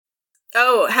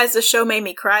Oh, has the show made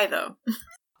me cry, though?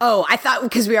 Oh, I thought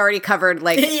because we already covered,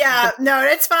 like... Yeah, no,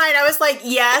 it's fine. I was like,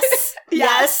 yes,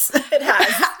 yes, it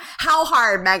has. How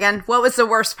hard, Megan? What was the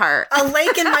worst part? A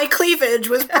lake in my cleavage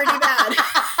was pretty bad.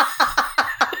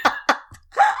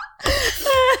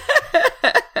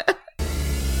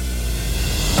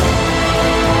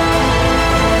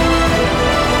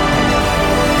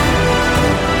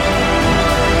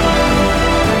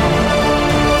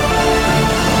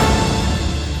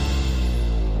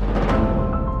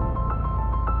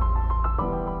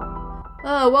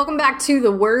 Welcome back to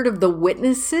The Word of the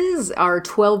Witnesses, our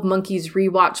 12 Monkeys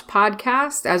Rewatch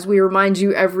podcast. As we remind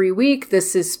you every week,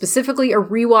 this is specifically a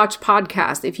rewatch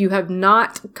podcast. If you have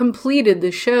not completed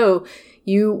the show,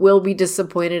 you will be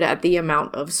disappointed at the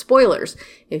amount of spoilers.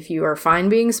 If you are fine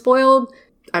being spoiled,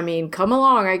 I mean, come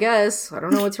along, I guess. I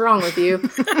don't know what's wrong with you.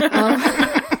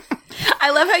 I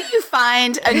love how you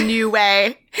find a new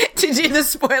way to do the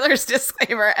spoilers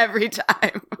disclaimer every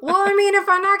time. Well, I mean, if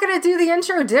I'm not going to do the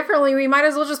intro differently, we might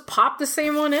as well just pop the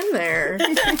same one in there.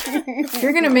 If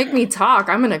you're going to make me talk,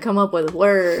 I'm going to come up with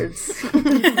words.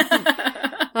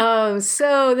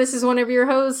 So this is one of your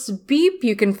hosts, Beep.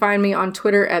 You can find me on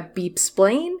Twitter at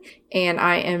BeepSplain. And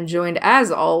I am joined,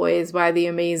 as always, by the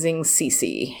amazing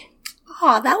Cece.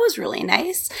 Oh, that was really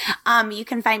nice. You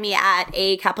can find me at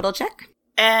A Capital Check.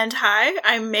 And hi,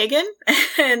 I'm Megan,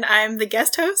 and I'm the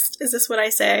guest host. Is this what I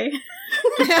say?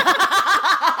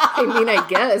 I mean, I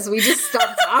guess. We just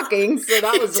stopped talking, so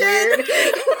that was weird.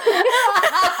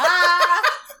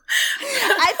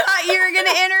 I thought you were going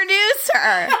to introduce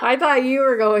her. I thought you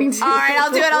were going to. All right, I'll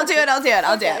do it.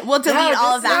 We'll delete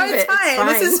all of that. No, it's fine.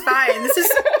 This is fine.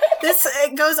 This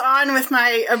goes on with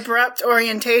my abrupt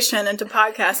orientation into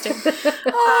podcasting.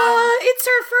 It's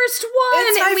our first one.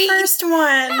 It's my first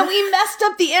one. And we messed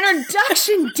up the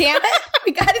introduction, damn it.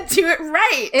 We got to do it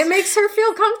right. It makes her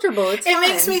feel comfortable. It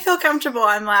makes me feel comfortable.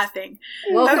 I'm laughing.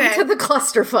 Welcome to the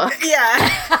clusterfuck.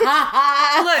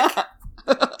 Yeah. Look.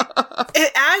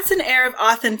 It adds an air of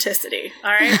authenticity,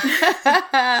 all right?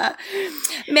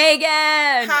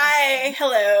 Megan! Hi,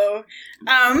 hello.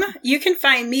 You can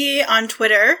find me on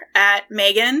Twitter at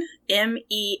Megan,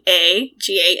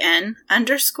 MEAGAN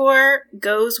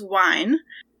 _goeswine.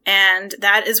 And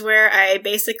that is where I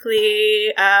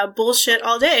basically bullshit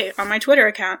all day on my Twitter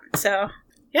account. So,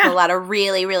 yeah. A lot of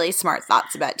really, really smart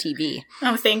thoughts about TV.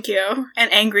 Oh, thank you.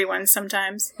 And angry ones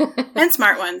sometimes. And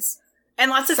smart ones. And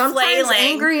lots of sometimes flailing.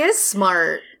 Angry is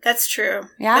smart. That's true.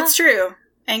 Yeah, that's true.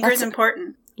 Anger is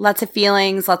important. Lots of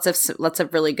feelings, lots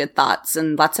of really good thoughts,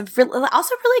 and also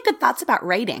really good thoughts about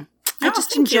writing. I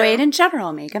just enjoy it in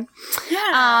general, Megan.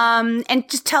 Yeah. And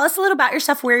just tell us a little about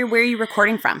yourself. Where are you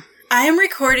recording from? I am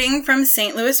recording from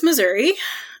St. Louis, Missouri.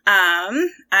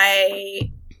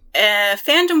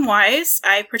 Fandom-wise,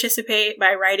 I participate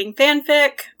by writing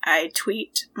fanfic. I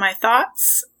tweet my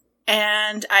thoughts,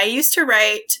 and I used to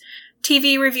write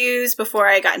TV reviews before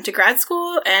I got into grad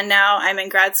school, and now I'm in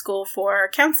grad school for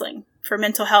counseling, for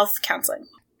mental health counseling.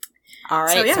 All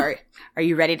right, so, yeah. Sorry. Are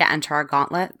you ready to enter our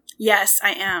gauntlet? Yes,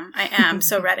 I am. I am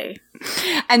so ready.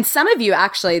 And some of you,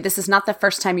 actually, this is not the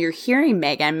first time you're hearing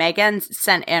Megan. Megan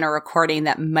sent in a recording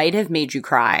that might have made you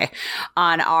cry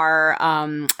on our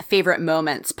favorite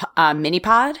moments mini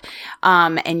pod.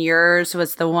 And yours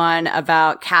was the one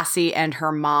about Cassie and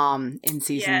her mom in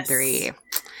season 3.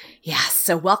 Yeah,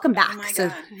 so welcome back. Oh my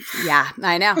God. Yeah,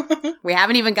 I know. We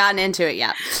haven't even gotten into it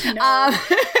yet. No.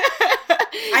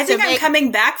 I think I'm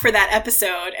coming back for that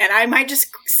episode, and I might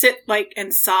just sit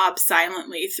and sob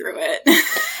silently through it.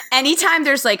 Anytime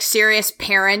there's serious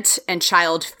parent and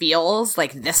child feels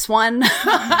like this one.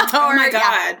 Oh my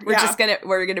God. Yeah,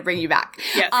 we're gonna bring you back.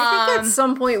 Yes. I think at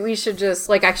some point we should just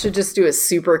I should just do a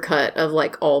super cut of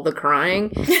all the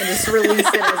crying and just release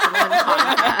it as one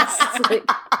podcast.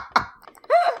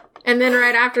 And then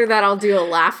right after that, I'll do a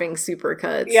laughing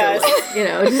supercut. Yes.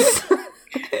 So, just...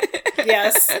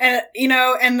 Yes. And,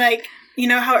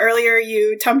 how earlier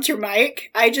you tumped your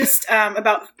mic? I just,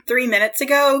 about 3 minutes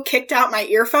ago, kicked out my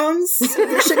earphones. So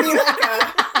there should be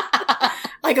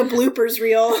a bloopers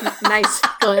reel. Nice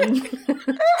fun.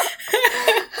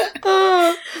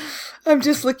 I'm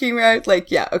just looking around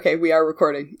yeah, okay, we are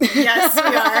recording. Yes, we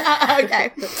are.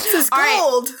 Okay. This is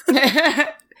gold.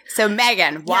 Right. So,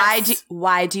 Megan, why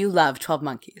do you love 12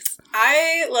 Monkeys?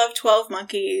 I love 12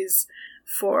 Monkeys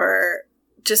for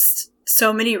just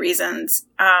so many reasons.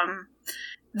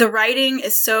 The writing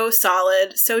is so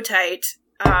solid, so tight.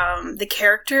 The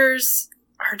characters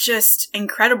are just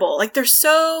incredible. They're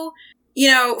so,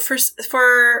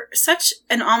 for such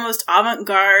an almost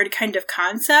avant-garde kind of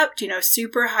concept,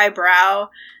 super highbrow,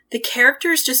 the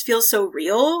characters just feel so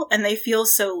real and they feel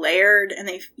so layered, and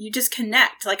you just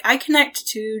connect. Like, I connect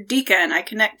to Deacon, I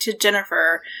connect to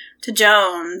Jennifer, to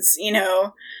Jones, you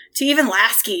know, to even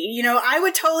Lasky. You know, I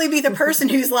would totally be the person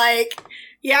who's like,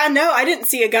 yeah, no, I didn't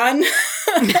see a gun.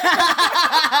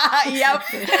 Yep.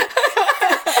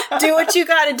 Do what you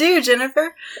gotta do,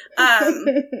 Jennifer.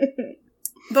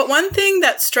 But one thing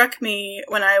that struck me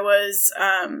when I was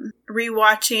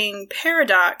rewatching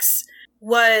Paradox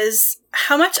was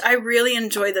how much I really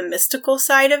enjoy the mystical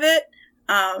side of it.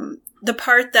 The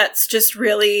part that's just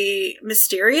really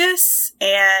mysterious,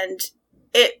 and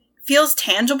it feels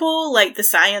tangible, like the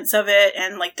science of it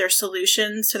and like their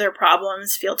solutions to their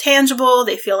problems feel tangible.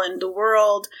 They feel in the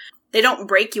world. They don't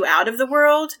break you out of the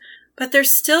world, but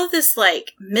there's still this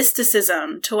like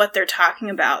mysticism to what they're talking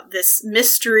about, this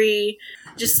mystery,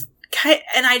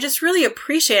 and I just really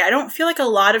appreciate it. I don't feel like a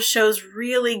lot of shows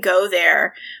really go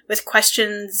there with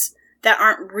questions that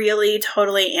aren't really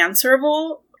totally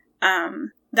answerable,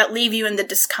 that leave you in the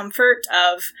discomfort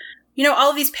of, you know,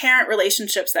 all of these parent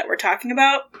relationships that we're talking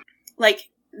about. Like,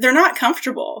 they're not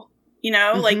comfortable, you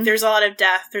know? Mm-hmm. Like, there's a lot of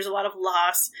death, there's a lot of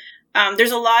loss,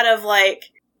 there's a lot of,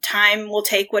 like, time will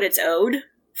take what it's owed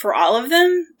for all of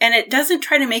them, and it doesn't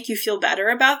try to make you feel better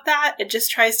about that. It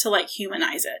just tries to, like,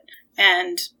 humanize it.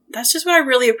 And that's just what I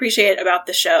really appreciate about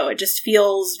the show. It just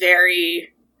feels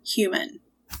very human,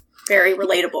 very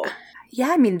relatable.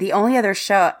 Yeah, I mean, the only other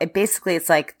show, it's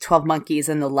like 12 Monkeys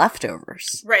and The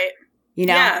Leftovers. Right. You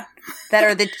know? Yeah. That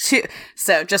are the two.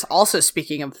 So just also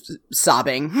speaking of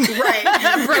sobbing.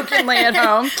 Right. Brokenly at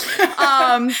home.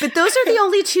 But those are the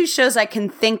only two shows I can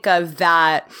think of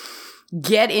that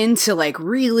get into like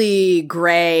really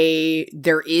gray,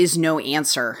 there is no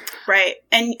answer. Right.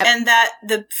 And that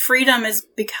the freedom is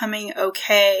becoming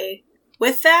okay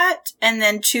with that, and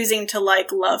then choosing to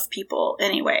like love people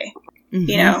anyway. Mm-hmm.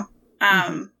 You know?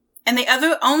 And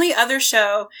the only other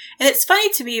show, and it's funny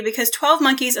to me because 12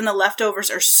 Monkeys and The Leftovers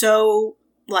are so,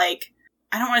 like,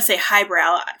 I don't want to say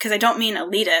highbrow, because I don't mean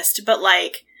elitist, but,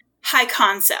 like, high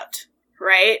concept,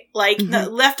 right? Like, The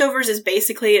Leftovers is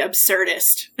basically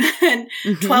absurdist, and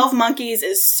 12 Monkeys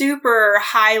is super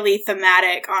highly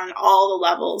thematic on all the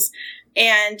levels,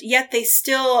 and yet they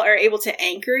still are able to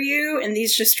anchor you in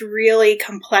these just really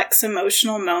complex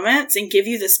emotional moments and give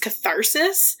you this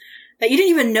catharsis that you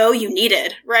didn't even know you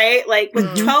needed, right? Like,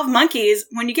 with 12 Monkeys,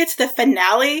 when you get to the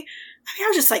finale, I mean, I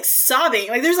was just, like, sobbing.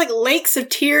 Like, there's, like, lakes of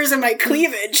tears in my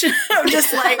cleavage. I'm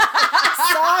just, like,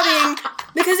 sobbing.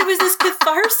 Because it was this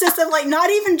catharsis of, like, not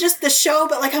even just the show,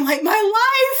 but, like, I'm like, my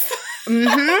life!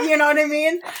 You know what I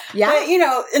mean? Yeah. But, you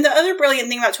know, and the other brilliant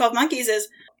thing about 12 Monkeys is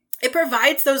it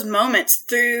provides those moments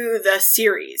through the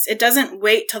series. It doesn't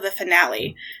wait till the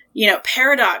finale. You know,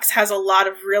 Paradox has a lot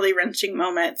of really wrenching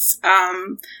moments.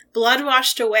 Blood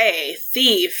Washed Away,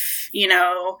 Thief, you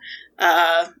know,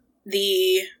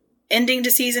 the ending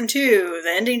to season 2,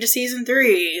 the ending to season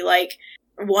 3, like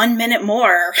 1 minute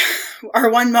more or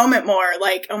 1 moment more,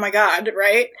 like, oh my God,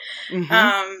 right?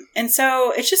 And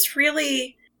so it's just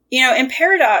really, you know, in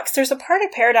Paradox, there's a part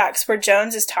of Paradox where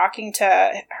Jones is talking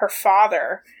to her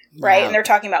father, right? Yeah. And they're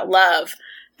talking about love.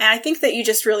 And I think that you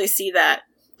just really see that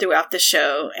throughout the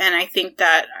show. And I think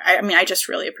that, I just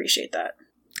really appreciate that.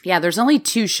 Yeah, there's only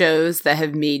 2 shows that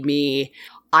have made me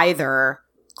either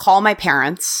call my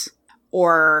parents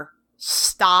or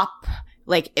stop,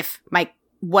 like if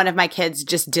one of my kids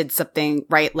just did something,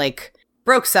 right, like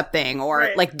broke something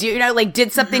or like,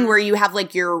 did something where you have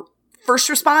like your first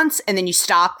response and then you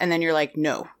stop and then you're like,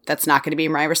 no, that's not going to be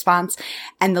my response.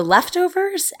 And The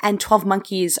Leftovers and 12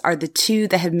 Monkeys are the 2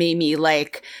 that have made me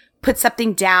like put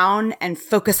something down and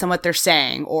focus on what they're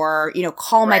saying, or, you know,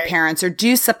 call my parents, or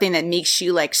do something that makes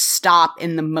you like stop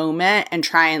in the moment and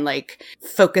try and like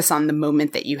focus on the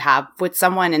moment that you have with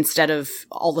someone instead of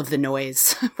all of the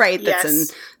noise, right?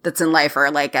 Yes. That's in life, or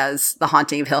like as The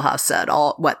Haunting of Hill House said,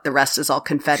 the rest is all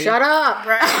confetti. Shut up!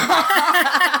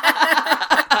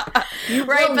 You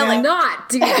will not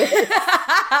do this.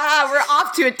 We're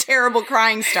off to a terrible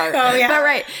crying start. Oh, yeah. But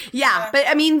right. Yeah. But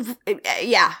I mean,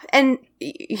 yeah. And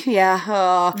yeah.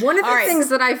 One of the things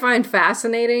that I find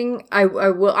fascinating, I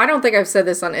don't think I've said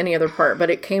this on any other part, but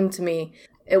it came to me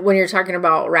when you're talking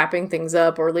about wrapping things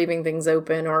up or leaving things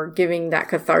open or giving that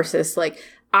catharsis. Like,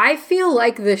 I feel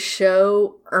like the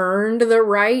show earned the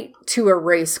right to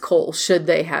erase Cole should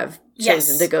they have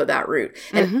chosen to go that route.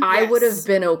 And I would have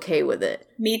been okay with it.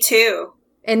 Me too.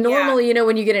 And normally, you know,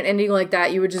 when you get an ending like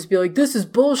that, you would just be like, this is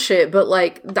bullshit. But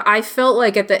like, I felt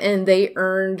like at the end, they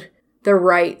earned the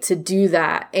right to do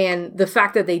that. And the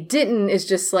fact that they didn't is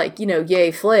just like, you know,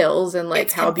 yay flails and like,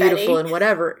 it's how confetti. Beautiful and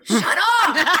whatever. Shut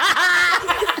up!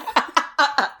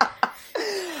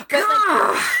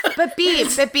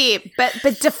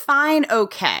 But define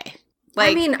okay.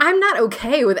 Like, I mean, I'm not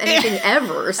okay with anything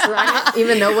ever, so I don't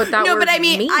even know what that word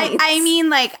means. I mean,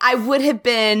 like, I would have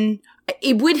been.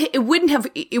 It wouldn't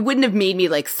have made me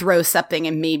like throw something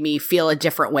and made me feel a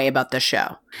different way about the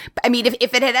show. I mean,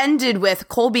 if it had ended with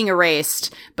Cole being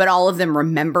erased, but all of them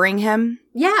remembering him,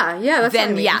 yeah, that's then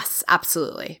what I mean. yes,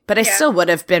 absolutely. But I still would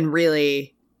have been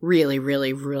really, really,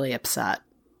 really, really upset.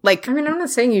 Like, I mean, I'm not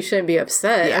saying you shouldn't be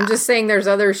upset. Yeah. I'm just saying there's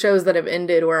other shows that have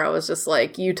ended where I was just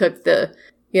like, you took the.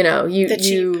 You know, you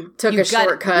took a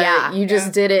shortcut. Yeah, you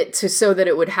just did it so that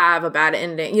it would have a bad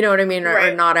ending. You know what I mean?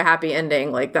 Or not a happy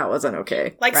ending. Like, that wasn't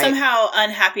okay. Like, somehow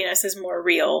unhappiness is more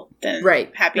real than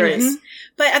happiness. Right.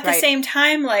 But at the same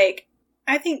time, like,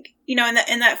 I think, you know,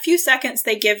 in that few seconds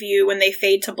they give you when they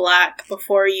fade to black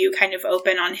before you kind of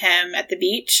open on him at the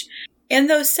beach, in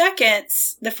those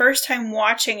seconds, the first time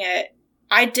watching it,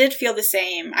 I did feel the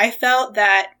same. I felt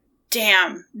that,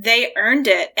 damn, they earned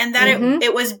it. And that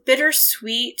it was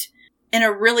bittersweet in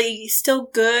a really still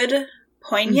good,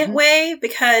 poignant way,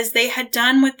 because they had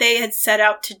done what they had set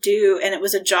out to do, and it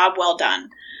was a job well done.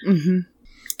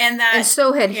 And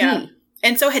so had he.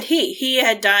 And so had he. He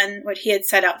had done what he had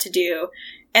set out to do.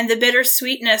 And the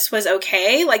bittersweetness was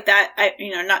okay. Like that,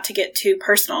 not to get too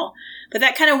personal, but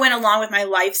that kind of went along with my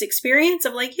life's experience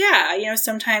of like, yeah, you know,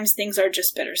 sometimes things are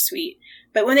just bittersweet.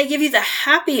 But when they give you the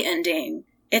happy ending,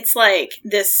 it's like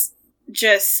this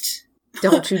just...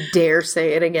 Don't you dare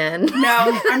say it again.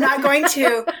 No, I'm not going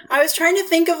to. I was trying to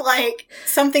think of like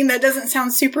something that doesn't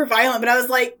sound super violent, but I was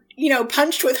like, you know,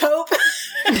 punched with hope.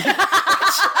 isn't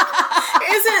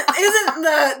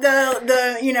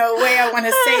the you know, way I want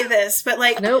to say this, but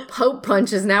like... Nope, hope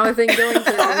punch is now a thing going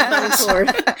forward.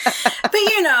 But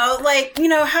you know, like, you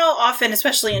know, how often,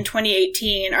 especially in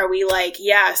 2018, are we like,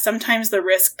 yeah, sometimes the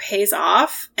risk pays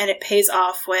off, and it pays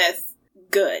off with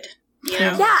good, you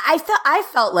know? Yeah, I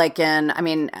felt like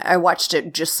I watched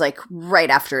it just like right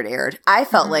after it aired. I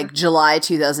felt like July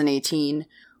 2018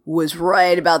 was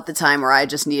right about the time where I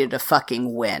just needed a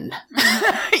fucking win.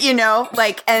 You know?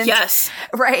 Like, and yes.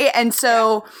 Right? And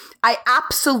so I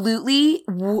absolutely,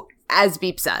 as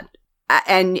Beep said,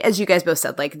 and as you guys both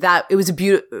said, like that, it was a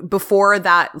before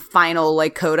that final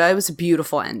like coda, it was a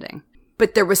beautiful ending.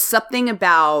 But there was something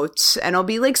about, and I'll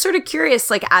be like sort of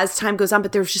curious, like as time goes on,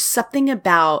 but there was just something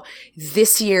about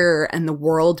this year and the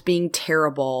world being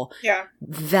terrible. Yeah.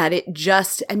 That it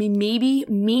just, I mean,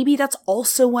 maybe that's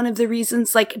also one of the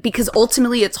reasons, like, because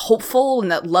ultimately it's hopeful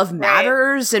and that love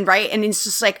matters and and it's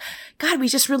just like, God, we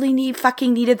just really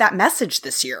needed that message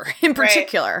this year in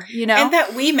particular, you know? And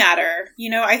that we matter.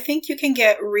 You know, I think you can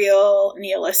get real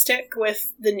nihilistic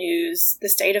with the news, the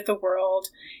state of the world,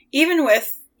 even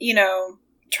with, you know,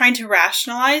 trying to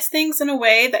rationalize things in a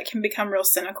way that can become real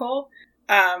cynical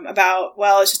about,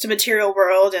 well, it's just a material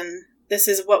world and this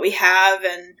is what we have.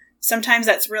 And sometimes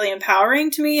that's really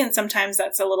empowering to me and sometimes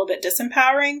that's a little bit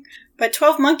disempowering. But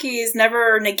 12 Monkeys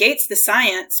never negates the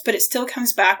science, but it still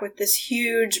comes back with this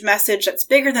huge message that's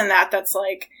bigger than that. That's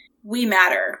like, we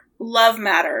matter. Love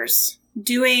matters.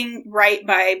 Doing right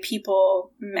by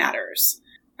people matters.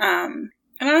 And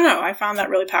I don't know. I found that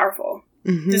really powerful.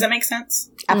 Does that make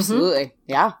sense? Absolutely.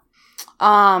 Yeah.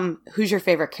 Who's your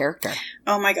favorite character?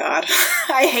 Oh my God.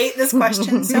 I hate this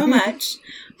question so much,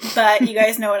 but you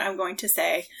guys know what I'm going to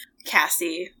say.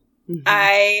 Cassie. You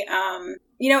know,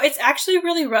 it's actually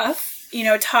really rough. You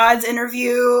know, Todd's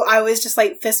interview, I was just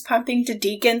like fist pumping to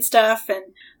Deacon stuff, and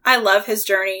I love his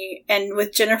journey. And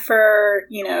with Jennifer,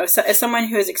 you know, as someone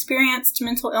who has experienced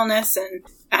mental illness and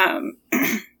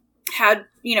had,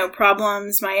 you know,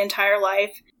 problems my entire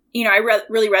life, you know, I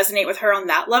really resonate with her on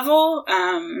that level.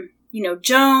 You know,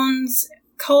 Jones,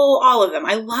 Cole, all of them.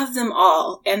 I love them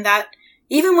all. And that,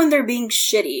 even when they're being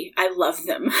shitty, I love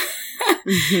them.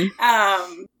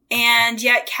 And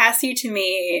yet Cassie, to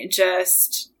me,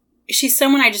 she's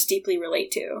someone I just deeply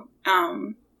relate to.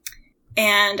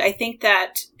 And I think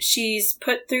that she's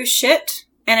put through shit.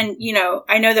 And, you know,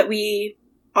 I know that we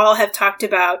all have talked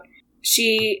about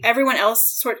everyone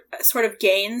else sort of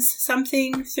gains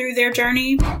something through their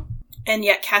journey, and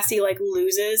yet Cassie like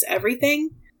loses everything,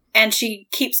 and she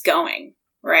keeps going,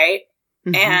 right?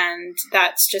 And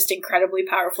that's just incredibly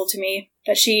powerful to me,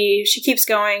 that she keeps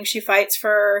going. She fights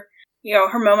for, you know,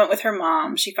 her moment with her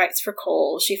mom. She fights for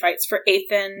Cole. She fights for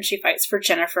Ethan. She fights for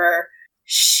Jennifer.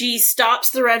 She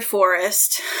stops the Red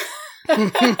Forest.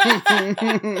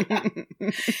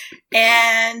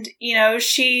 And, you know,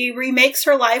 she remakes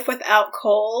her life without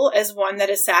Cole as one that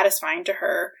is satisfying to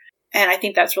her. And I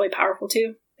think that's really powerful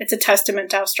too. It's a testament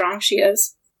to how strong she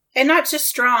is. And not just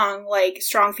strong, like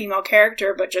strong female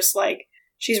character, but just like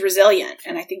she's resilient,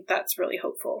 and I think that's really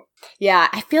hopeful. Yeah,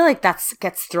 I feel like that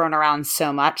gets thrown around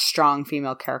so much, strong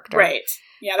female character. Right.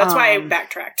 Yeah, that's why I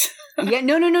backtracked. Yeah,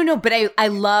 no. But I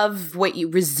love what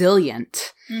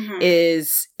resilient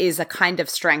is a kind of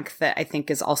strength that I think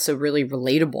is also really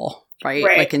relatable, right?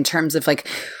 Like in terms of like,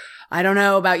 I don't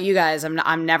know about you guys.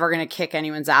 I'm never going to kick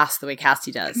anyone's ass the way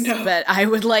Cassie does. No. But I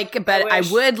would like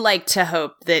to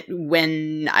hope that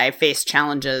when I face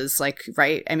challenges, like,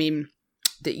 right, I mean,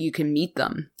 that you can meet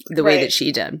them the way that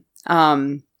she did.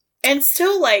 And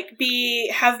still like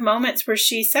have moments where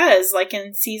she says, like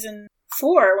in season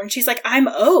 4, when she's like, I'm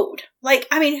owed. Like,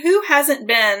 I mean, who hasn't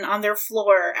been on their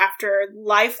floor after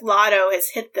life lotto has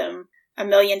hit them a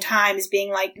million times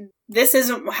being like, this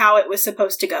isn't how it was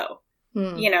supposed to go,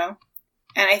 you know?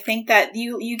 And I think that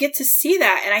you get to see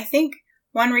that. And I think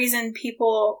one reason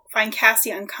people find Cassie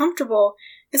uncomfortable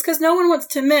is because no one wants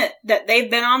to admit that they've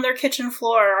been on their kitchen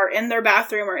floor or in their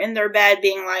bathroom or in their bed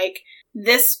being like,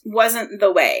 this wasn't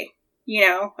the way, you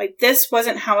know? Like, this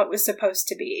wasn't how it was supposed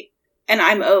to be. And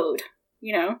I'm owed,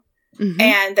 you know?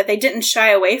 And that they didn't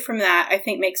shy away from that, I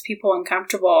think makes people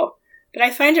uncomfortable. But I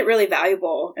find it really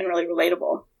valuable and really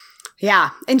relatable.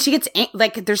 Yeah. And she gets,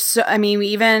 like,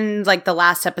 even, like, the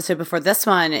last episode before this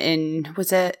one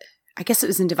I guess it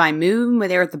was in Divine Moon, where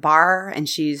they were at the bar, and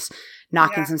she's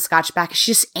knocking some scotch back.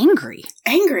 She's just angry.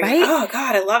 Right? Oh,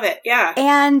 God, I love it. Yeah.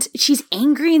 And she's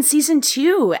angry in season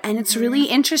 2, and it's really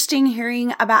interesting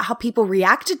hearing about how people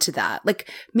reacted to that. Like,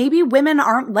 maybe women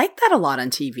aren't like that a lot on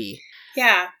TV.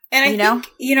 Yeah. And I think,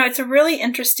 it's a really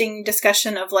interesting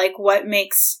discussion of, like, what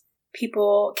makes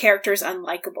characters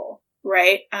unlikable.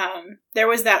 Right. There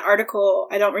was that article,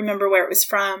 I don't remember where it was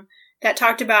from, that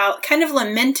talked about kind of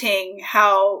lamenting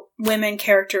how women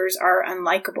characters are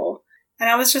unlikable. And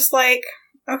I was just like,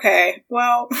 okay,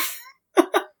 well,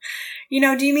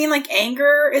 do you mean like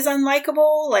anger is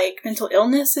unlikable? Like mental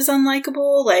illness is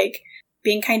unlikable? Like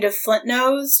being kind of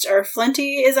flint-nosed or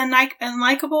flinty is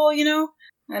unlikable, you know?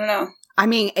 I don't know. I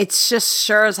mean, it's just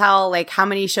sure as hell, like, how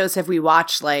many shows have we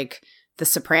watched, like The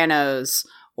Sopranos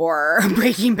or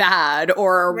Breaking Bad,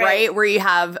 or right where you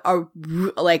have an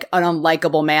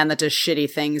unlikable man that does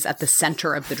shitty things at the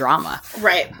center of the drama.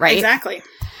 Right. Exactly.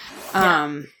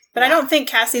 But I don't think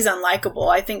Cassie's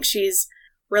unlikable. I think she's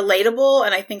relatable,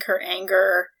 and I think her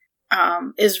anger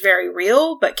is very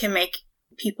real, but can make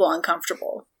people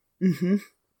uncomfortable. Mm-hmm.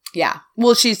 Yeah.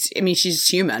 Well, she's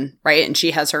human, right? And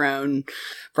she has her own,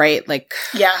 right, like,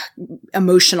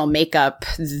 emotional makeup,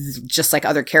 just like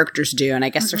other characters do. And I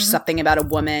guess there's something about a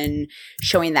woman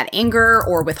showing that anger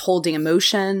or withholding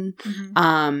emotion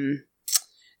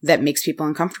that makes people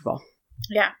uncomfortable.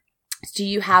 Yeah. Do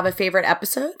you have a favorite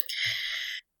episode?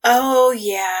 Oh,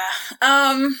 yeah.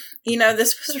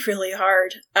 This was really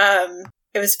hard.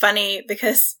 It was funny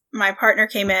because my partner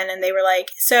came in and they were like,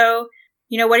 so,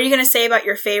 what are you going to say about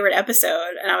your favorite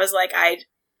episode? And I was like,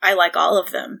 I like all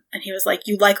of them. And he was like,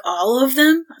 you like all of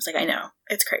them? I was like, I know.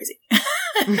 It's crazy.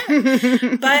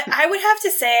 But I would have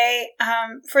to say,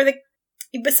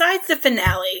 besides the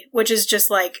finale, which is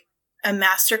just like a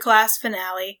masterclass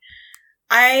finale,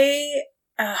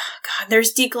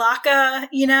 there's Die Glocke,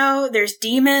 there's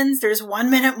demons, there's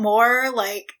 1 minute more,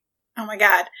 like, oh my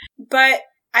God. But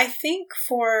I think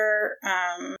for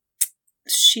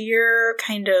sheer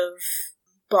kind of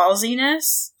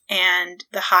ballsiness and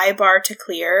the high bar to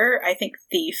clear, I think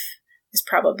Thief is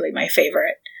probably my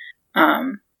favorite.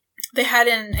 They had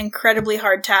an incredibly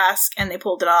hard task and they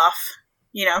pulled it off,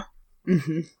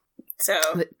 So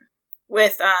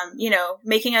with,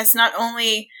 making us not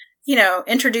only,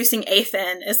 introducing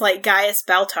Ethan as like Gaius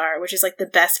Baltar, which is like the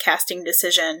best casting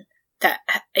decision that,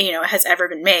 has ever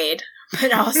been made,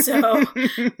 but also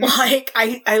like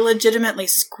I legitimately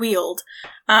squealed.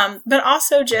 But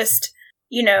also just,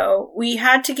 we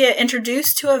had to get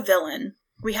introduced to a villain.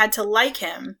 We had to like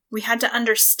him. We had to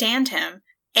understand him.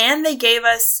 And they gave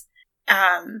us,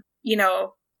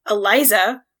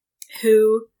 Eliza,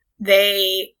 who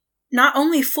they not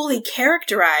only fully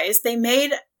characterized, they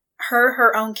made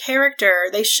her own character.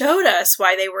 They showed us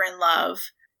why they were in love.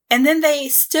 And then they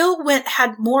still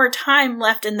had more time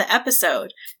left in the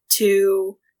episode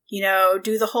to,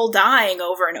 do the whole dying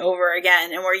over and over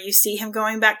again. And where you see him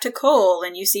going back to Cole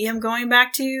and you see him going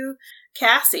back to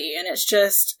Cassie. And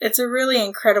it's a really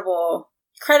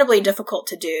incredibly difficult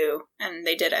to do. And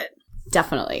they did it.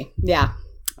 Definitely. Yeah.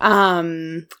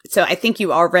 So I think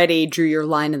you already drew your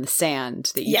line in the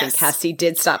sand that you think Cassie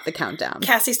did stop the countdown.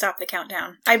 Cassie stopped the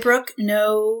countdown. I brook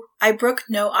no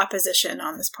opposition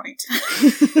on this point.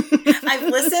 I've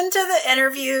listened to the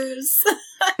interviews.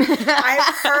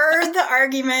 I've heard the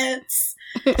arguments.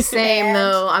 Same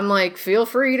though. I'm like, feel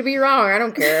free to be wrong. I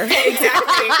don't care.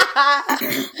 Exactly.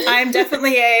 I'm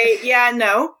definitely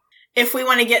no. If we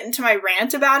want to get into my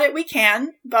rant about it, we can,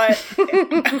 but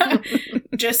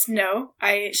just no.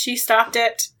 She stopped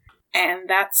it, and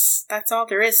that's all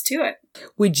there is to it.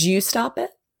 Would you stop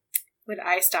it? Would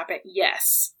I stop it?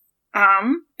 Yes.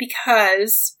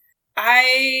 Because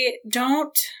I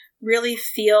don't really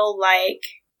feel like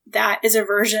that is a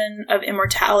version of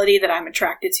immortality that I'm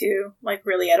attracted to, like,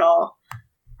 really at all.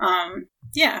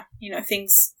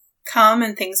 Things come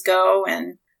and things go,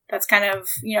 and that's kind of,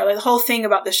 the whole thing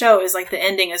about the show is, like, the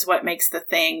ending is what makes the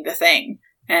thing.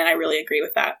 And I really agree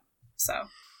with that. So.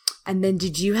 And then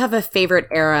did you have a favorite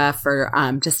era for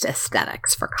just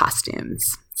aesthetics, for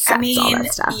costumes, sets, all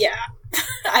that stuff? Yeah.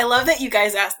 I love that you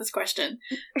guys asked this question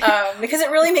because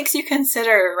it really makes you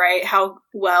consider, right, how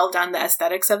well done the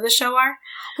aesthetics of the show are.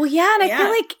 Well, yeah, and I feel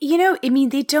like,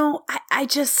 they don't,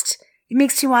 it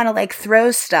makes you want to, like,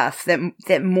 throw stuff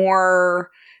that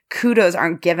more kudos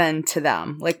aren't given to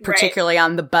them, like, particularly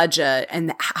on the budget,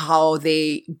 and how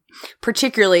they,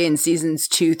 particularly in seasons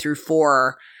 2 through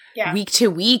 4, week to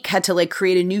week, had to, like,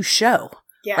 create a new show,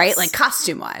 right? Like,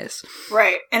 costume-wise.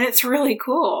 Right, and it's really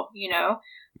cool,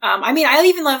 I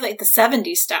even love, like, the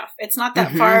 70s stuff. It's not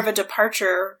that far of a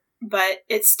departure, but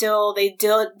it's still, they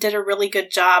did a really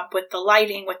good job with the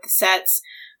lighting, with the sets,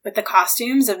 with the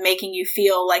costumes, of making you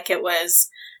feel like it was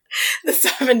the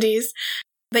 70s.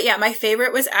 But yeah, my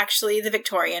favorite was actually the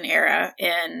Victorian era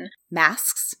in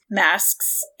Masks.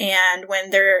 And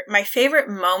my favorite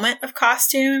moment of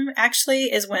costume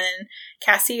actually is when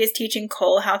Cassie is teaching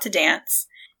Cole how to dance.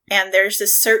 And there's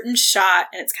this certain shot,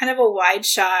 and it's kind of a wide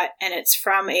shot, and it's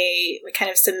from a kind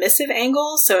of submissive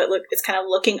angle, so it's kind of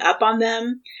looking up on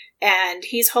them. And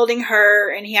he's holding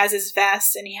her, and he has his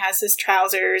vest, and he has his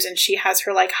trousers, and she has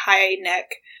her, like, high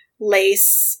neck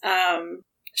lace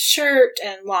shirt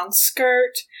and long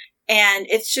skirt. And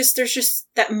there's just,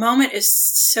 that moment is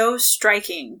so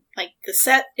striking. Like, the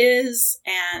set is,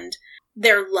 and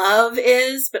their love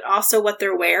is, but also what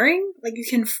they're wearing. Like, you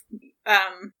can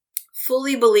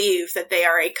fully believe that they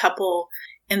are a couple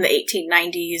in the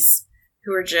 1890s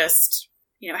who are just,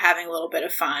 having a little bit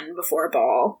of fun before a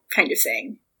ball kind of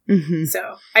thing. Mm-hmm.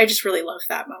 So I just really love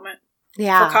that moment.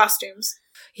 Yeah. For costumes.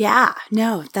 Yeah.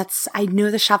 No, I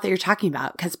know the shot that you're talking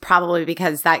about, because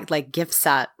that, like, gift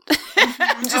set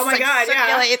just, oh my God,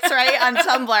 circulates, right, on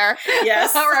Tumblr.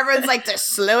 Yes. Where everyone's like, just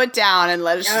slow it down and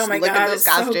let us just look at those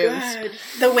costumes. So good.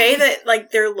 The way that,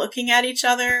 like, they're looking at each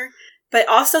other, but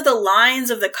also the lines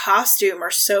of the costume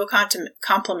are so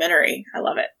complimentary. I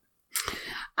love it.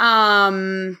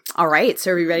 All right.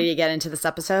 So are we ready to get into this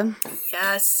episode?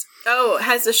 Yes. Oh,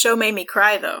 has the show made me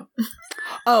cry, though?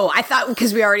 Oh, I thought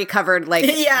because we already covered, like,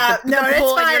 it's fine.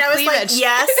 I was like,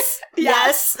 yes,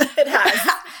 yes, it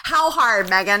has. How hard,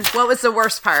 Megan? What was the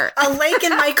worst part? A lake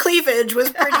in my cleavage was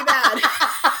pretty bad.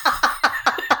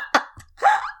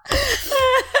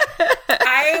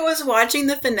 I was watching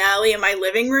the finale in my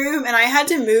living room, and I had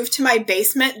to move to my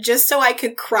basement just so I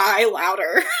could cry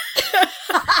louder.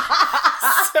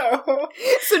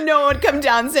 So no one would come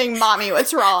down saying, "Mommy,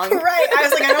 what's wrong?" Right. I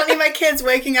was like, I don't need my kids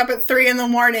waking up at 3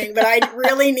 a.m, but I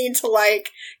really need to, like,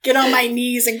 get on my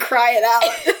knees and cry it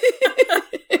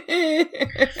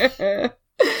out.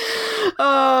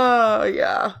 Oh,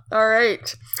 yeah. All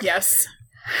right. Yes.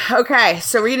 Okay,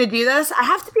 so we're going to do this. I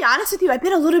have to be honest with you. I've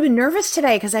been a little bit nervous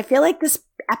today because I feel like this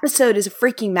episode is a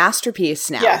freaking masterpiece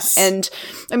now. Yes. And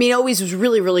I mean, it always was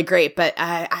really, really great, but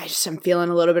I'm feeling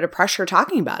a little bit of pressure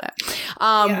talking about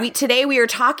it. Today we are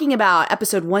talking about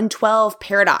episode 112,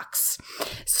 Paradox.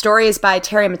 Story is by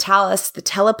Terry Matalas, the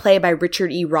teleplay by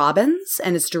Richard E. Robbins,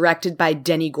 and it's directed by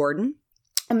Denny Gordon.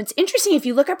 It's interesting, if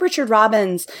you look up Richard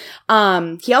Robbins,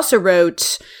 he also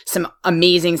wrote some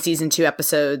amazing season 2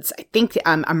 episodes. I think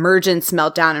Emergence,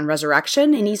 Meltdown, and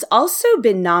Resurrection. And he's also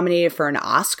been nominated for an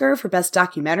Oscar for Best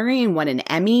Documentary and won an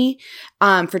Emmy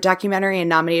for documentary and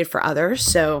nominated for others.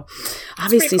 So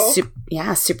obviously,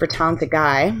 cool. Super talented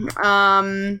guy.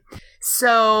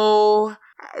 So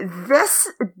this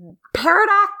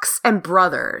Paradox and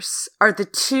Brothers are the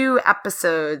 2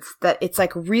 episodes that it's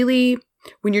like really...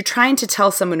 When you're trying to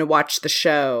tell someone to watch the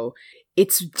show,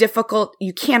 it's difficult.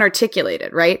 You can't articulate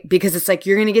it, right? Because it's like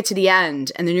you're going to get to the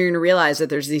end and then you're going to realize that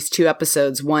there's these 2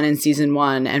 episodes, one in season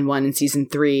 1 and one in season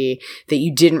 3, that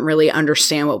you didn't really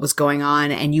understand what was going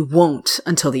on, and you won't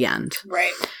until the end.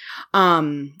 Right.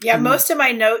 Most of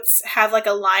my notes have like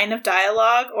a line of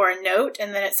dialogue or a note,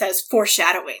 and then it says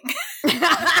foreshadowing.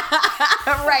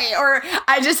 Right. Or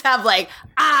I just have like,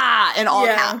 in all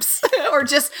caps. Or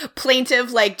just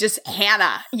plaintive, like just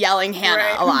Hannah, yelling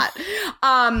Hannah a lot.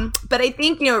 But I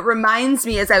think, it reminds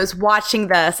me, as I was watching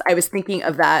this, I was thinking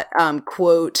of that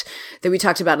quote that we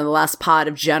talked about in the last pod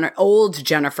of old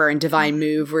Jennifer in Divine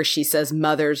Move, where she says,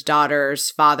 mothers,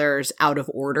 daughters, fathers, out of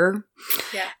order.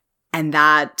 Yeah. And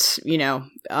that,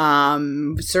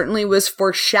 certainly was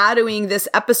foreshadowing this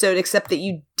episode, except that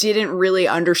you didn't really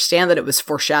understand that it was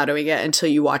foreshadowing it until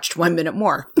you watched 1 Minute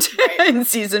More in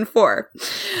season 4.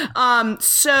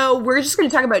 So we're just going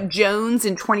to talk about Jones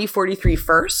in 2043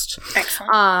 first.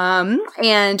 Excellent.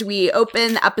 And we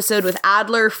open the episode with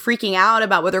Adler freaking out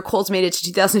about whether Cole's made it to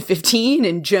 2015,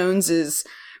 and Jones is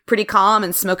pretty calm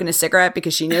and smoking a cigarette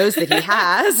because she knows that he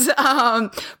has.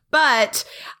 But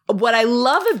what I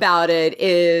love about it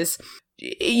is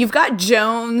you've got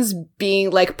Jones being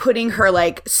like putting her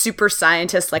like super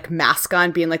scientist like mask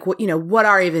on, being like, what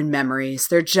are even memories?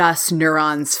 They're just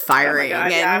neurons firing,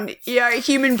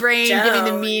 human brain Jones. giving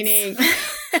the meaning.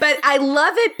 But I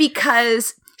love it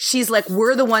because she's like,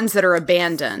 we're the ones that are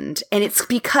abandoned. And it's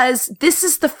because this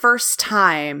is the first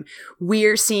time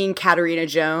we're seeing Katarina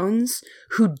Jones,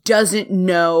 who doesn't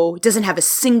have a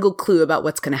single clue about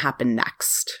what's going to happen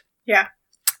next. Yeah.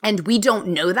 And we don't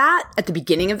know that at the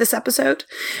beginning of this episode.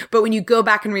 But when you go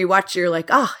back and rewatch, you're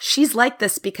like, she's like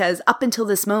this because up until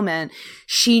this moment,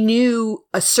 she knew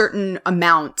a certain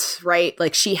amount, right?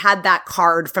 Like she had that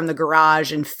card from the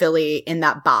garage in Philly in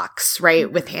that box,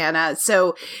 right? With Hannah.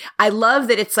 So I love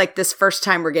that it's like this first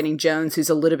time we're getting Jones,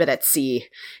 who's a little bit at sea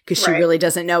because she really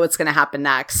doesn't know what's going to happen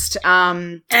next.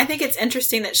 And I think it's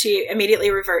interesting that she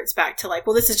immediately reverts back to like,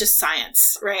 well, this is just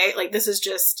science, right? Like this is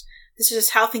just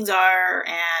how things are.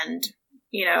 And,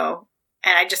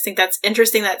 and I just think that's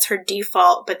interesting. That's her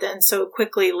default. But then so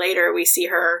quickly later we see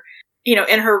her, in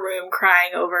her room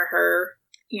crying over her,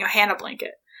 Hannah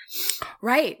blanket.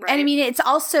 Right. And I mean,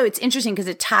 it's interesting because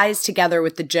it ties together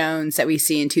with the Jones that we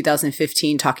see in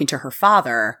 2015 talking to her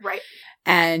father. Right.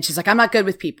 And she's like, I'm not good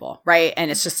with people, right? And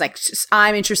it's just like,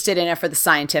 I'm interested in it for the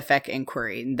scientific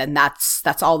inquiry. And then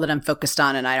that's all that I'm focused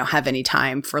on. And I don't have any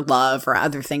time for love or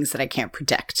other things that I can't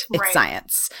predict. It's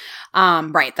science.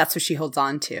 Right. That's what she holds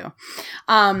on to.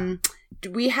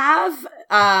 We have,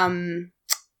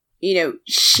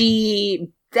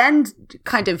 she then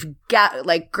kind of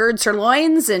girds her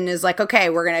loins and is like, okay,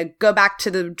 we're going to go back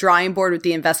to the drawing board with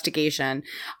the investigation.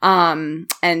 And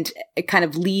it kind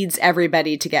of leads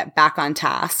everybody to get back on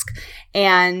task.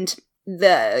 And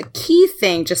the key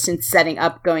thing just in setting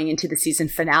up going into the season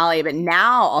finale, but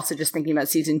now also just thinking about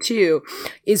season 2,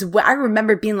 is what I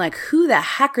remember being like, who the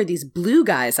heck are these blue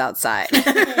guys outside?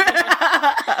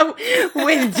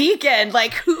 With Deacon,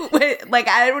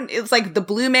 it's like the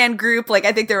Blue Man Group. Like,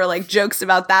 I think there were like jokes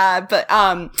about that, but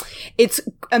it's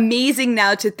amazing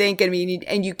now to think, I mean,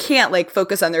 and you can't like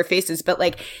focus on their faces, but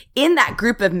like in that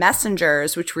group of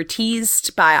messengers, which were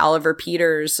teased by Oliver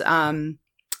Peters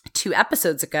 2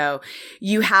 episodes ago,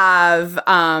 you have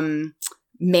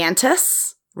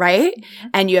Mantis, right? Mm-hmm.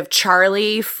 And you have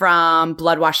Charlie from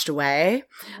Blood Washed Away.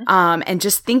 Mm-hmm. And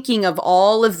just thinking of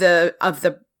all of the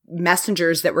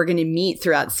messengers that we're going to meet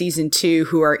throughout season 2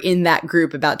 who are in that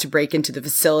group about to break into the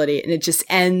facility. And it just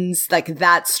ends, like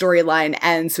that storyline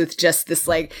ends with just this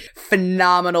like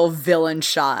phenomenal villain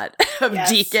shot of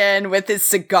Deacon with his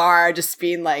cigar just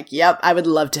being like, yep, I would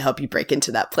love to help you break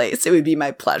into that place. It would be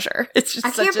my pleasure. It's just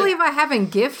I can't believe I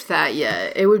haven't gifted that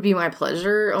yet. It would be my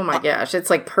pleasure. Oh my gosh. It's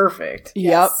like perfect. Yep.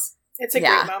 Yes. It's a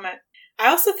great moment. I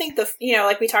also think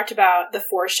like we talked about the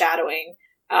foreshadowing.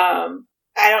 I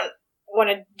don't want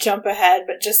to jump ahead,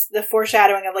 but just the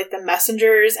foreshadowing of like the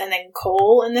messengers and then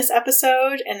Cole in this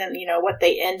episode, and then what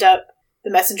they end up,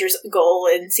 the messengers' goal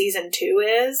in season 2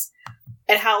 is,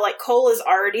 and how like Cole is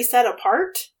already set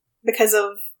apart because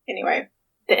of the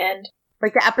end.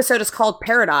 Like the episode is called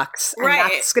Paradox, and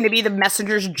that's going to be the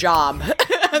messenger's job.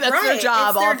 That's their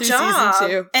job all through season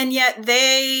 2, and yet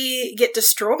they get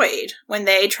destroyed when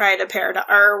they try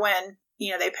to when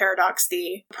they paradox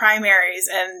the primaries,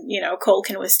 and, Cole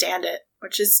can withstand it,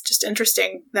 which is just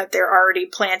interesting that they're already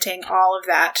planting all of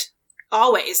that.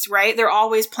 Always, right? They're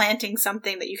always planting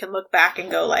something that you can look back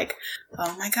and go like,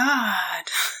 oh my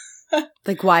God.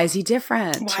 Like, why is he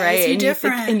different? Why is he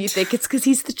different? And you think it's because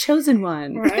he's the chosen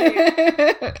one.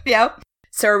 Right. Yep.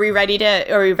 So are we ready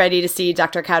to see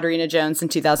Dr. Katarina Jones in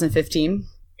 2015?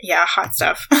 Yeah, hot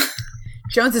stuff.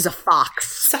 Jones is a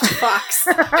fox. Such a fox.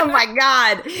 Oh my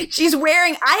God. She's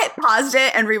wearing, I had paused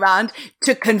it and rewound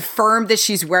to confirm that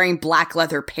she's wearing black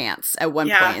leather pants at one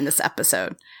point in this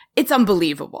episode. it's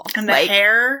unbelievable. And the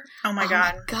hair. Oh my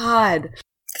God. My God.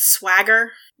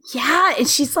 Swagger. Yeah. And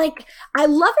she's like, I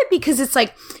love it because it's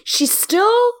like, she's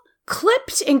still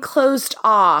clipped and closed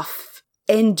off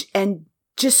and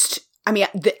just, I mean,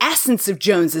 the essence of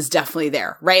Jones is definitely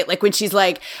there, right? Like when she's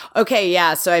like, okay,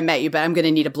 yeah, so I met you, but I'm going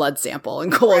to need a blood sample.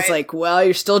 And Cole's like, well,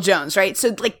 you're still Jones, right?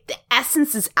 So like the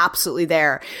essence is absolutely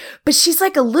there, but she's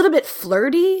like a little bit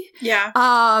flirty. Yeah.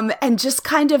 And just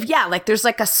kind of, yeah, like there's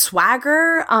like a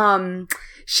swagger.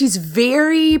 She's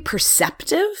very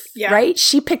perceptive, right?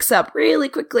 She picks up really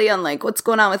quickly on like what's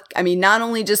going on with, I mean, not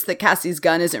only just that Cassie's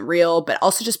gun isn't real, but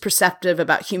also just perceptive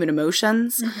about human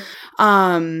emotions.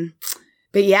 Mm-hmm.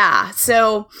 But yeah,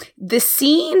 so the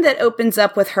scene that opens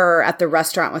up with her at the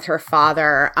restaurant with her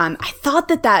father, I thought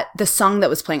that the song that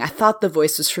was playing, I thought the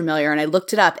voice was familiar, and I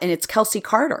looked it up, and it's Kelsey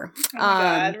Carter. Oh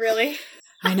my God, really?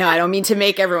 I know, I don't mean to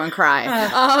make everyone cry.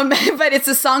 But it's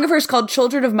a song of hers called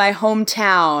Children of My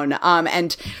Hometown.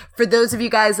 And for those of you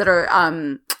guys that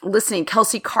are listening,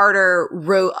 Kelsey Carter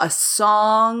wrote a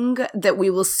song that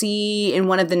we will see in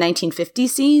one of the 1950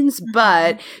 scenes,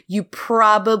 but you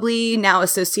probably now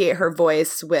associate her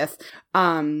voice with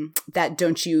that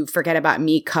Don't You Forget About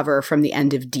Me cover from the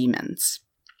end of Demons.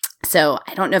 So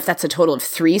I don't know if that's a total of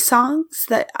 3 songs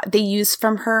that they use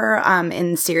from her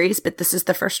in the series, but this is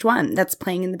the first one that's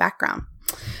playing in the background.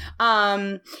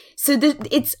 So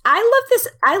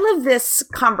I love this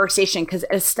conversation because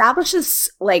it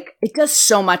establishes, like, it does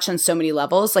so much on so many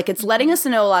levels. Like, it's letting us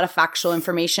know a lot of factual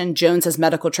information. Jones has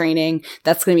medical training.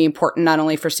 That's going to be important not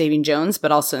only for saving Jones,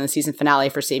 but also in the season finale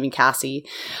for saving Cassie.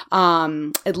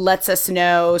 It lets us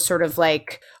know sort of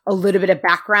like a little bit of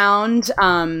background,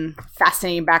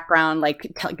 fascinating background, like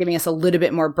giving us a little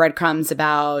bit more breadcrumbs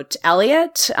about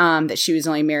Elliot, that she was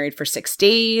only married for 6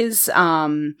 days.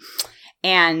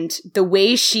 And the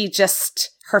way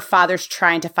her father's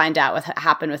trying to find out what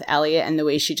happened with Elliot, and the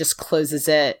way she just closes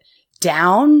it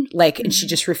down, like, and she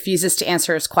just refuses to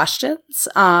answer his questions.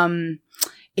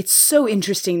 It's so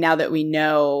interesting now that we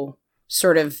know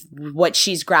sort of what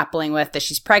she's grappling with, that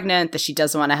she's pregnant, that she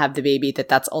doesn't want to have the baby,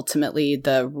 that's ultimately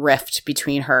the rift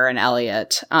between her and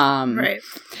Elliot. Right.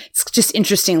 It's just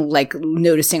interesting, like,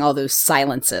 noticing all those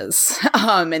silences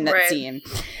in that scene.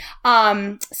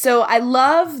 So I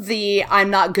love the I'm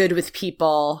not good with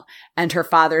people and her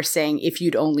father saying, if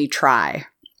you'd only try.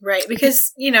 Right.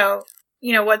 Because, you know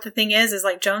what the thing is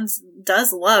like Jones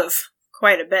does love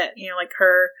quite a bit, like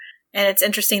her. And it's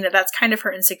interesting that that's kind of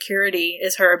her insecurity,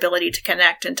 is her ability to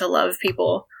connect and to love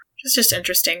people. It's just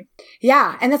interesting.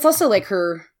 Yeah. And that's also like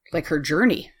her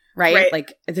journey, right?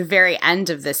 Like at the very end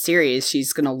of this series,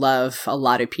 she's going to love a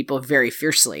lot of people very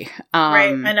fiercely.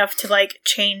 Right. Enough to like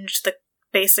change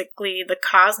basically the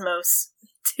cosmos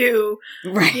to,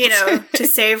 to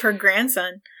save her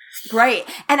grandson. Right.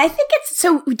 And I think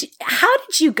how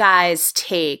did you guys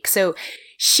so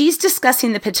she's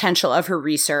discussing the potential of her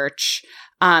research.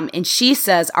 And she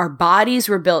says, our bodies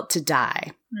were built to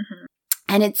die. Mm-hmm.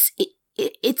 And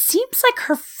it seems like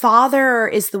her father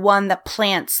is the one that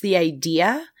plants the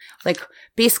idea. Like,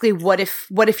 basically, what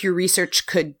if your research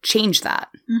could change that?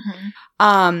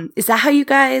 Mm-hmm. Is that how you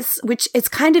guys, which it's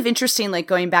kind of interesting, like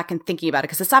going back and thinking about it,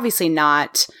 because it's obviously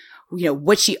not,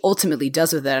 what she ultimately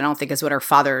does with it. I don't think is what her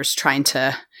father is trying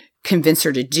to convince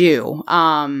her to do.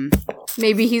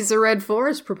 Maybe he's a Red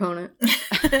Forest proponent.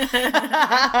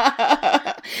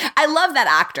 I love that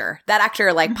actor. That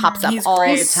actor like pops up all the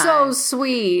time. He's so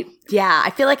sweet. Yeah, I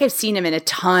feel like I've seen him in a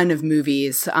ton of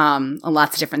movies, on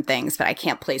lots of different things, but I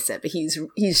can't place it. But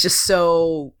he's just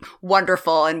so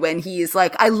wonderful. And when he's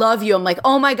like, "I love you," I'm like,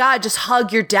 "Oh my God, just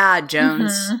hug your dad,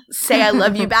 Jones. Say I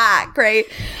love you back," right?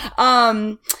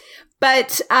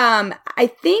 But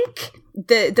I think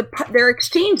their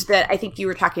exchange that I think you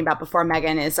were talking about before,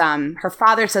 Megan, is her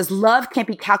father says, love can't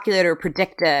be calculated or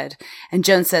predicted. And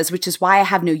Joan says, which is why I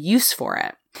have no use for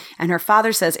it. And her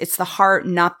father says, it's the heart,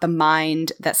 not the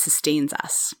mind, that sustains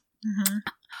us. Mm-hmm.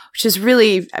 Which is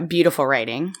really a beautiful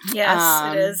writing.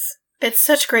 Yes, it is. It's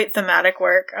such great thematic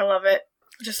work. I love it.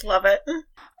 Just love it.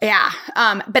 Yeah.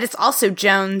 But it's also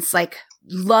Jones, like,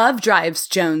 love drives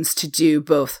Jones to do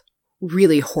both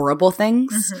really horrible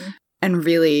things and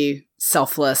really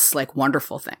selfless, like,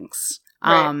 wonderful things.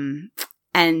 Right.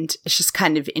 And it's just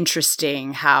kind of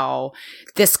interesting how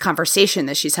this conversation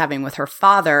that she's having with her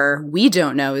father, we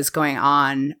don't know is going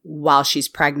on while she's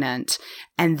pregnant.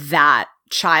 And that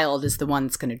child is the one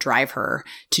that's going to drive her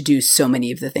to do so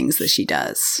many of the things that she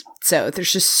does. So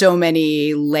there's just so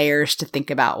many layers to think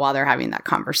about while they're having that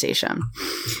conversation.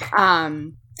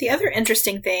 The other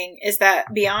interesting thing is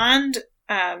that beyond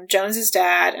Jones's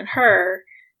dad and her,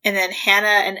 and then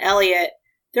Hannah and Elliot,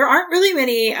 there aren't really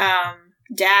many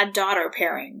dad-daughter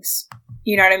pairings.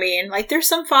 You know what I mean? Like, there's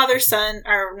some father-son,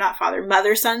 or not father,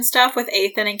 mother-son stuff with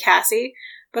Ethan and Cassie,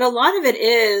 but a lot of it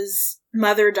is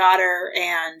mother-daughter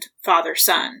and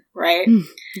father-son, right?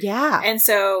 Yeah. And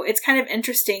so it's kind of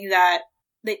interesting that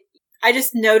I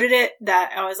just noted it,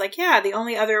 that I was like, yeah, the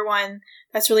only other one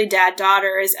that's really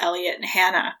dad-daughter is Elliot and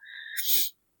Hannah.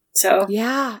 So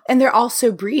yeah, and they're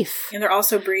also brief.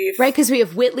 Right, because we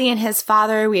have Whitley and his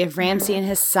father, we have Ramsey and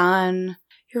his son.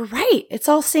 You're right. It's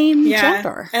all same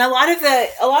gender. And a lot of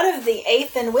the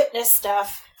eighth and witness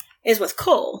stuff is with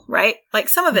Cole, right? Like,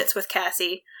 some of it's with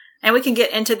Cassie. And we can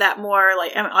get into that more,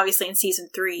 like, obviously in season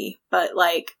 3, but,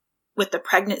 like, with the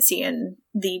pregnancy and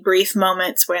the brief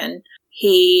moments when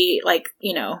he, like,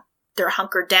 you know, they're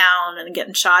hunkered down and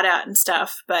getting shot at and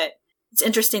stuff. But it's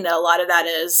interesting that a lot of that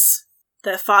is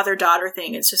the father-daughter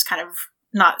thing. It's just kind of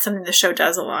not something the show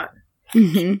does a lot.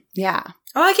 Mm-hmm. Yeah.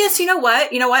 Oh, I guess, you know what?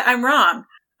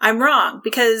 I'm wrong,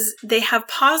 because they have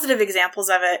positive examples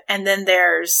of it, and then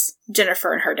there's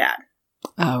Jennifer and her dad.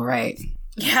 Oh, right.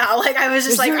 Yeah, like, I was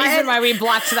just There's like... a reason why we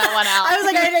blocked that one out. I was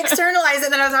like, I had to externalize it,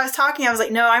 and then as I was talking, I was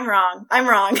like, no, I'm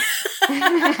wrong.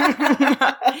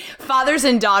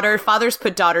 Fathers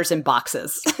put daughters in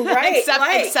boxes. Right,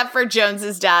 except for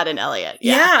Jones's dad and Elliot.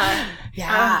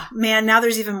 Yeah. Man, now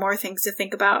there's even more things to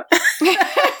think about.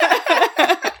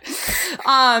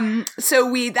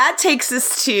 So that takes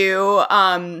us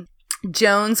to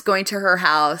Jones going to her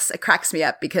house. It cracks me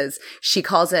up because she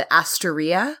calls it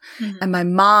Astoria, and my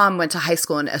mom went to high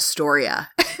school in Astoria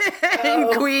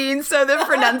in Queens, so the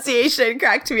pronunciation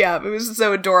cracked me up. It was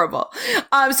so adorable.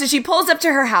 So she pulls up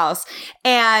to her house,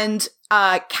 and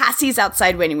Cassie's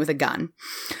outside waiting with a gun,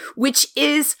 which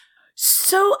is...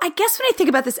 So I guess when I think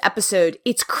about this episode,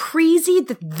 it's crazy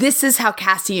that this is how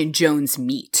Cassie and Jones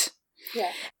meet.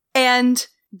 Yeah. And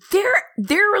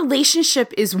their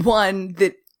relationship is one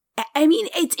that, I mean,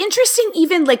 it's interesting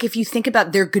even like if you think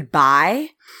about their goodbye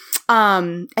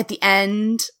at the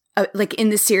end, like in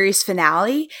the series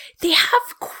finale, they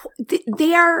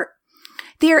are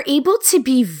able to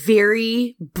be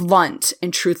very blunt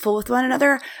and truthful with one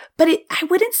another, but I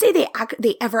wouldn't say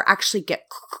they ever actually get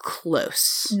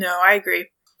close. No, I agree.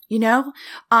 You know?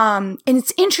 And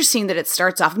it's interesting that it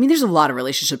starts off, I mean, there's a lot of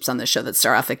relationships on this show that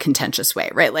start off a contentious way,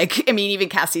 right? Like, I mean, even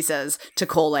Cassie says to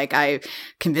Cole, like, I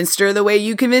convinced her the way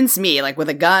you convinced me, like with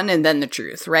a gun and then the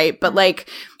truth, right? But like,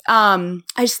 I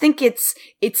just think it's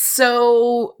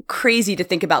so crazy to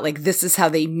think about, like, this is how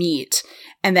they meet.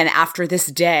 And then after this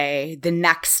day, the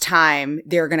next time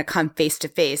they're going to come face to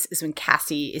face is when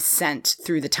Cassie is sent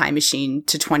through the time machine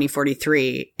to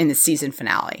 2043 in the season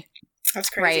finale. That's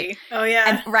crazy. Right? Oh,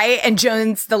 yeah. And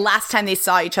Jones, the last time they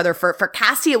saw each other, for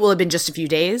Cassie, it will have been just a few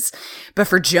days. But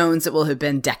for Jones, it will have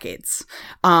been decades.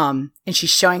 And she's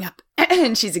showing up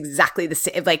and she's exactly the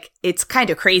same. Like, it's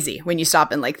kind of crazy when you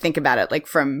stop and like think about it, like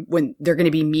from when they're going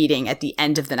to be meeting at the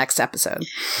end of the next episode.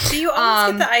 So you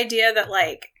always get the idea that,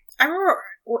 like, I remember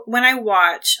when I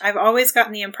watch, I've always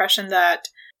gotten the impression that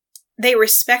they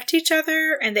respect each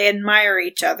other and they admire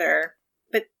each other.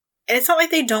 But it's not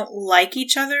like they don't like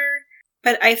each other.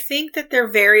 But I think that they're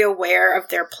very aware of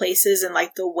their places in,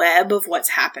 like, the web of what's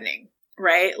happening,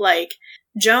 right? Like,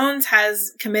 Jones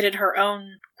has committed her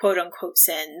own quote-unquote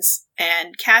sins,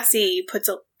 and Cassie puts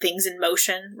things in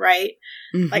motion, right?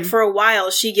 Mm-hmm. Like, for a while,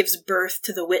 she gives birth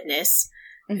to the witness,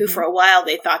 who for a while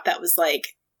they thought that was,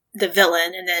 like, the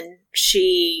villain, and then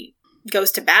she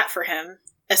goes to bat for him,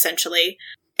 essentially,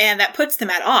 and that puts them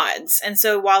at odds. And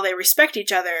so while they respect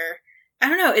each other... I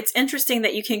don't know, it's interesting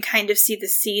that you can kind of see the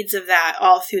seeds of that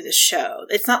all through the show.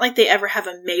 It's not like they ever have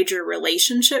a major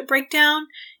relationship breakdown.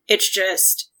 It's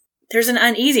just, there's an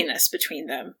uneasiness between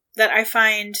them that I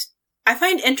find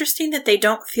interesting that they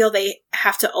don't feel they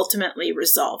have to ultimately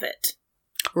resolve it.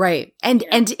 Right. And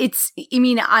it's, I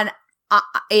mean,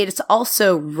 it's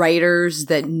also writers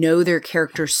that know their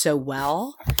characters so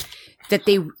well that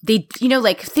they, you know,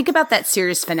 like, think about that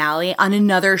series finale on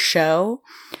another show.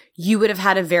 You would have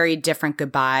had a very different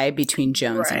goodbye between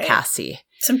Jones and Cassie.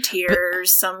 Some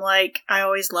tears, some like, I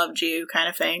always loved you kind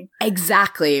of thing.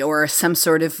 Exactly. Or some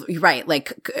sort of, right,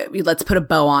 like, let's put a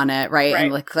bow on it, right?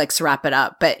 And like, let's wrap it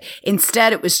up. But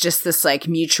instead, it was just this like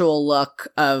mutual look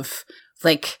of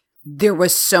like, there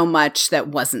was so much that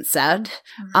wasn't said.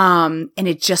 And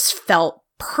it just felt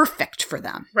perfect for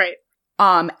them. Right.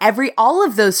 All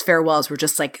of those farewells were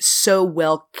just like so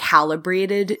well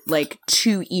calibrated, like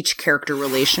to each character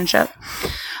relationship.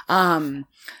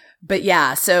 But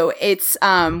yeah, so it's,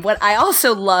 what I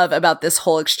also love about this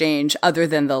whole exchange, other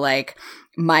than the like,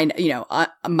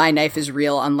 my knife is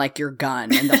real, unlike your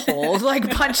gun, and the whole like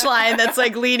punchline that's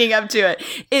like leading up to it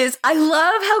is I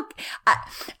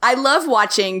love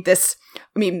watching this.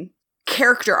 I mean,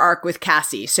 character arc with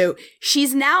Cassie. So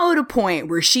she's now at a point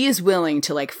where she is willing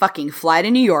to like fucking fly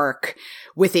to New York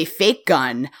with a fake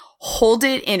gun, hold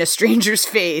it in a stranger's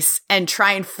face, and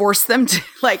try and force them to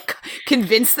like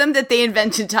convince them that they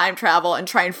invented time travel and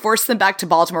try and force them back to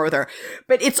Baltimore with her.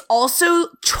 But it's also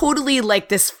totally like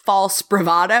this false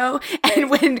bravado. And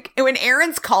when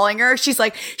Aaron's calling her, she's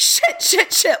like, shit.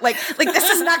 Like this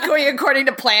is not going according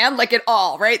to plan, like at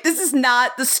all, right? This is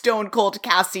not the stone cold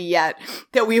Cassie yet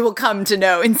that we will come to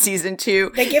know in season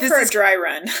 2. They give her a dry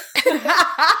run.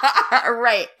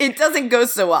 Right. It doesn't go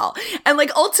so well. And like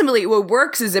ultimately what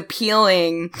works is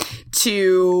appealing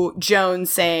to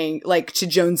Jones saying like to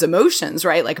Jones' emotions,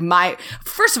 right? Like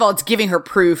first of all, it's giving her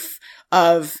proof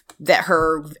of that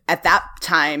her at that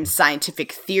time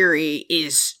scientific theory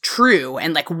is true,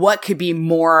 and like what could be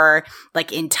more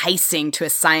like enticing to a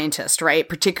scientist, right?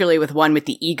 Particularly with one with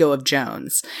the ego of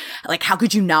Jones. Like how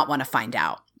could you not want to find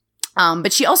out?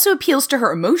 But she also appeals to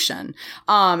her emotion.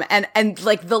 And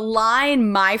like the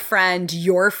line, my friend,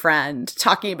 your friend,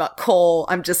 talking about Cole,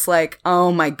 I'm just like,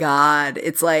 oh my God.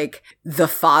 It's like the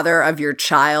father of your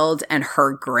child and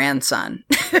her grandson.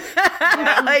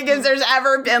 Like, if there's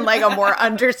ever been like a more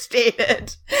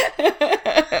understated.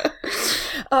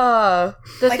 The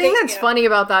thing that's funny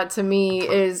about that to me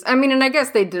is, I mean, and I guess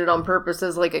they did it on purpose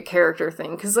as like a character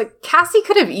thing, because like Cassie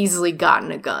could have easily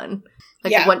gotten a gun.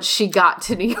 Like, once she got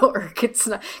to New York, it's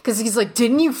not, because he's like,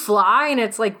 didn't you fly? And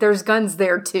it's like, there's guns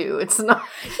there too. It's not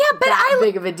that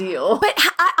big of a deal. But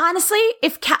honestly,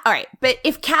 if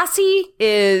Cassie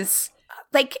is,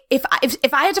 like, if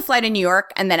I had to fly to New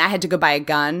York and then I had to go buy a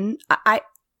gun,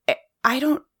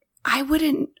 I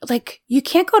wouldn't, like, you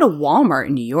can't go to Walmart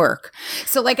in New York.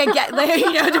 So, like, I get, like,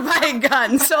 to buy a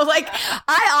gun. So, like,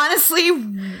 I honestly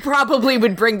probably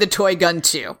would bring the toy gun,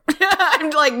 too. I'm,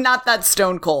 like, not that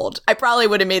stone cold. I probably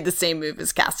would have made the same move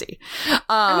as Cassie.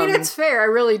 I mean, it's fair. I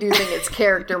really do think it's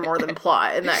character more than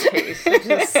plot in that case.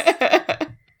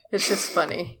 It's just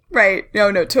funny. Right.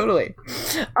 No, totally.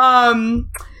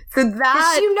 So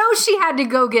that... she had to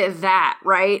go get that,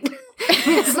 right?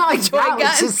 It's not like that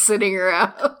was just sitting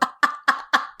around.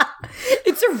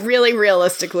 It's a really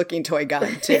realistic looking toy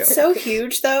gun, too. It's so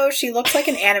huge, though. She looks like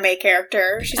an anime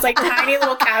character. She's like tiny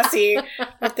little Cassie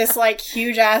with this like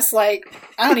huge ass, like,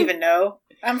 I don't even know.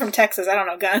 I'm from Texas. I don't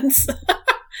know guns.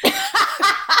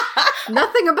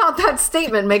 Nothing about that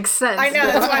statement makes sense. I know.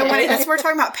 That's why that's we're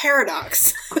talking about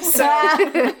paradox. So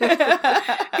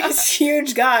it's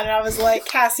huge gun, and I was like,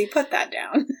 Cassie, put that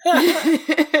down.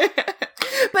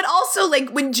 But also, like,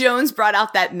 when Jones brought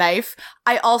out that knife,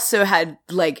 I also had,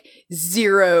 like,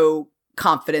 zero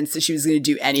confidence that she was going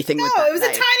to do anything with that knife. No, it was a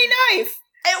tiny knife.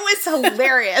 It was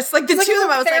hilarious. Like, the two of them,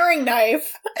 I was like,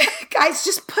 knife. Guys,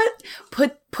 just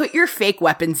put your fake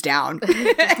weapons down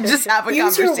and just have a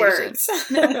Use conversation.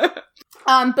 Your words.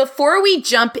 Before we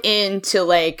jump into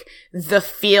like the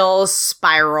feels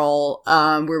spiral,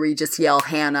 where we just yell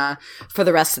Hannah for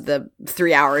the rest of the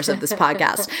 3 hours of this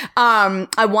podcast,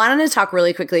 I wanted to talk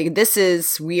really quickly. This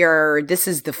is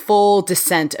the full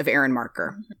descent of Aaron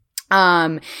Marker.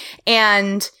 And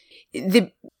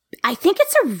I think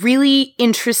it's a really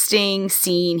interesting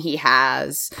scene he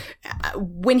has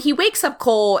when he wakes up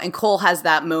Cole, and Cole has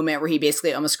that moment where he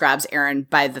basically almost grabs Aaron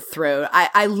by the throat.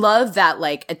 I love that,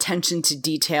 like, attention to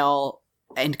detail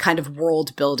and kind of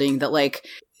world building that, like,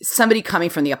 somebody coming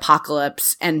from the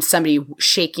apocalypse and somebody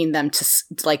shaking them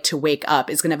to wake up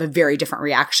is going to have a very different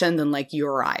reaction than like you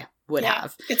or I would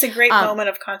have. It's a great moment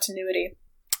of continuity.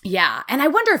 Yeah. And I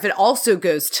wonder if it also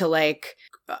goes to like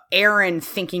Aaron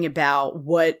thinking about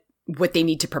what they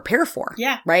need to prepare for.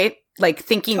 Yeah. Right? Like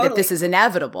thinking that this is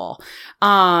inevitable.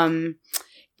 But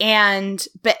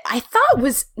I thought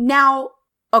was now,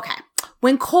 okay,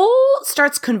 when Cole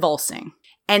starts convulsing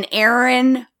and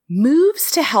Aaron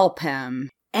moves to help him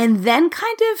and then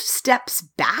kind of steps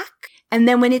back, and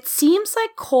then when it seems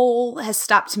like Cole has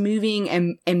stopped moving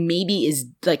and maybe is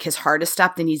like his heart has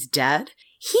stopped and he's dead,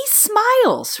 he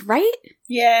smiles, right?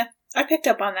 Yeah, I picked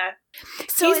up on that.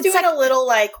 So he's doing a little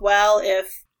like, well,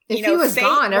 if he was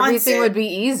gone, everything would be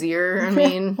easier. I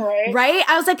mean, right?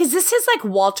 I was like, is this his like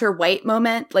Walter White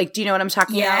moment? Like, do you know what I'm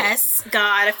talking about? Yes.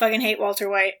 God, I fucking hate Walter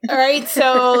White. All right.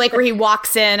 So like where he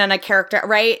walks in on a character,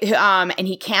 right? And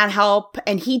he can't help,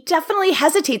 and he definitely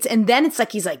hesitates. And then it's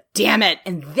like, he's like, damn it.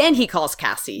 And then he calls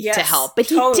Cassie to help. But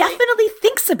he definitely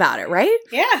thinks about it, right?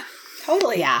 Yeah.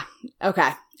 Totally. Yeah.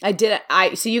 Okay. I did it.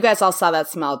 So you guys all saw that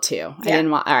smell too. Yeah. I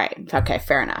didn't want. All right. Okay.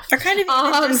 Fair enough. Or kind of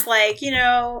even just like, you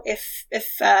know, if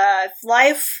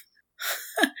life,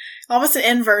 almost an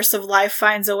inverse of life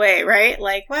finds a way, right?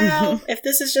 Like, well, if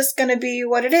this is just going to be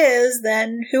what it is,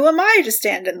 then who am I to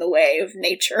stand in the way of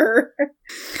nature?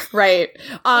 Right.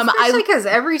 Especially because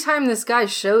every time this guy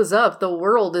shows up, the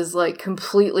world is like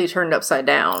completely turned upside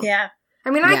down. Yeah.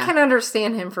 I mean, I can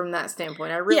understand him from that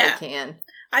standpoint. I really can.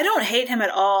 I don't hate him at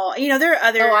all. You know, there are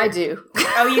other... Oh, I do.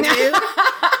 Oh, you do?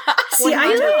 See,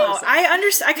 I don't.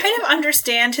 I kind of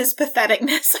understand his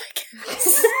patheticness, I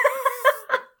guess.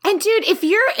 And dude, if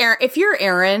you're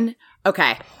Aaron,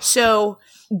 okay, so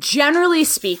generally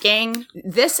speaking,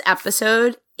 this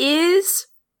episode is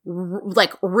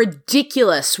like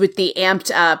ridiculous with the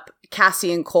amped up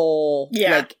Cassie and Cole,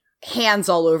 like hands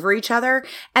all over each other.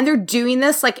 And they're doing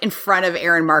this like in front of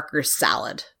Aaron Marker's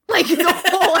salad. Like the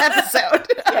whole episode.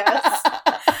 Yes.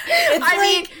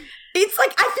 It's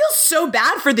like, I feel so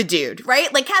bad for the dude,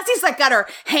 right? Like Cassie's like got her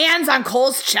hands on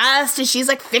Cole's chest and she's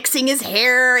like fixing his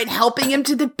hair and helping him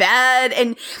to the bed.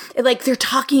 And like they're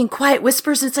talking in quiet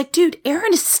whispers. It's like, dude,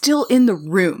 Aaron is still in the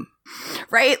room.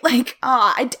 Right? Like,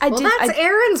 that's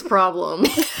Aaron's problem.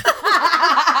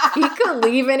 He could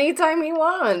leave anytime he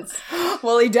wants.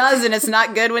 Well, he does, and it's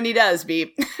not good when he does,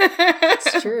 Beep.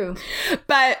 It's true.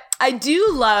 But I do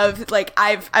love, like,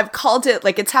 I've called it,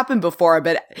 like, it's happened before,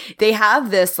 but they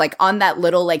have this, like, on that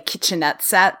little, like, kitchenette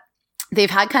set, they've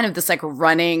had kind of this, like,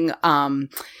 running,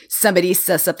 somebody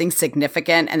says something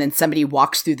significant and then somebody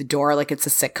walks through the door like it's a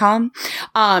sitcom.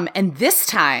 And this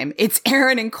time it's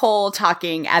Aaron and Cole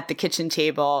talking at the kitchen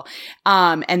table.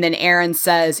 And then Aaron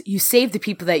says, you save the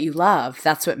people that you love.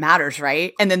 That's what matters,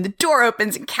 right? And then the door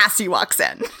opens and Cassie walks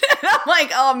in. And I'm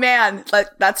like, oh man,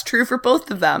 that's true for both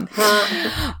of them.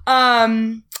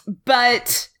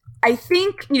 But I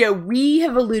think, you know, we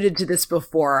have alluded to this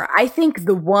before. I think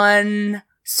the one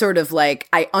sort of like,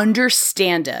 I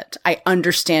understand it. I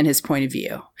understand his point of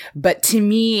view. But to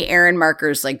me, Aaron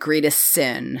Marker's like greatest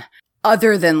sin,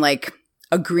 other than like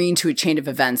agreeing to a chain of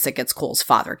events that gets Cole's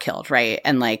father killed, right?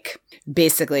 And like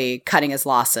basically cutting his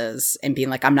losses and being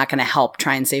like, I'm not going to help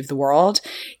try and save the world.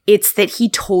 It's that he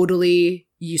totally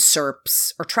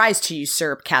usurps or tries to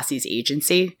usurp Cassie's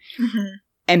agency. Mm-hmm.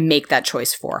 And make that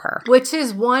choice for her. Which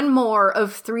is one more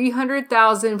of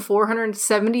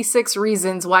 300,476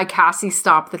 reasons why Cassie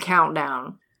stopped the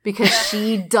countdown. Because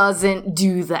she doesn't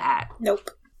do that.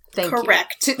 Nope. Thank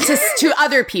Correct. you. To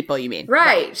other people, you mean?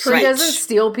 Right. She doesn't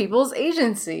steal people's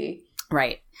agency.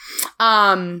 Right.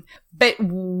 But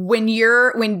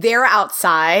when they're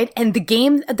outside, and the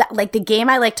game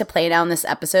I like to play now in this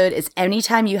episode is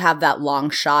anytime you have that long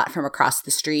shot from across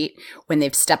the street when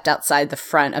they've stepped outside the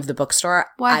front of the bookstore.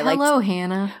 Hello,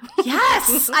 Hannah.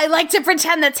 Yes, I like to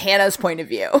pretend that's Hannah's point of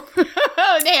view.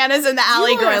 Hannah's in the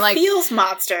alley going like, feels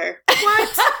monster.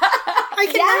 What? I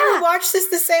can never watch this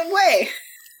the same way.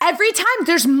 Every time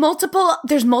there's multiple.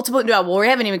 No, well, we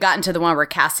haven't even gotten to the one where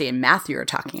Cassie and Matthew are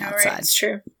talking outside. Right, it's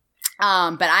true.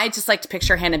 But I just like to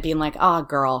picture Hannah being like, oh,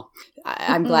 girl,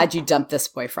 I'm glad you dumped this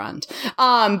boyfriend.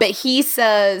 But he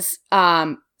says,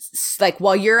 like,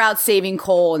 while you're out saving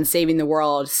Cole and saving the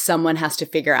world, someone has to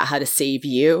figure out how to save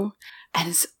you. And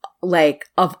it's like,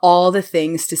 of all the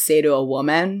things to say to a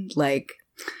woman, like,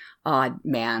 oh,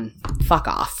 man, fuck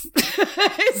off.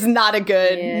 It's not a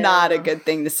good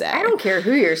thing to say. I don't care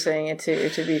who you're saying it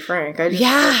to be frank.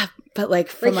 But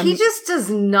like he just does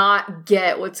not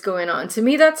get what's going on. To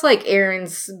me, that's like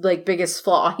Aaron's like biggest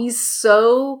flaw. He's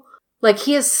so like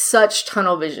he has such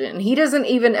tunnel vision. He doesn't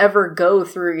even ever go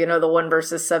through, you know, the 1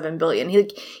 versus 7 billion.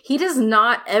 He does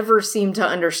not ever seem to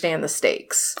understand the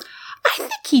stakes. I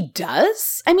think he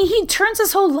does. I mean, he turns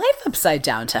his whole life upside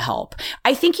down to help.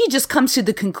 I think he just comes to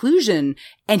the conclusion,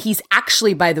 and he's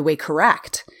actually, by the way,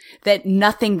 correct, that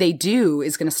nothing they do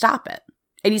is going to stop it.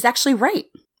 And he's actually right?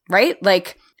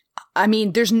 Like, I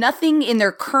mean, there's nothing in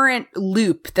their current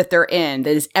loop that they're in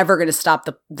that is ever going to stop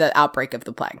the outbreak of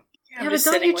the plague. Yeah, but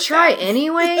don't you try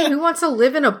anyway? Who wants to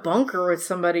live in a bunker with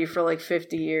somebody for like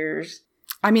 50 years?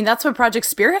 I mean, that's what Project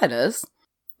Spearhead is.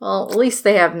 Well, at least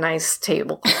they have nice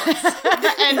tablecloths.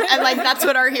 and like, that's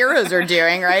what our heroes are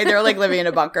doing, right? They're like living in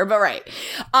a bunker, but right.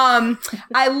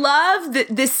 I love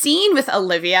the scene with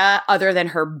Olivia, other than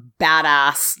her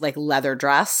badass, like, leather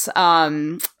dress,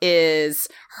 is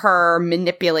her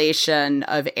manipulation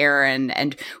of Aaron.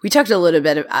 And we talked a little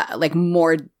bit, like,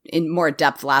 more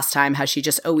depth last time, how she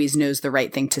just always knows the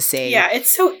right thing to say. Yeah,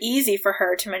 it's so easy for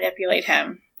her to manipulate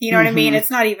him. You know what I mean?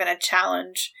 It's not even a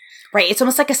challenge. Right. It's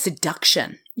almost like a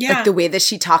seduction. Yeah. Like the way that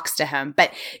she talks to him.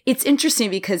 But it's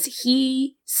interesting because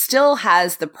he still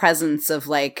has the presence of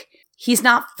like, he's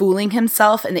not fooling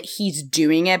himself and that he's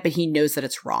doing it, but he knows that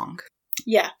it's wrong.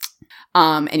 Yeah.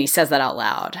 And he says that out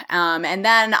loud. And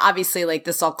then obviously like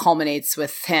this all culminates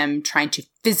with him trying to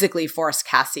physically force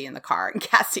Cassie in the car, and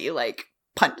Cassie like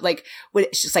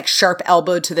it's just like sharp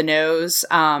elbow to the nose.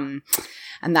 And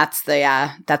that's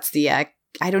the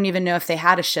I don't even know if they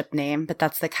had a ship name, but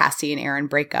that's the Cassie and Aaron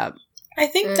breakup. I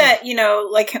think that,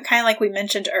 like kind of like we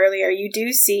mentioned earlier, you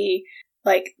do see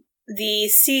like the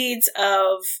seeds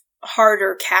of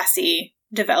harder Cassie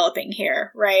developing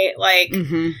here, right? Like,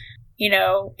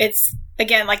 it's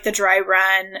again like the dry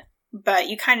run, but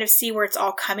you kind of see where it's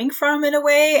all coming from in a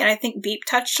way. And I think Beep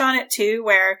touched on it too,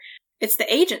 where it's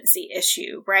the agency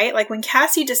issue, right? Like when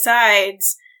Cassie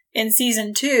decides in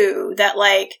season 2 that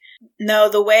like, no,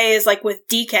 the way is like with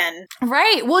Deacon.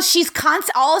 Right. Well, she's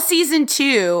all season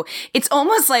 2. It's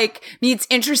almost like, it's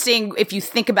interesting if you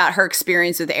think about her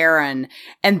experience with Aaron.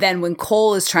 And then when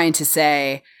Cole is trying to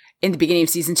say in the beginning of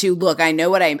season 2, look, I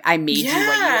know what I made you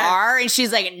what you are. And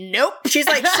she's like, nope. She's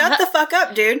like, shut the fuck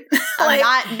up, dude. Like,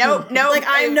 nope. Like,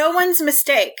 I'm no one's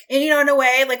mistake. And in a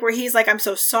way, like where he's like, I'm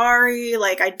so sorry.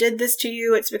 Like, I did this to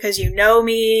you. It's because you know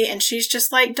me. And she's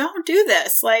just like, don't do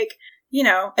this. Like,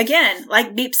 again,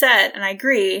 like Beep said, and I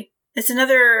agree, it's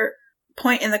another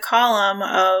point in the column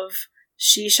of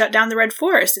she shut down the Red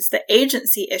Forest. It's the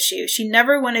agency issue. She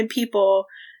never wanted people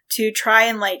to try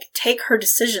and like take her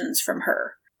decisions from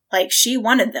her. Like she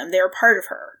wanted them. They were part of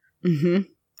her. Mm-hmm.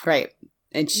 Right.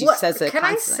 And she says it Can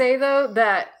constantly. I say though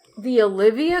that the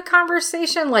Olivia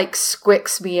conversation like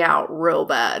squicks me out real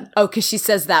bad. Oh, because she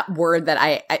says that word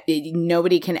that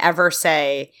nobody can ever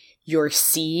say your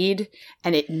seed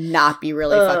and it not be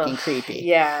really fucking creepy.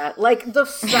 Yeah. Like the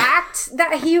fact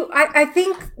that I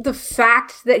think the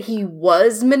fact that he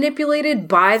was manipulated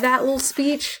by that little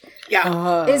speech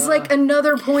is like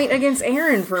another point against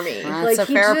Aaron for me. That's like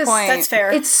a fair point. That's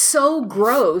fair. It's so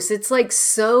gross. It's like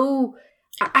so,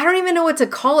 I don't even know what to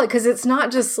call it because it's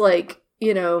not just like,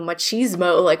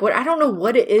 machismo. Like what, I don't know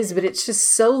what it is, but it's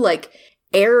just so like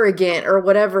arrogant or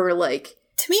whatever. Like,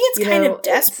 to me, it's kind of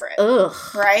desperate.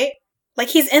 Right? Like,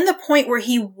 he's in the point where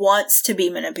he wants to be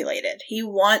manipulated. He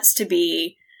wants to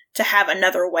have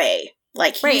another way.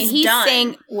 Like, he's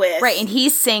done with... Right, and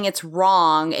he's saying it's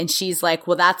wrong, and she's like,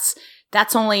 well, that's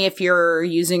only if you're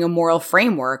using a moral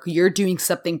framework. You're doing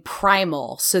something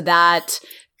primal, so that,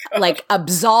 like,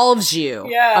 absolves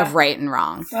you of right and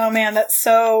wrong. Oh, man, that's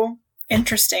so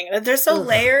interesting. They're so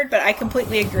layered, but I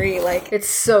completely agree. Like, it's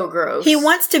so gross. He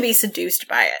wants to be seduced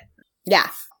by it.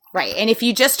 Yeah, right. And if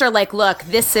you just are like, look,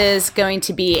 this is going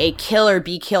to be a kill or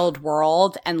be killed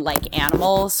world, and like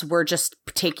animals, we're just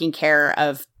taking care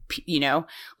of, she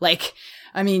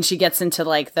gets into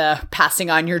like the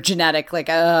passing on your genetic, like,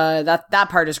 that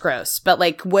part is gross. But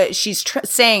like what she's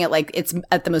saying at like, it's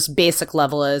at the most basic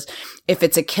level is if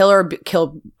it's a kill or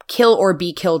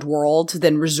be killed world,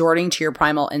 then resorting to your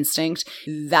primal instinct,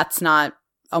 that's not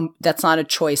a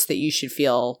choice that you should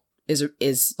feel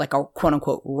is like a quote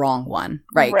unquote wrong one,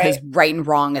 right? Because right and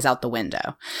wrong is out the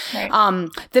window. Right.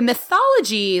 The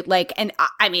mythology, like, and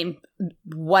I mean,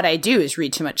 what I do is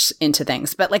read too much into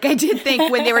things, but like I did think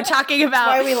when they were talking about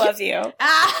That's why we love you.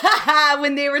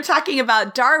 When they were talking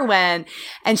about Darwin,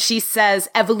 and she says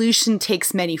evolution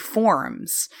takes many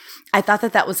forms. I thought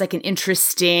that was like an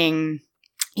interesting.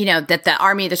 That the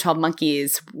Army of the 12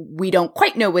 Monkeys, we don't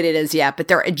quite know what it is yet, but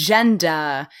their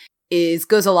agenda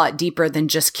goes a lot deeper than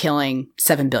just killing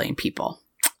 7 billion people.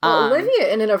 Well,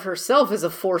 Olivia in and of herself is a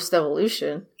forced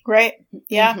evolution. Right.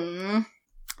 Yeah. Mm-hmm.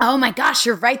 Oh my gosh,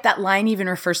 you're right. That line even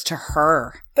refers to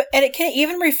her. And it can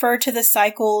even refer to the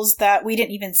cycles that we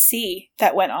didn't even see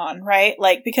that went on, right?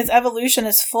 Like, because evolution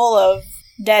is full of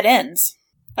dead ends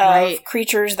of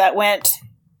creatures that went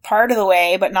part of the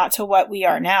way, but not to what we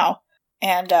are now.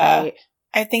 And I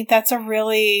think that's a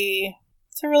really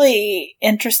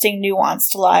interesting,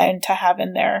 nuanced line to have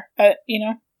in there.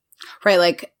 Right?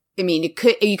 Like, I mean,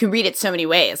 you can read it so many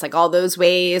ways, like all those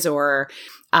ways, or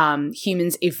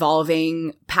humans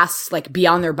evolving past, like,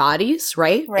 beyond their bodies,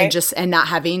 right? And not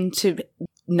having to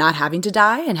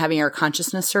die and having our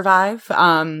consciousness survive.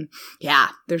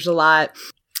 There's a lot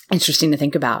interesting to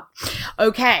think about.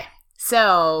 Okay.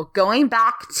 So going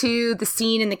back to the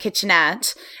scene in the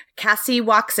kitchenette, Cassie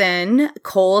walks in,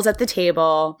 Cole's at the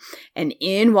table, and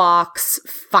in walks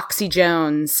Foxy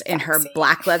Jones in her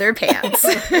black leather pants.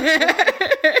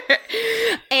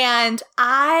 And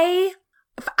I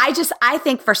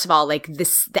think, first of all, like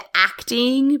the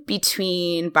acting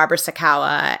between Barbara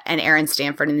Sakawa and Aaron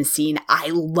Stanford in the scene, I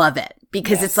love it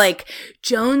because it's like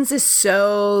Jones is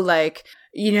so like,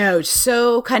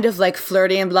 so kind of like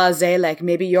flirty and blasé, like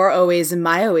maybe your always and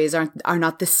my always are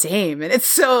not the same. And it's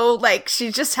so like,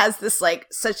 she just has this like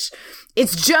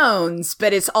it's Jones,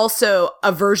 but it's also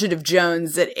a version of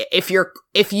Jones that if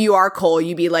you are Cole,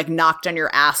 you'd be like knocked on your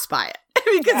ass by it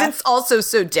because it's also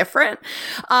so different.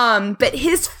 But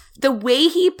the way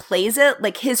he plays it,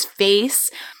 like his face,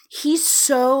 he's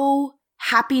so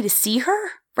happy to see her,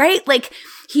 right? Like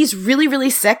he's really,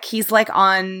 really sick. He's like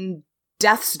on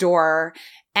death's door.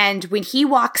 And when he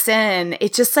walks in,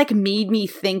 it just like made me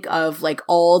think of like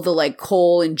all the like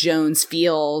Cole and Jones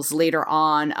feels later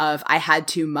on of I had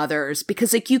two mothers,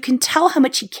 because like you can tell how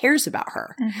much he cares about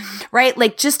her, right?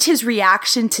 Like just his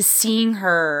reaction to seeing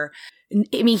her.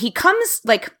 I mean, he comes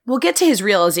like, we'll get to his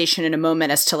realization in a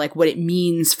moment as to like what it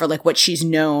means for like what she's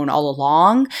known all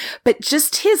along, but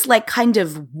just his like kind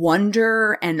of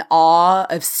wonder and awe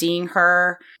of seeing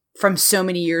her from so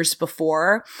many years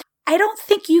before. I don't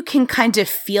think you can kind of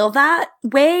feel that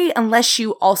way unless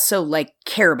you also like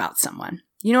care about someone.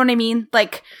 You know what I mean?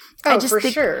 Like, I just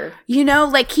think, sure.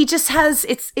 Like he just has,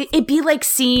 it'd be like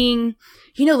seeing,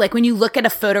 like when you look at a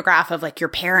photograph of like your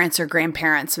parents or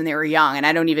grandparents when they were young, and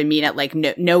I don't even mean it like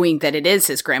knowing that it is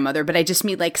his grandmother, but I just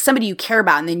mean like somebody you care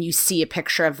about and then you see a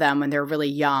picture of them when they're really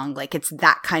young. Like it's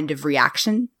that kind of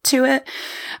reaction to it.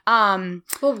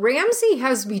 Well, Ramsey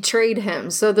has betrayed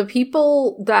him. So the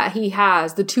people that he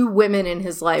has, the two women in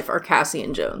his life are Cassie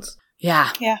and Jones.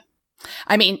 Yeah. Yeah.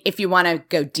 I mean, if you want to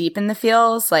go deep in the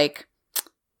feels, like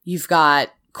you've got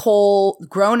Cole,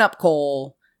 grown up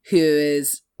Cole, who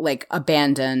is like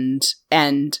abandoned,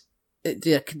 and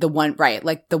the one, right,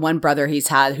 like the one brother he's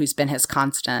had who's been his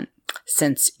constant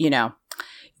since,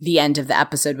 the end of the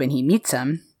episode when he meets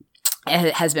him.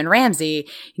 It has been Ramsey.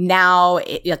 Now,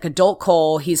 like adult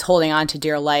Cole, he's holding on to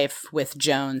dear life with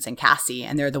Jones and Cassie,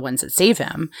 and they're the ones that save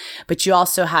him. But you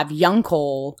also have young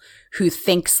Cole, who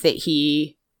thinks that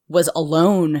he was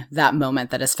alone that moment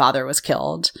that his father was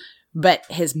killed. But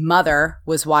his mother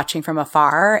was watching from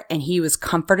afar, and he was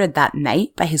comforted that night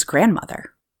by his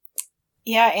grandmother.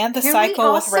 Yeah, and the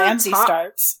cycle with Ramsey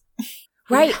starts.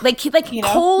 Right,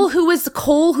 Cole, who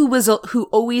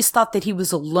always thought that he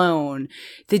was alone.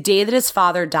 The day that his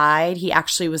father died, he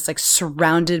actually was like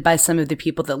surrounded by some of the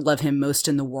people that love him most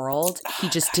in the world. He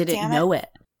just didn't know it.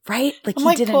 Right? Like I'm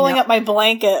like pulling up my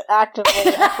blanket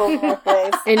actively over my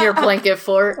face. In your blanket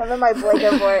fort. I'm in my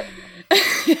blanket fort.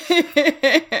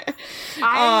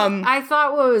 I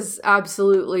thought what was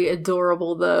absolutely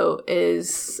adorable though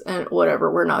is, and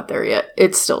whatever, we're not there yet.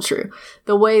 It's still true.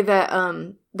 The way that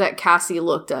that Cassie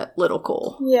looked at little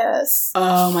Cole. Yes.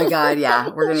 Oh my God, yeah.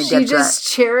 We're gonna get She just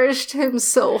cherished him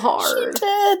so hard. She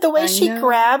did. The way she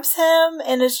grabs him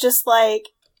and is just like,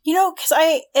 because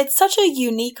it's such a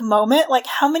unique moment. Like,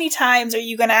 how many times are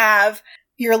you gonna have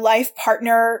your life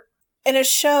partner in a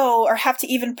show, or have to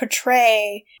even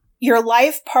portray your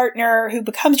life partner who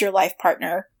becomes your life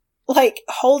partner, like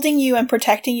holding you and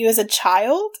protecting you as a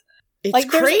child? It's like,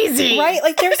 crazy. Right?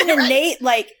 Like there's an innate,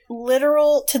 like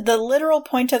literal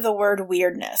point of the word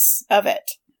weirdness of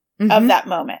it, of that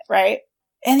moment, right?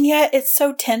 And yet it's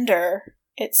so tender.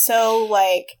 It's so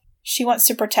like, she wants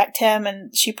to protect him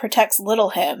and she protects little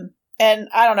him. And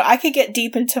I don't know, I could get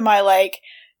deep into my like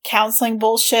counseling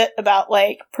bullshit about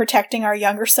like protecting our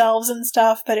younger selves and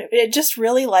stuff, but it just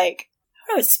really like,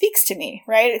 it speaks to me,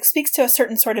 right? It speaks to a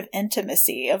certain sort of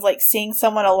intimacy of like seeing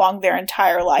someone along their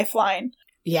entire lifeline.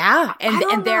 Yeah. I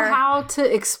don't know how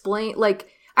to explain, like,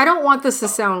 I don't want this to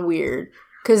sound weird,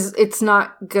 because it's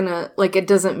not gonna, like, it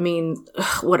doesn't mean,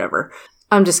 whatever.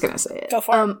 I'm just gonna say it. Go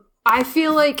for it. I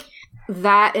feel like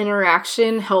that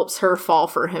interaction helps her fall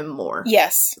for him more.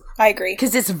 Yes, I agree.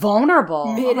 Because it's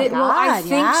vulnerable. I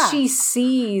think she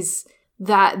sees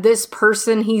that this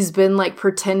person he's been like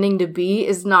pretending to be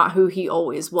is not who he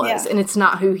always was. And it's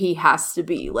not who he has to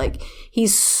be. Like,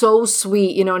 he's so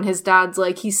sweet, and his dad's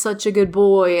like, he's such a good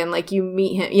boy. And like, you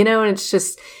meet him, and it's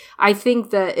just, I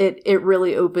think that it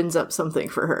really opens up something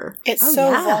for her. It's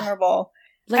vulnerable.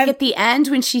 Like at the end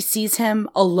when she sees him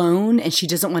alone and she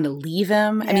doesn't want to leave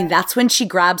him. Yeah. I mean, that's when she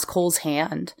grabs Cole's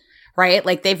hand, right?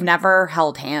 Like they've never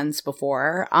held hands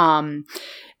before.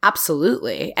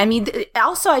 Absolutely. I mean,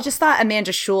 also, I just thought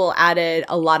Amanda Schull added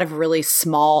a lot of really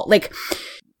small, like,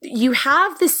 you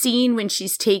have the scene when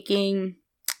she's taking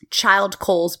child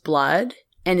Cole's blood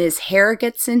and his hair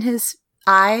gets in his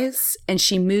eyes and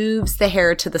she moves the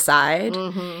hair to the side.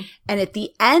 Mm-hmm. And at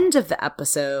the end of the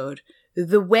episode,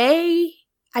 the way,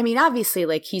 I mean, obviously,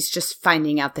 like, he's just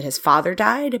finding out that his father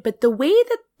died, but the way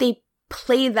that they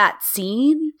play that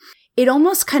scene, it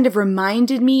almost kind of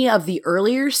reminded me of the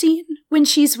earlier scene when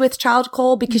she's with Child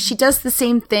Cole because she does the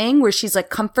same thing where she's like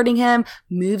comforting him,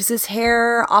 moves his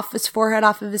hair off his forehead,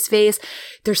 off of his face.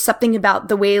 There's something about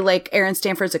the way like Aaron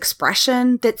Stanford's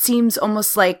expression that seems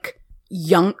almost like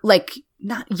young, like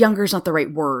not younger is not the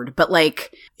right word, but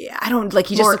like, I don't like,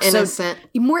 he just looks innocent.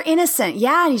 More innocent.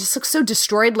 Yeah. And he just looks so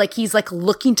destroyed. Like he's like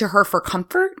looking to her for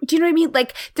comfort. Do you know what I mean?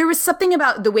 Like there was something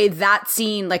about the way that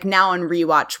scene, like now on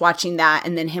rewatch, watching that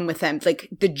and then him with him, like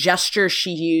the gesture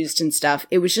she used and stuff.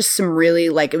 It was just some really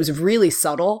like, it was really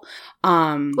subtle.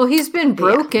 Well, he's been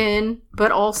broken,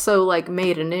 but also like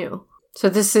made anew. So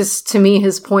this is to me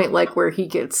his point, like where he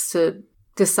gets to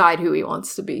decide who he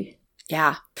wants to be.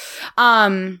 Yeah.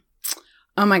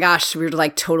 Oh my gosh, we were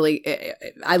like totally,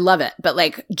 I love it. But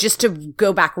like, just to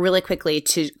go back really quickly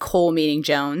to Cole meeting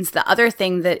Jones, the other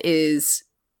thing that is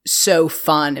so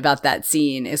fun about that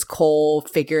scene is Cole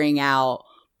figuring out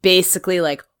basically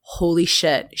like, holy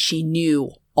shit, she knew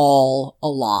all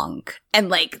along. And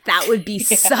like, that would be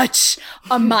such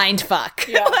a mind fuck.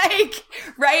 Yeah. Like,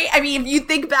 right? I mean, if you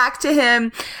think back to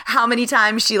him, how many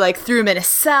times she like threw him in a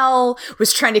cell,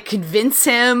 was trying to convince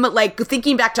him, like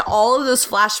thinking back to all of those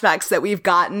flashbacks that we've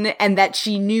gotten and that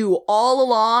she knew all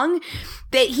along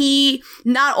that he,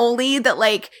 not only that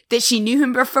like, that she knew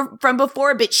him from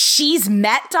before, but she's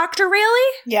met Dr.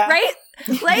 Rayleigh. Yeah. Right?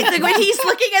 Like when he's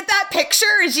looking at that picture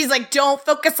and she's like, don't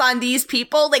focus on these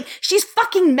people. Like she's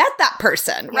fucking met that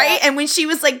person. Right. Yeah. And when she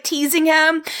was like teasing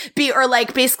him or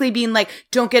like basically being like,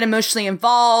 don't get emotionally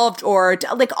involved or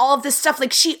like all of this stuff.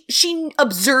 Like she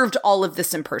observed all of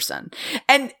this in person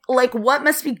and like what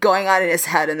must be going on in his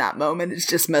head in that moment. It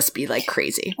just must be like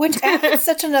crazy. Which adds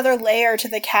such another layer to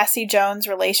the Cassie Jones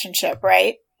relationship,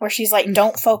 right? Where she's like,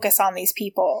 don't focus on these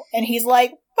people. And he's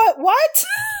like, but what?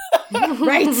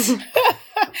 Right.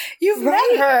 You've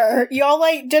met her. Y'all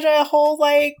like did a whole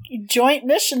like joint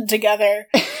mission together.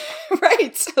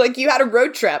 Right. Like you had a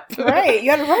road trip. Right.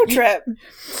 You had a road trip.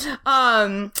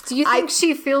 Do you think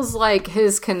she feels like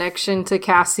his connection to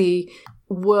Cassie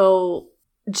will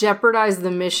jeopardize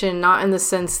the mission, not in the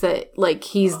sense that like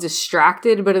he's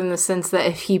distracted, but in the sense that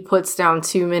if he puts down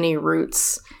too many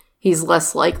roots, he's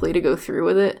less likely to go through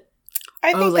with it?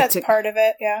 I think that's part of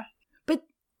it, yeah.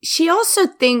 She also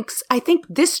thinks, I think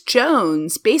this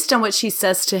Jones, based on what she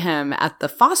says to him at the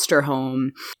foster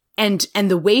home and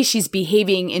the way she's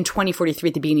behaving in 2043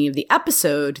 at the beginning of the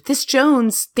episode, this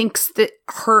Jones thinks that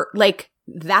her, like,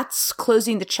 that's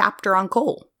closing the chapter on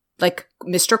Cole. Like,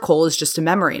 Mr. Cole is just a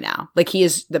memory now. Like,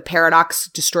 the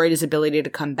paradox destroyed his ability to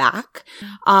come back.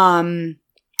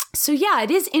 So yeah,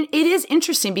 it is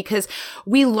interesting because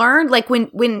we learned, like,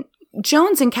 when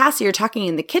Jones and Cassie are talking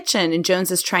in the kitchen and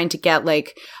Jones is trying to get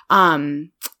like,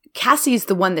 Cassie's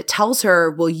the one that tells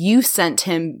her, well, you sent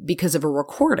him because of a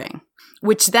recording,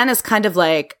 which then is kind of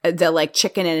like the like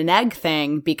chicken and an egg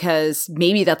thing, because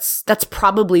maybe that's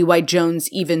probably why Jones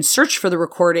even searched for the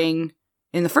recording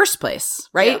in the first place,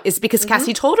 right? Yeah. Is because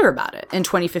Cassie told her about it in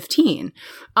 2015.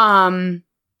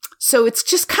 So it's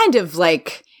just kind of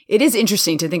like, it is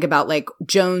interesting to think about, like,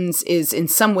 Jones is in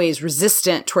some ways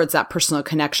resistant towards that personal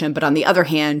connection, but on the other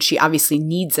hand, she obviously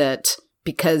needs it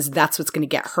because that's what's going to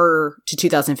get her to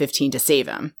 2015 to save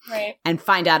him. Right. And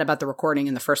find out about the recording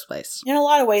in the first place. In a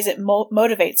lot of ways, it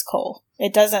motivates Cole.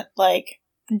 It doesn't, like,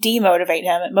 demotivate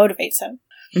him. It motivates him.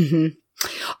 Mm-hmm.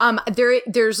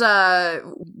 There's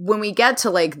when we get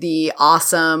to like the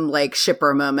awesome like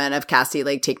shipper moment of Cassie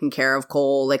like taking care of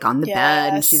Cole like on the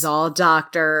bed and she's all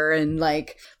doctor and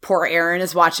like poor Aaron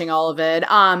is watching all of it.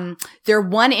 There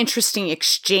one interesting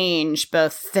exchange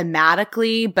both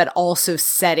thematically but also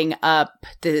setting up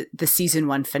the season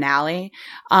 1 finale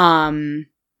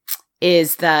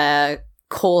is the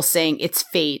Cole saying it's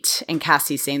fate and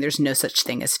Cassie saying there's no such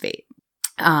thing as fate.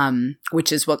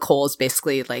 Which is what Cole is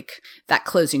basically like that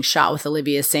closing shot with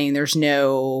Olivia saying there's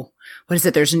no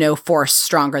force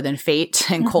stronger than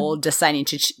fate, and Cole deciding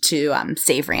to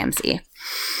save Ramsey.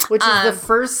 Which is the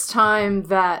first time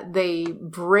that they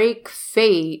break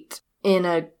fate in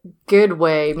a good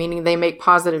way, meaning they make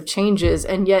positive changes,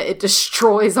 and yet it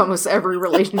destroys almost every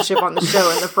relationship on the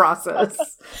show in the process.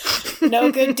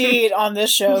 No good deed on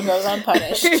this show goes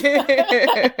unpunished.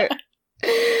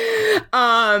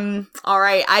 All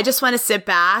right. I just want to sit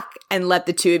back and let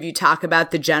the two of you talk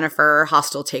about the Jennifer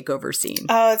hostile takeover scene.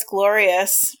 Oh, it's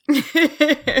glorious.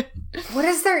 What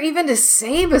is there even to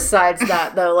say besides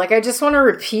that, though? Like, I just want to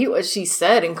repeat what she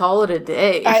said and call it a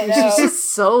day. I know. She's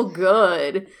just so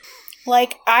good.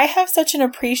 Like, I have such an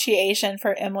appreciation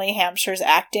for Emily Hampshire's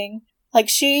acting. Like,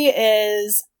 she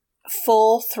is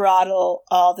full throttle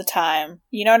all the time.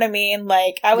 You know what I mean?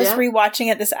 Like, I was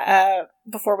rewatching it this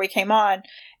before we came on,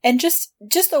 And just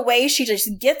the way she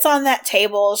just gets on that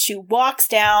table, she walks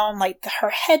down, like her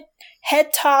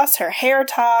head toss, her hair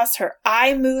toss, her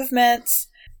eye movements,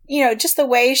 just the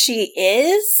way she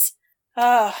is.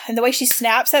 And the way she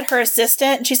snaps at her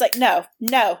assistant, and she's like, no,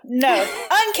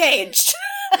 uncaged.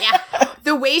 Yeah.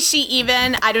 The way she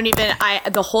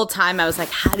the whole time I was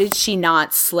like, how did she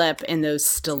not slip in those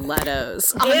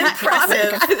stilettos?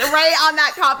 Impressive. Right on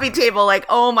that coffee table. Like,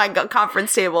 oh my God,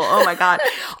 conference table. Oh my God.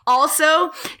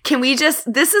 Also,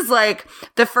 this is like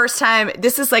the first time,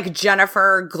 this is like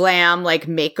Jennifer glam, like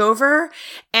makeover.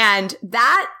 And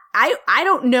that, I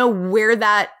don't know where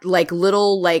that like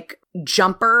little like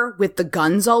jumper with the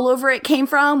guns all over it came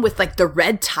from with like the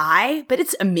red tie, but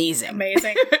it's amazing.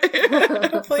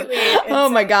 Completely insane. Oh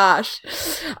my gosh.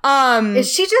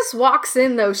 She just walks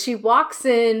in though. She walks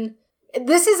in.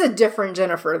 This is a different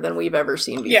Jennifer than we've ever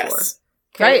seen before. Yes.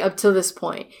 Okay. Right. Up to this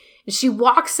point. And she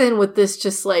walks in with this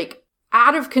just like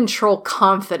out of control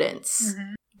confidence.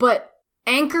 Mm-hmm. But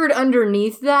anchored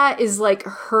underneath that is like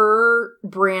her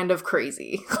brand of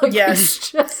crazy. Like, yes.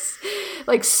 It's just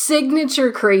like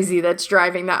signature crazy that's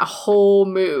driving that whole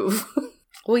move.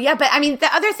 Well, yeah, but I mean,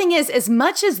 the other thing is, as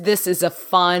much as this is a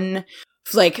fun,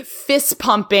 like fist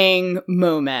pumping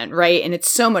moment, right? And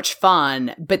it's so much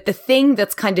fun, but the thing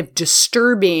that's kind of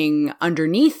disturbing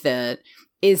underneath it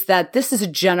is that this is a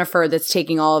Jennifer that's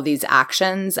taking all of these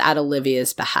actions at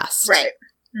Olivia's behest. Right.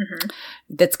 Mm-hmm.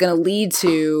 That's going to lead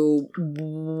to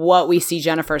what we see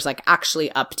Jennifer's like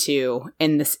actually up to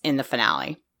in the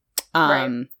finale.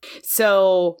 Right.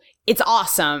 So it's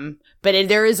awesome, but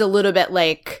there is a little bit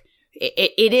like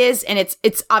it is, and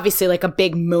it's obviously like a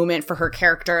big moment for her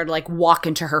character to like walk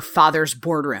into her father's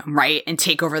boardroom, right, and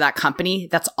take over that company.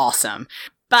 That's awesome.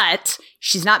 But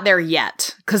she's not there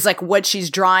yet, because like what she's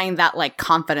drawing that like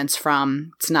confidence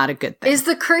from, it's not a good thing. Is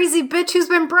the crazy bitch who's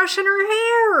been brushing her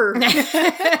hair.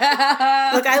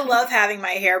 Look, I love having my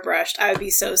hair brushed. I would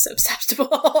be so susceptible.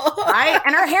 Right?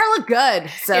 And her hair looked good.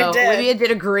 So Olivia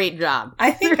did a great job.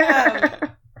 I think,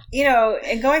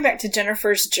 and going back to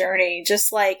Jennifer's journey,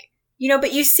 just like,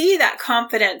 but you see that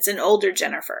confidence in older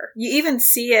Jennifer. You even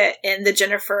see it in the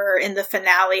Jennifer in the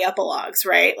finale epilogues,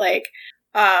 right? Like,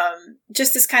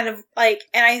 just this kind of like,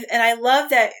 and I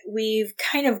love that we've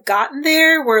kind of gotten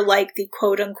there where like the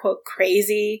quote unquote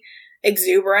crazy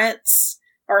exuberance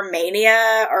or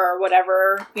mania or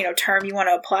whatever, term you want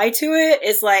to apply to it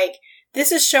is like,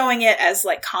 this is showing it as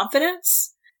like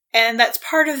confidence. And that's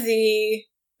part of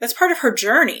her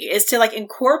journey is to like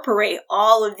incorporate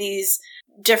all of these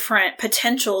different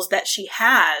potentials that she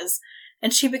has.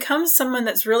 And she becomes someone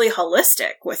that's really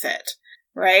holistic with it,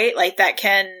 right? Like that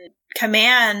can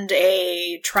command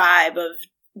a tribe of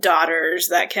daughters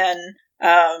that can,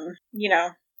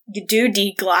 do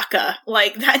die Glocke.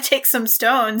 Like that takes some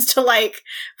stones to like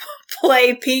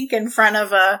play pink in front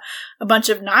of a bunch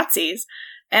of Nazis.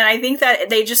 And I think that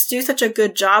they just do such a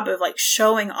good job of like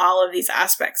showing all of these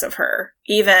aspects of her,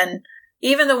 even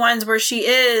the ones where she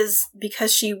is,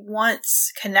 because she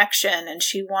wants connection and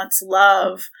she wants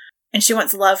love, and she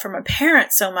wants love from a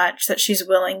parent so much that she's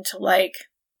willing to like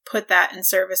put that in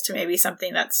service to maybe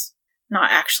something that's not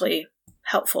actually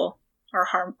helpful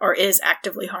or is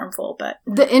actively harmful. But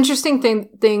the interesting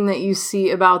thing that you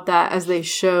see about that as they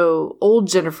show old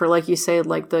Jennifer, like you say,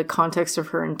 like the context of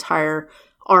her entire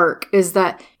arc is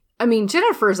that, I mean,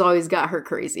 Jennifer's always got her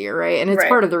crazier, right? And it's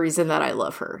part of the reason that I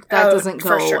love her. That doesn't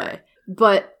go away. Sure.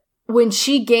 But when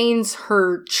she gains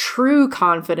her true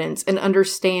confidence and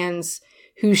understands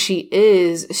who she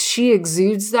is, she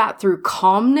exudes that through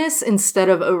calmness instead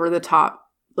of over the top,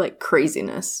 like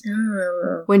craziness.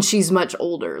 When she's much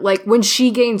older. Like when she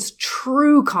gains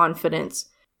true confidence,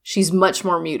 she's much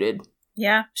more muted.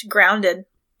 Yeah, she's grounded.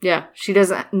 Yeah, she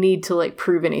doesn't need to like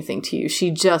prove anything to you.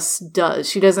 She just does.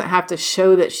 She doesn't have to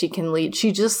show that she can lead.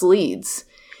 She just leads.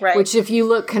 Right. Which if you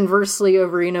look conversely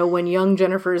over, when young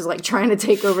Jennifer is like trying to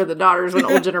take over the daughters when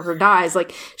old Jennifer dies,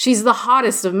 like she's the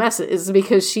hottest of messes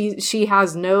because she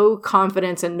has no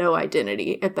confidence and no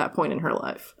identity at that point in her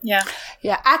life. Yeah.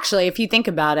 Yeah. Actually, if you think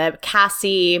about it,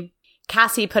 Cassie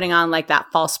putting on like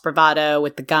that false bravado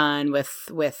with the gun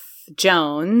with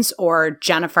Jones, or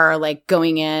Jennifer like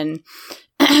going in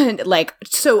like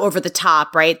so over the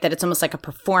top, right? That it's almost like a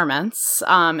performance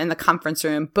in the conference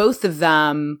room. Both of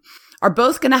them are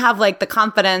both going to have like the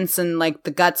confidence and like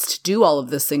the guts to do all of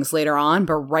those things later on.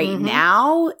 But right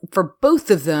now, for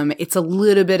both of them, it's a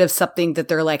little bit of something that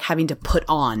they're like having to put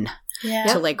on. Yeah.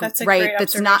 To like, that's a right. Great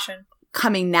that's not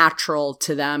coming natural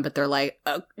to them, but they're like,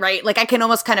 right. Like I can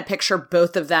almost kind of picture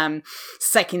both of them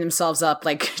psyching themselves up,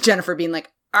 like Jennifer being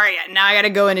like, all right, now I gotta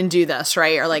go in and do this,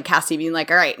 right? Or like Cassie being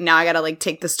like, all right, now I gotta like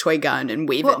take this toy gun and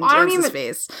wave it in Jones's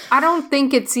face. I don't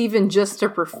think it's even just a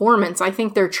performance. I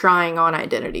think they're trying on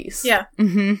identities. Yeah.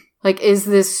 Mm-hmm. Like, is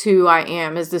this who I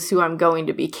am? Is this who I'm going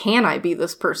to be? Can I be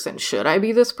this person? Should I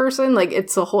be this person? Like,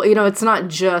 it's a whole, it's not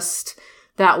just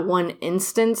that one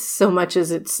instance so much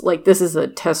as it's like, this is a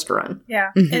test run.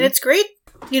 Yeah. Mm-hmm. And it's great,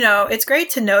 it's great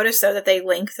to notice though that they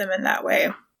link them in that way.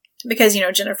 Because,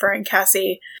 Jennifer and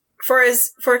Cassie,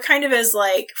 for kind of as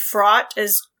like fraught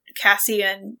as Cassie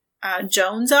and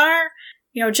Jones are,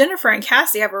 Jennifer and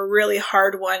Cassie have a really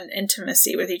hard-won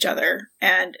intimacy with each other.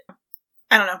 And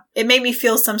I don't know, it made me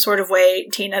feel some sort of way,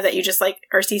 Tina, that you just like,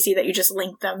 or Cece, that you just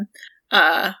linked them,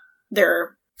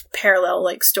 their parallel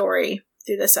like story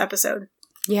through this episode.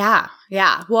 Yeah.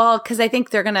 Well, because I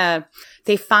think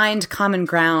they find common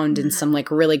ground in some like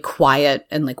really quiet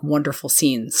and like wonderful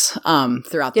scenes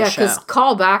throughout the show. Yeah, because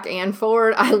callback and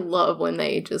forward, I love when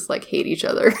they just like hate each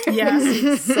other.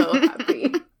 Yeah. So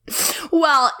happy.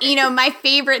 Well, my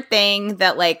favorite thing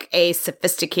that like a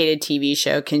sophisticated TV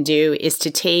show can do is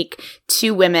to take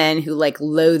two women who like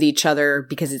loathe each other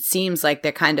because it seems like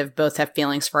they kind of both have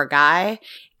feelings for a guy,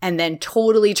 and then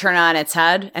totally turn on its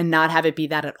head and not have it be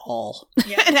that at all.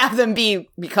 Yeah. And have them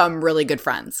become really good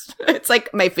friends. It's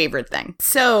like my favorite thing.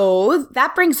 So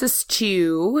that brings us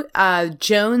to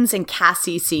Jones and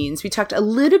Cassie scenes. We talked a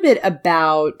little bit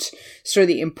about sort of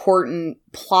the important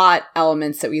plot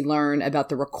elements that we learn about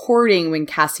the recording when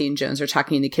Cassie and Jones are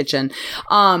talking in the kitchen.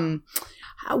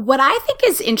 What I think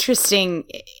is interesting,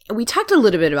 we talked a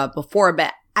little bit about before,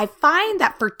 but I find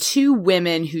that for two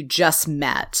women who just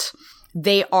met,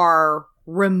 they are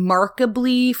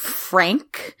remarkably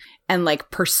frank and like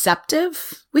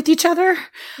perceptive with each other.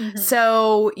 Mm-hmm.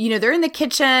 So, they're in the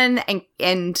kitchen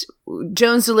and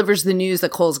Jones delivers the news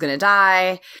that Cole's going to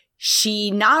die. She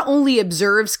not only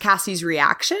observes Cassie's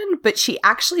reaction, but she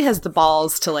actually has the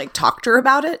balls to like talk to her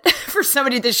about it for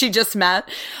somebody that she just met.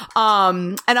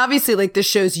 And obviously like this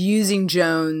show's using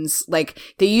Jones, like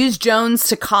they use Jones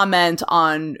to comment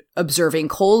on observing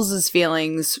Cole's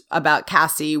feelings about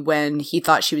Cassie when he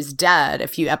thought she was dead a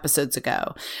few episodes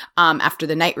ago, after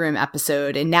the Night Room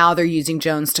episode. And now they're using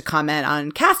Jones to comment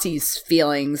on Cassie's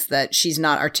feelings that she's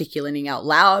not articulating out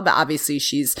loud, but obviously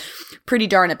she's pretty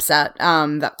darn upset,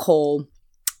 that Cole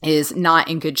is not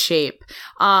in good shape.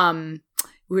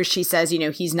 Where she says,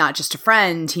 he's not just a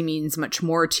friend, he means much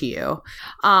more to you.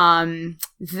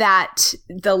 That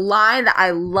the line that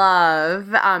I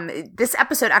love, this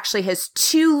episode actually has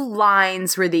two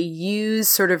lines where they use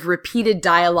sort of repeated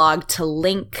dialogue to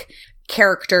link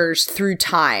characters through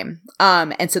time.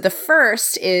 And so the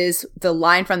first is the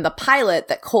line from the pilot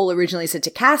that Cole originally said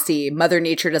to Cassie, Mother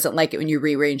Nature doesn't like it when you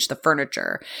rearrange the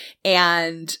furniture.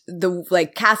 And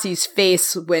Cassie's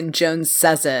face when Jones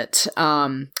says it,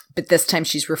 but this time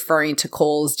she's referring to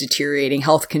Cole's deteriorating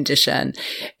health condition.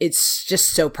 It's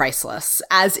just so priceless,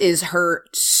 as is her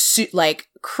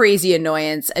crazy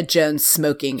annoyance at Jones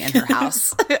smoking in her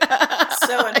house.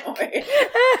 So annoying.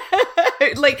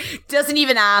 Doesn't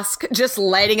even ask, just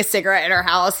lighting a cigarette in her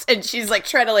house, and she's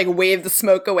trying to wave the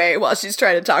smoke away while she's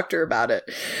trying to talk to her about it.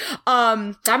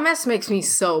 That mess makes me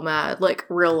so mad.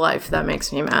 Real life, that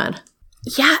makes me mad.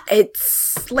 Yeah,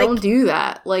 it's don't do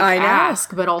that. I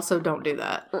ask, but also don't do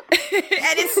that. And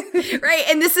it's right.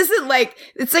 And this isn't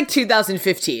it's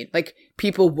 2015.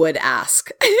 People would ask.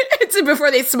 It's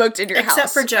before they smoked in your house.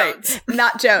 Except for Jones. Right?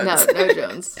 Not Jones. No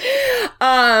Jones.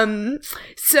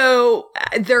 So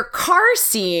their car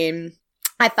scene,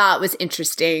 I thought was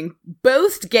interesting,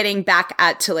 both getting back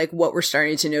at to what we're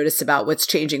starting to notice about what's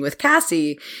changing with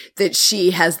Cassie, that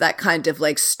she has that kind of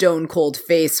stone cold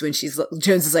face when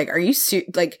Jones is are you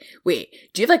wait,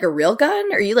 do you have a real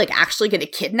gun? Are you actually going to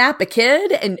kidnap a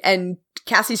kid? And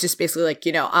Cassie's just basically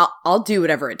I'll do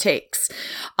whatever it takes.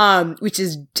 Which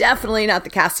is definitely not the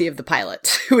Cassie of the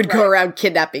pilot who would go around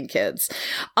kidnapping kids.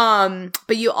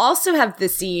 But you also have the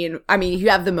scene, you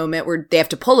have the moment where they have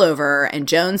to pull over and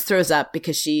Jones throws up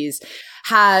because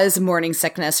has morning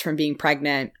sickness from being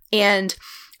pregnant. And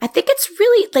I think it's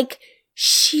really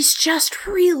she's just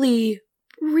really,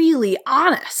 really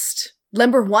honest.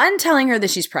 Number one, telling her that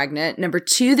she's pregnant. Number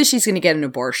two, that she's going to get an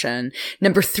abortion.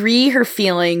 Number three, her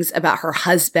feelings about her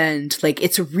husband.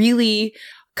 It's really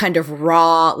kind of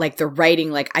raw, the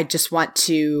writing, I just want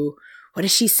to, what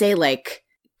does she say?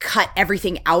 Cut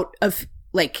everything out of,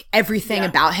 everything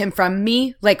about him from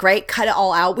me. Right? Cut it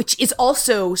all out, which is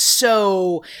also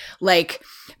so,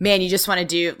 man, you just want to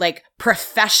do,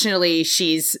 professionally,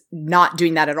 she's not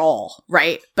doing that at all.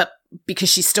 Right? But because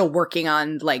she's still working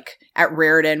on at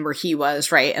Raritan where he was,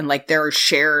 right? And their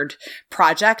shared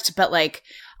project. But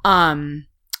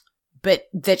but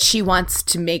that she wants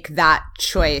to make that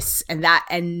choice. And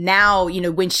now, you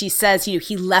know, when she says, you know,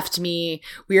 he left me,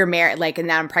 we were married, like, and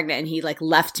now I'm pregnant and he like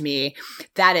left me,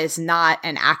 that is not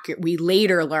an accurate, we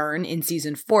later learn in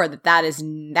season 4 that's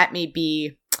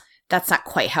not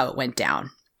quite how it went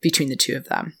down between the two of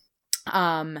them.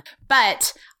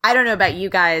 But I don't know about you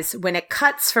guys, when it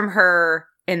cuts from her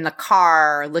in the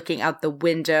car looking out the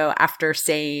window after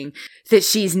saying that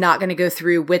she's not going to go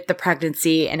through with the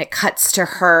pregnancy, and it cuts to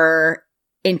her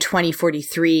in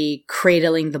 2043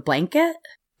 cradling the blanket,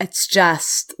 it's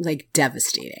just like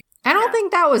devastating. I don't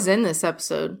think that was in this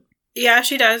episode. Yeah,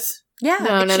 she does. Yeah.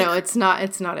 No, it's not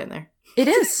in there. It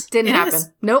is. Didn't happen.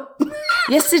 Is. Nope.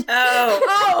 Yes, it.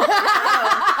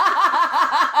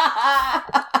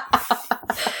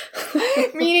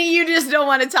 Meaning you just don't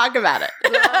want to talk about it.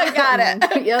 Got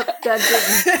it. Yep, that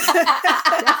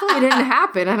definitely didn't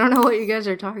happen. I don't know what you guys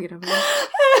are talking about.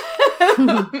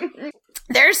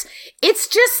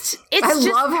 I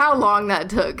love how long that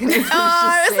took.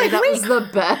 I was like, that was the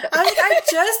best. I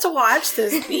just watched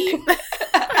this beat.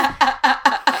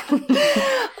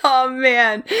 Oh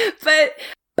man. But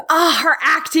her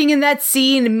acting in that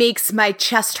scene makes my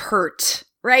chest hurt,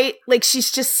 right? Like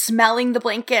she's just smelling the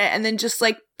blanket and then just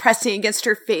like pressing against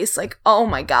her face, like, oh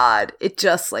my God. It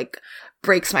just like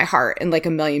breaks my heart in like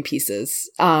a million pieces.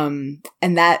 And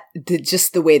that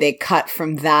just the way they cut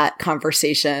from that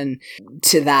conversation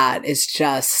to that is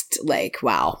just like,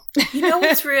 wow. You know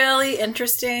what's really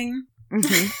interesting?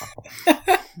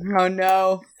 Mm-hmm. Oh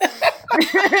no.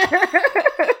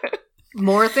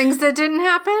 More things that didn't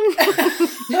happen?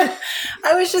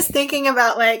 I was just thinking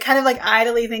about kind of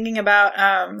idly thinking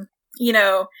about, you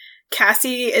know,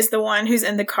 Cassie is the one who's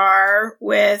in the car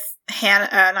with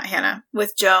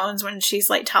with Jones when she's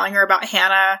telling her about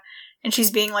Hannah, and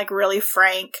she's being really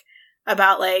frank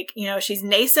about you know, she's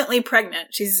nascently pregnant.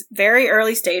 She's very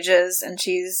early stages, and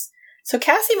so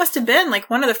Cassie must have been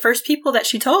one of the first people that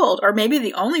she told, or maybe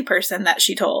the only person that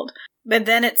she told. But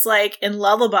then it's in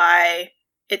Lullaby,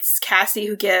 it's Cassie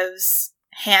who gives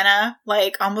Hannah,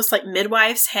 almost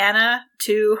midwives Hannah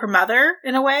to her mother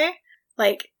in a way,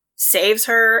 saves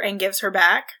her and gives her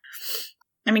back.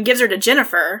 I mean, gives her to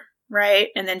Jennifer, right?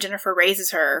 And then Jennifer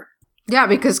raises her. Yeah,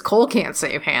 because Cole can't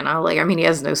save Hannah. He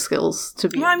has no skills to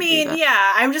be. Well, I mean,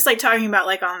 yeah, I'm just talking about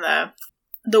on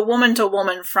the woman to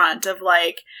woman front of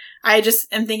I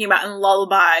just am thinking about in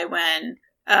Lullaby when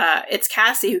it's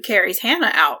Cassie who carries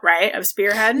Hannah out, right? Of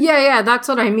Spearhead. Yeah, that's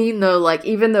what I mean though.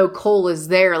 Even though Cole is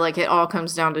there, it all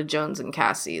comes down to Jones and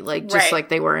Cassie, just like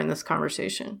they were in this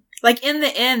conversation. In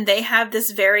the end, they have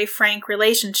this very frank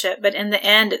relationship, but in the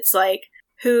end, it's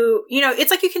who, you know,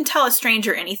 it's you can tell a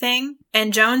stranger anything,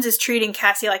 and Jones is treating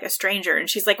Cassie like a stranger, and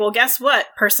she's well, guess what,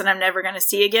 person I'm never going to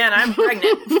see again, I'm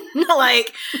pregnant.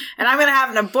 And I'm going to have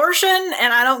an abortion,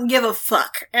 and I don't give a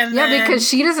fuck. And yeah, because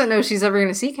she doesn't know she's ever going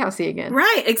to see Cassie again.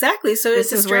 Right, exactly. So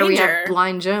this it's a is where we stranger. have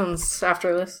blind Jones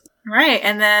after this. Right,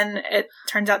 and then it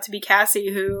turns out to be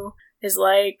Cassie who is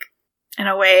in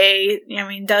a way, I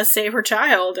mean, does save her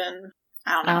child, and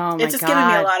I don't know. It's just giving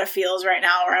me a lot of feels right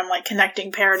now where I'm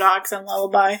connecting Paradox and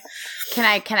Lullaby. Can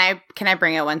I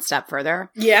bring it one step further?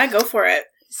 Yeah, go for it.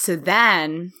 So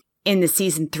then in the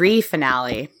season 3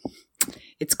 finale,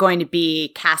 it's going to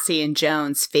be Cassie and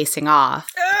Jones facing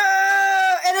off.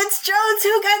 And it's Jones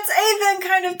who gets Ethan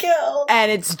kind of killed.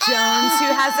 And it's Jones who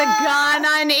has a gun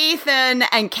on Ethan,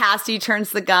 and Cassie turns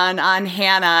the gun on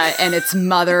Hannah, and it's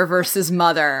mother versus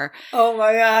mother. Oh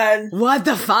my God. What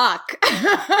the fuck?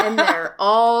 And they're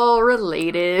all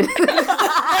related.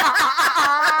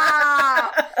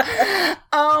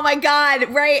 Oh my God,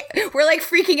 right? We're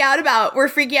freaking out about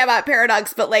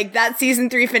Paradox, but that season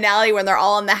 3 finale when they're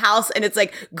all in the house and it's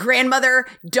grandmother,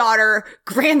 daughter,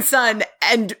 grandson,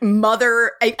 and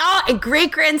mother, and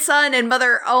great grandson and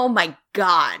mother. Oh my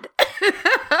God.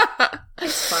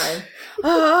 It's fine.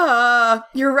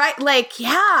 You're right.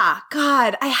 Yeah,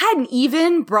 God, I hadn't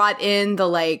even brought in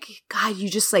the God, you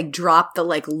just dropped the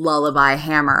lullaby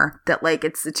hammer that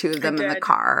it's the two of them in the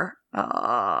car.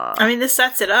 I mean, this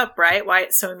sets it up, right? Why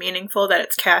it's so meaningful that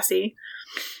it's Cassie.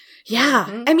 Yeah.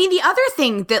 Mm-hmm. I mean, the other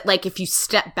thing that, if you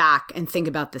step back and think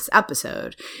about this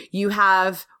episode, you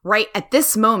have, right at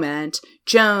this moment,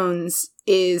 Jones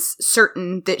is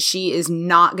certain that she is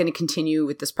not going to continue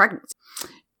with this pregnancy.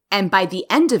 And by the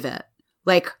end of it,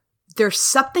 there's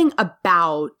something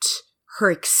about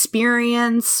her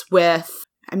experience with,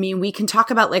 I mean, we can talk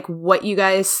about, what you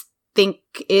guys think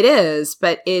it is,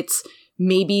 but it's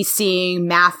maybe seeing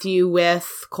Matthew with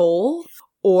Cole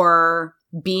or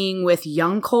being with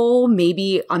young Cole,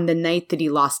 maybe on the night that he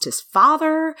lost his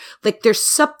father. There's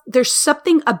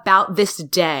something about this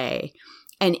day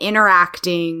and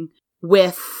interacting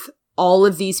with all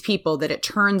of these people that it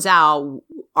turns out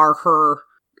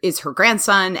is her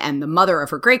grandson and the mother of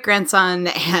her great grandson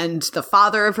and the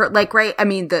father of her, like, right? I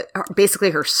mean, basically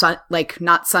her son, like,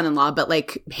 not son-in-law, but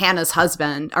like Hannah's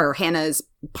husband or Hannah's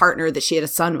partner that she had a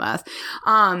son with.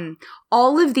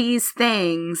 All of these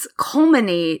things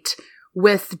culminate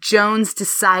with Jones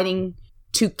deciding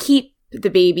to keep the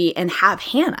baby and have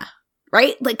Hannah,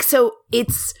 right? Like, so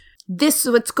it's this,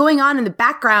 what's going on in the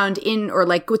background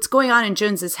what's going on in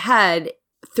Jones's head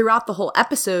throughout the whole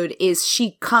episode is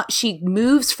she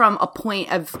moves from a point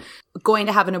of going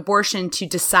to have an abortion to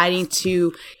deciding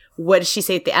to, what does she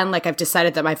say at the end? Like, I've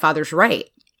decided that my father's right.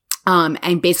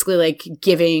 And basically like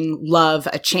giving love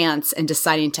a chance and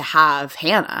deciding to have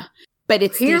Hannah. But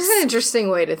here's an interesting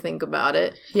way to think about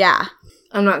it. Yeah.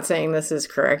 I'm not saying this is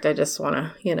correct. I just want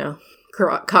to,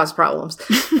 cause problems.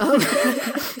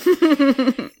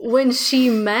 When she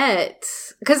met,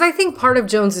 because I think part of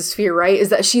Jones's fear, right, is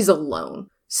that she's alone.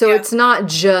 So it's not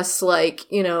just like,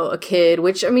 a kid,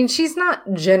 which, I mean, she's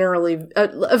not generally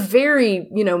a very,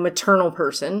 maternal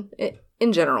person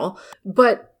in general,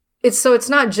 but it's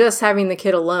not just having the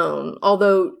kid alone.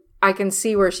 Although I can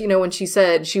see where, when she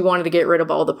said she wanted to get rid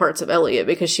of all the parts of Elliot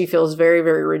because she feels very,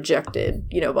 very rejected,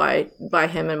 by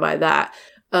him and by that.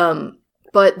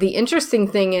 But the interesting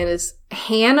thing is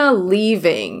Hannah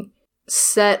leaving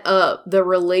set up the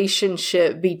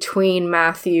relationship between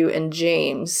Matthew and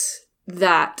James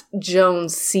that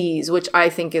Jones sees, which I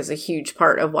think is a huge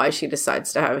part of why she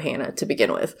decides to have Hannah to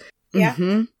begin with. Yeah.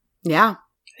 Mm-hmm. Yeah.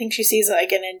 I think she sees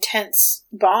like an intense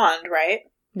bond, right?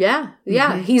 Yeah.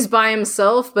 Yeah. Mm-hmm. He's by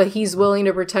himself, but he's willing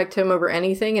to protect him over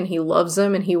anything, and he loves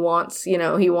him, and he wants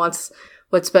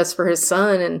what's best for his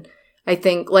son. And I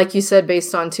think, like you said,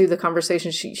 based on too the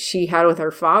conversation she had with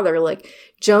her father, like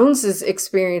Jones's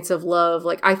experience of love,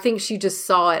 like I think she just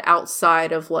saw it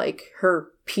outside of like her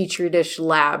petri dish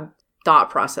lab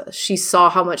thought process. She saw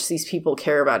how much these people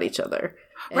care about each other.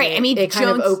 Right. I mean, it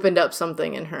kind of opened up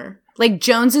something in her. Like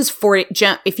Jones's 40,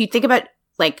 if you think about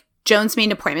like Jones made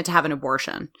an appointment to have an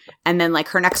abortion, and then like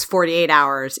her next 48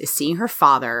 hours is seeing her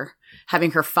father,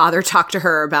 having her father talk to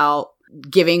her about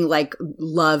giving like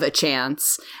love a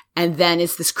chance. And then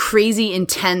it's this crazy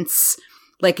intense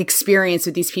like experience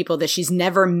with these people that she's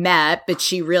never met, but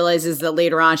she realizes that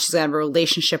later on she's going to have a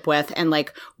relationship with, and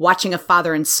like watching a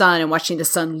father and son and watching the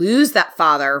son lose that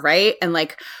father. Right. And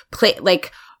like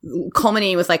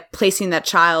culminating with like placing that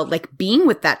child, like being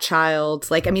with that child.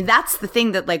 Like, I mean, that's the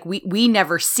thing that like we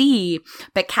never see,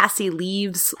 but Cassie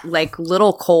leaves like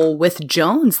little Cole with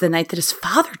Jones the night that his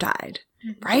father died.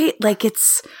 Mm-hmm. Right. Like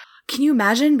can you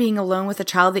imagine being alone with a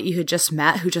child that you had just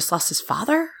met who just lost his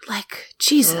father? Like,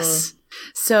 Jesus.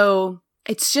 So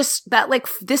it's just that like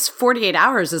this 48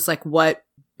 hours is like what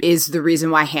is the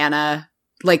reason why Hannah,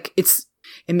 like it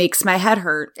makes my head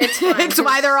hurt. It's fine. It's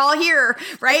why they're all here,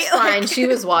 right? It's fine. She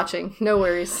was watching. No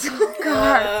worries.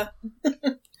 God.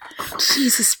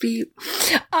 Jesus, Pete.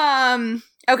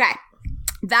 Okay.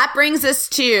 That brings us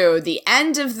to the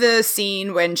end of the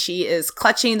scene when she is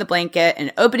clutching the blanket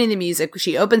and opening the music.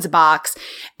 She opens a box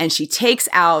and she takes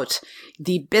out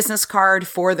the business card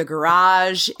for the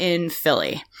garage in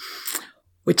Philly,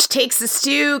 which takes us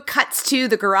cuts to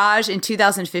the garage in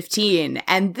 2015.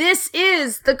 And this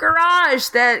is the garage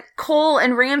that Cole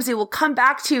and Ramsey will come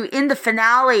back to in the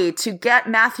finale to get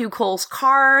Matthew Cole's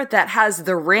car that has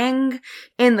the ring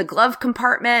in the glove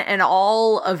compartment and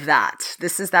all of that.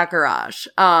 This is that garage.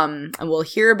 And we'll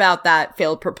hear about that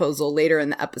failed proposal later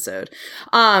in the episode.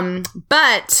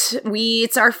 But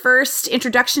it's our first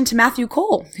introduction to Matthew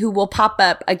Cole, who will pop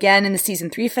up again in the season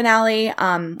 3 finale.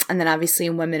 And then obviously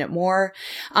in 1 Minute More.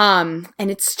 And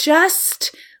it's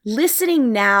just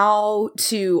listening now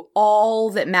to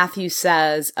all that Matthew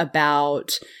says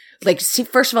about, like,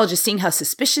 first of all, just seeing how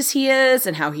suspicious he is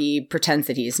and how he pretends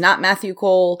that he is not Matthew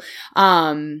Cole.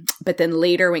 But then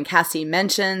later when Cassie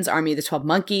mentions Army of the 12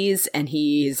 Monkeys and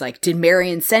he's like, did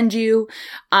Marion send you?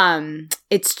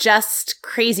 It's just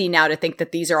crazy now to think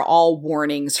that these are all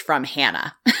warnings from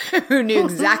Hannah, who knew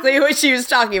exactly what she was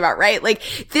talking about, right? Like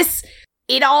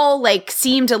it all like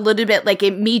seemed a little bit like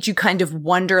it made you kind of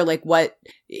wonder like what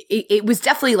it was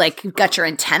definitely like got your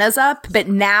antennas up. But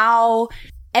now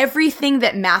everything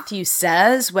that Matthew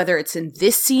says, whether it's in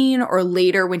this scene or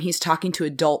later when he's talking to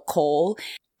adult Cole,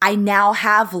 I now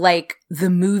have like the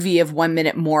movie of 1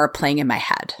 Minute More playing in my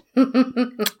head,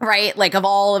 right? Like of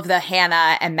all of the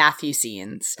Hannah and Matthew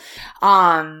scenes.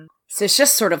 So it's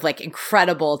just sort of like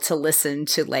incredible to listen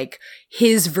to like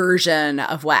his version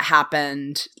of what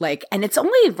happened. Like, and it's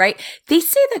only right. They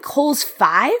say that Cole's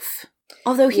 5,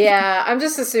 although yeah, I'm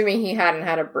just assuming he hadn't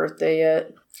had a birthday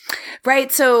yet.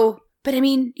 Right. So But I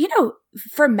mean,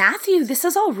 for Matthew, this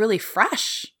is all really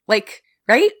fresh. Like,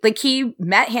 right? Like he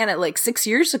met Hannah like 6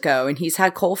 years ago and he's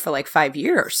had Cole for like 5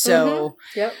 years. So,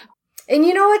 Yep. And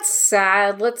it's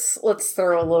sad. Let's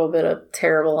throw a little bit of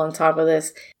terrible on top of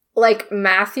this. Like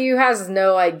Matthew has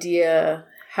no idea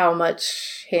how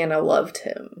much Hannah loved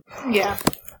him. Yeah.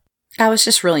 I was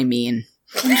just really mean.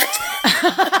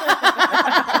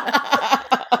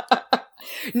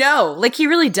 No, like he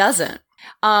really doesn't.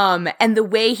 And the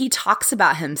way he talks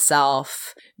about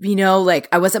himself, like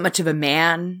I wasn't much of a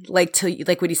man, like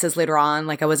what he says later on,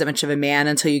 like I wasn't much of a man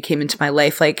until you came into my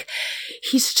life. Like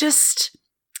he's just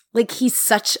like, he's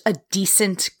such a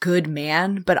decent, good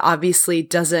man, but obviously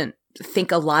doesn't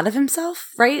think a lot of himself,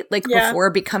 right? Like before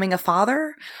becoming a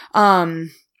father.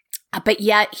 But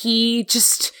yet he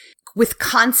just, with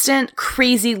constant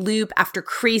crazy loop after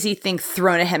crazy thing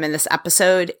thrown at him in this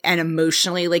episode, and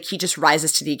emotionally, like he just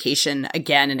rises to the occasion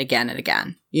again and again and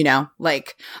again,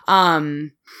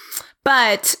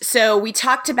 but so we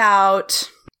talked about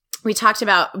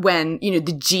when,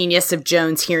 the genius of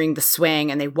Jones hearing the swing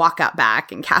and they walk out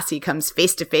back and Cassie comes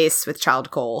face to face with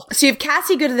Child Cole. So you have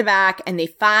Cassie go to the back and they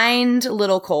find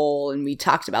little Cole, and we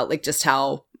talked about like just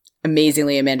how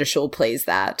amazingly Amanda Schull plays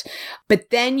that. But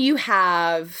then you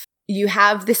have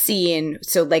the scene.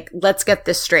 So like, let's get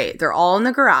this straight. They're all in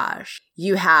the garage.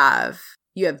 You have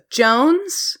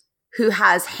Jones, who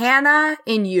has Hannah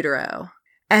in utero.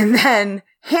 And then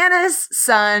Hannah's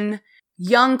son,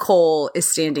 young Cole, is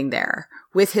standing there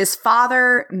with his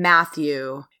father,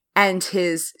 Matthew, and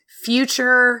his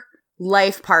future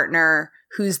life partner,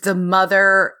 who's the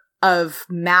mother of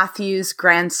Matthew's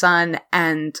grandson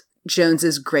and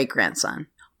Jones's great-grandson,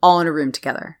 all in a room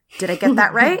together. Did I get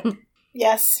that right?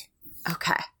 Yes.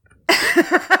 Okay.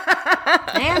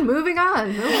 And moving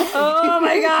on. Oh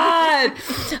my God.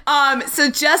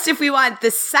 So just if we want the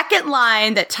second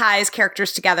line that ties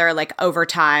characters together, like over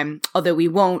time, although we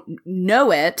won't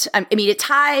know it. I mean, it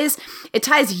ties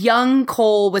young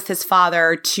Cole with his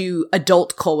father to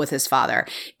adult Cole with his father,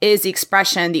 is the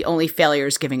expression, the only failure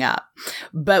is giving up.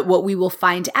 But what we will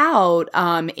find out,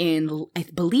 in, I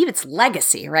believe it's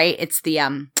Legacy, right? It's the,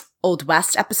 Old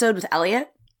West episode with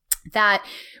Elliot.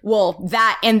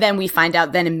 And then we find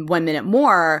out then in 1 minute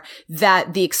more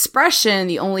that the expression,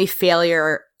 the only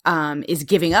failure is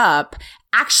giving up,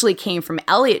 actually came from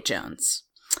Elliot Jones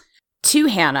to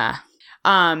Hannah.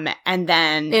 And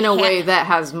then in a way that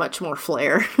has much more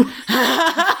flair.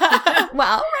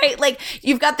 Well, right. Like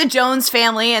you've got the Jones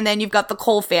family and then you've got the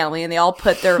Cole family, and they all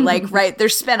put their their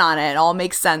spin on it. It all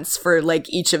makes sense for like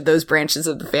each of those branches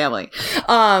of the family.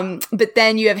 But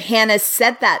then you have Hannah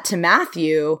said that to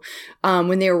Matthew,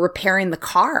 when they were repairing the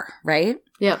car, right?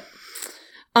 Yep.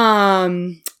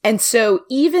 And so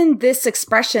even this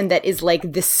expression that is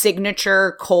like the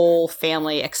signature Cole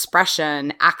family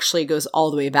expression actually goes all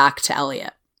the way back to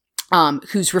Elliot,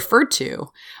 who's referred to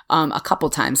a couple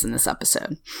times in this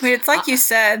episode. Wait, it's like you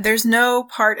said, there's no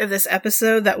part of this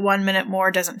episode that 1 minute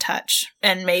more doesn't touch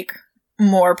and make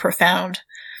more profound.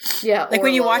 Yeah. Like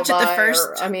when you watch it the first...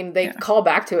 they call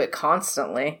back to it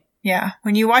constantly. Yeah.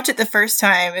 When you watch it the first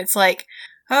time, it's like,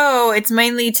 oh, it's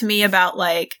mainly to me about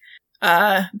like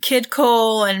Kid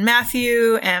Cole and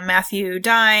Matthew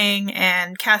dying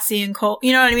and Cassie and Cole.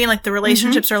 You know what I mean? Like the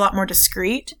relationships are a lot more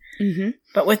discreet. Mm-hmm.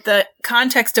 But with the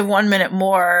context of 1 minute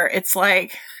more, it's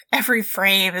like every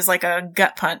frame is like a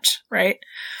gut punch, right?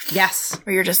 Yes.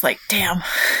 Where you're just like, damn,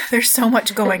 there's so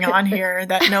much going on here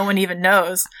that no one even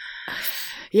knows.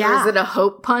 Yeah. Or is it a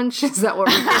hope punch? Is that what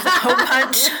we're doing? Hope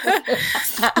punch?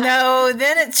 No,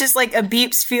 then it's just like a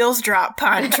beeps feels drop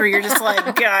punch where you're just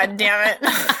like, God damn it.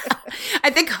 I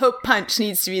think Hope Punch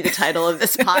needs to be the title of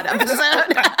this pod episode.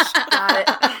 Got it.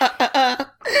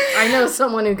 I know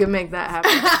someone who can make that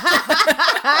happen.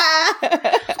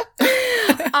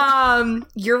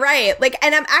 You're right. Like,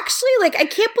 and I'm actually like, I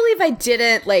can't believe I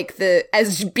didn't like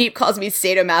as Beep calls me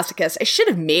sadomasochist. I should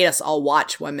have made us all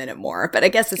watch 1 minute more, but I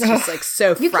guess it's just like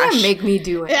so you fresh. You can't make me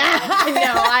do it. No,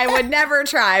 I would never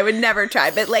try.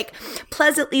 But like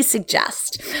pleasantly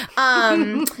suggest.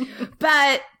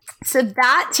 But so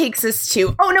that takes us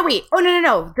to,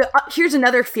 no. Here's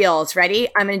another feels. Ready?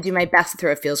 I'm going to do my best to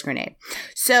throw a feels grenade.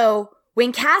 So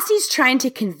when Cassie's trying to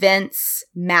convince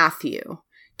Matthew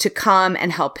to come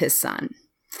and help his son,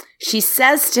 she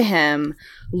says to him,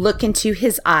 look into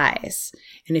his eyes.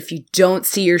 And if you don't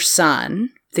see your son,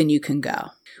 then you can go.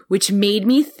 Which made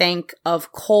me think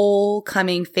of Cole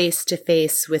coming face to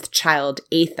face with child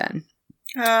Ethan.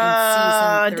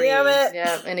 Oh, damn it.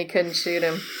 Yeah, and he couldn't shoot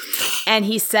him. And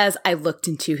he says, I looked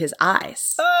into his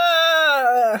eyes.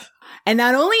 And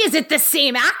not only is it the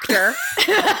same actor,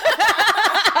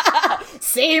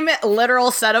 same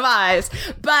literal set of eyes.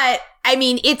 But I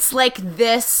mean, it's like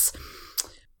this.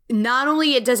 Not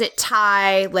only does it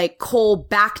tie like Cole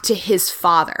back to his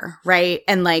father, right?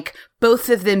 And like both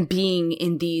of them being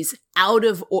in these out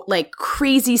of like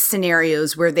crazy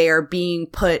scenarios where they are being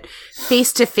put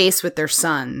face to face with their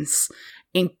sons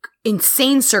in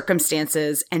insane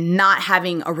circumstances and not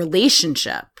having a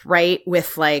relationship, right?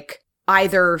 With like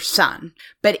either son.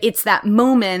 But it's that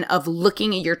moment of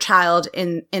looking at your child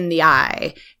in the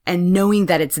eye and knowing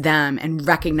that it's them and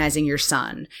recognizing your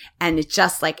son. And it's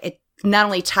just like, it not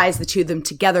only ties the two of them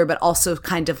together, but also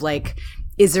kind of like,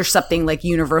 is there something like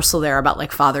universal there about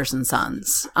like fathers and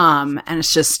sons? And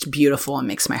it's just beautiful and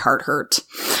makes my heart hurt.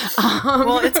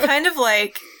 Well, it's kind of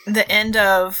like the end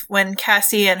of when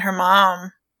Cassie and her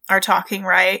mom are talking,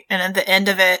 right? And at the end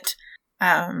of it,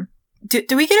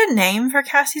 do we get a name for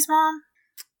Cassie's mom?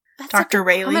 That's Dr.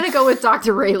 Rayleigh. I'm going to go with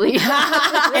Dr. Rayleigh.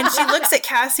 And she looks at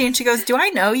Cassie and she goes, do I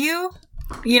know you?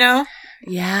 You know?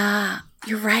 Yeah,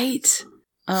 you're right.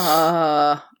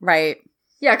 Right.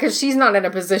 Yeah, because she's not in a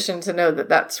position to know that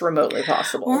that's remotely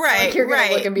possible. Right, like, you're gonna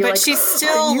right. Look and be but like, she's still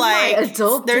are you like, my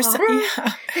adult there's daughter?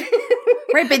 yeah.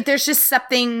 Right, but there's just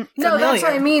something No, that's familiar.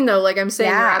 what I mean, though. Like, I'm saying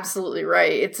Yeah. you're absolutely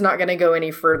right. It's not going to go any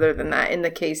further than that in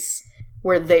the case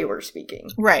where they were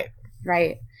speaking. Right.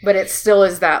 right. But it still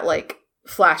is that, like,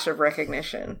 flash of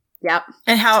recognition. Yep.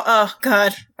 And how, oh,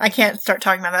 God, I can't start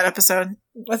talking about that episode.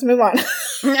 Let's move on.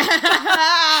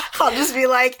 I'll just be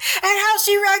like, and how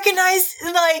she recognized,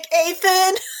 like,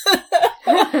 Ethan.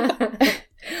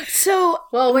 So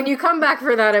Well, when you come back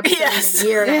for that episode Yes. in a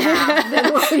year and a half, then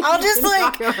I'll just,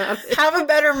 like, talk about it. have a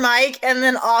better mic and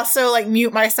then also, like,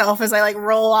 mute myself as I, like,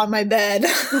 roll on my bed.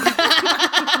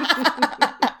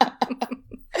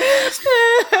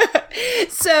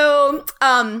 So,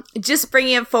 just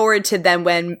bringing it forward to then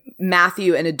when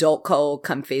Matthew and adult Cole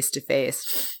come face to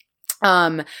face.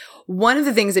 One of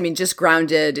the things, I mean, just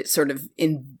grounded sort of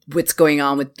in what's going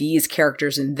on with these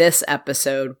characters in this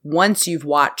episode, once you've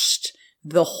watched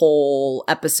the whole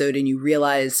episode and you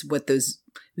realize what those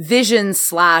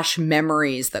visions /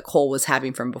 memories that Cole was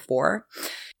having from before,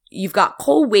 you've got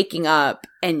Cole waking up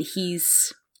and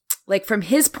he's like, from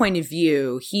his point of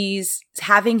view, he's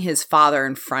having his father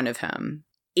in front of him.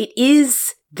 It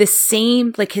is the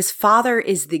same, like his father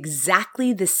is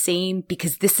exactly the same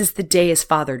because this is the day his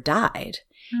father died.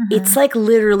 Mm-hmm. It's like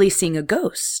literally seeing a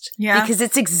ghost. Yeah. Because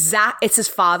it's his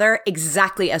father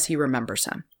exactly as he remembers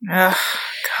him. Oh,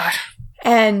 God.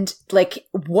 And like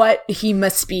what he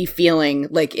must be feeling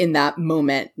like in that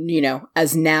moment, you know,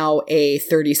 as now a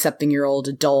 30-something-year-old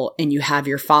adult and you have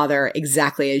your father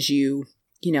exactly as you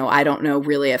know, I don't know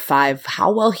really at 5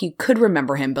 how well he could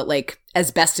remember him, but like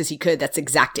as best as he could, that's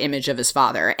exact image of his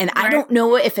father. And Right. I don't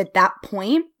know if at that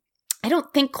point, I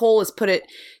don't think Cole has put it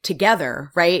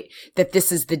together, right? That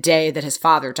this is the day that his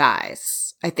father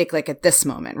dies. I think like at this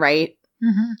moment, right?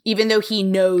 Mm-hmm. Even though he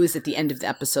knows at the end of the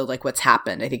episode, like what's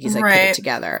happened, I think he's like put Right. it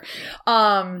together.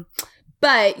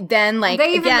 But then like They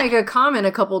even again, make a comment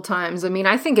a couple times. I mean,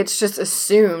 I think it's just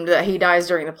assumed that he dies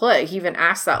during the plague. He even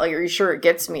asked that, like, are you sure it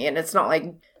gets me? And it's not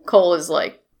like Cole is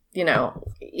like, you know,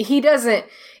 he doesn't,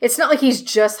 it's not like he's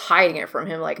just hiding it from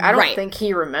him. Like, I don't Right. think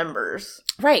he remembers.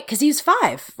 right, because he was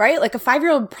 5, right? Like a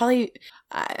 5-year-old probably,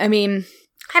 I mean,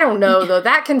 I don't know, though.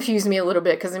 That confused me a little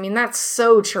bit because, I mean, that's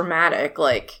so traumatic.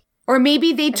 Like, or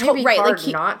maybe they it'd told, be right, hard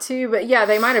like not to, but yeah,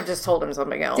 they might have just told him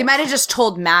something else. they might have just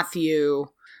told Matthew.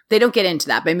 They don't get into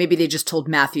that, but maybe they just told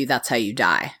Matthew that's how you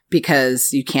die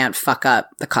because you can't fuck up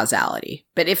the causality.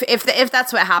 But if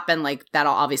that's what happened, like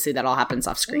that'll happens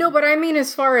off screen. No, but I mean,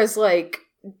 as far as like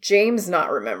James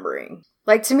not remembering,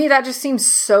 like to me, that just seems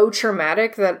so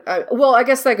traumatic that, well, I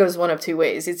guess that goes one of two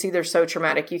ways. It's either so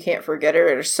traumatic you can't forget it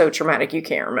or so traumatic you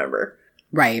can't remember.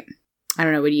 Right. I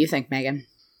don't know. What do you think, Megan?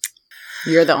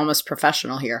 You're the almost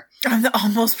professional here. I'm the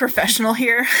almost professional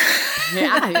here.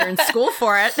 Yeah, you're in school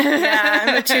for it. Yeah,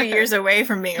 I'm 2 years away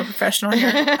from being a professional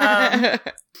here.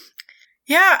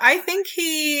 Yeah, I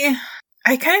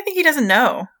kind of think he doesn't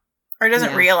know or doesn't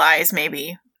Yeah. realize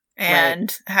maybe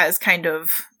and has kind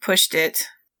of pushed it.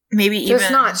 Maybe So even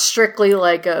it's not strictly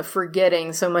like a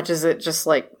forgetting so much as it just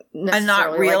like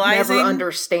necessarily realizing? like never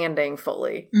understanding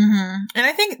fully. Mm-hmm. And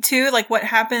I think too, like what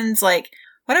happens, like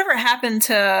whatever happened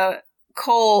to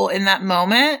Cole in that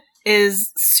moment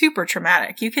is super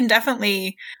traumatic. You can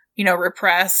definitely, you know,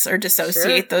 repress or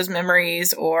dissociate those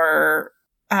memories or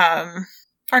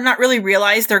not really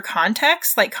realize their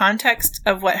context. Like context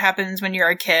of what happens when you're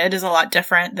a kid is a lot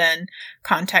different than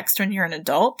context when you're an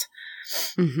adult,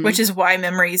 Mhm. which is why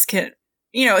memories can,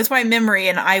 you know, it's why memory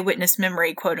and eyewitness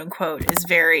memory, quote unquote, is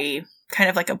very kind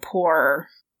of like a poor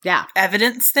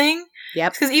evidence thing.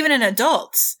 Yep. Because even in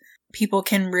adults, people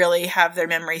can really have their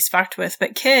memories fucked with,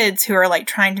 but kids who are like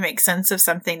trying to make sense of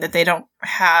something that they don't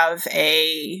have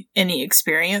any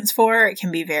experience for, it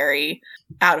can be very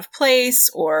out of place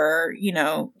or,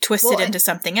 twisted into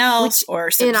something else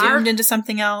or subsumed into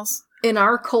something else. In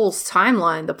our Cole's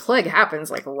timeline, the plague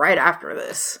happens like right after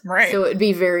this. Right. So it'd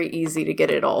be very easy to get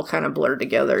it all kind of blurred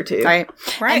together too. Right.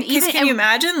 Right. Because can you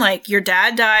imagine, like, your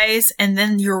dad dies and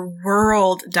then your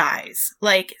world dies?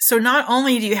 Like, so not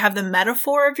only do you have the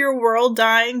metaphor of your world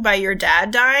dying by your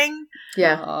dad dying,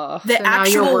 the so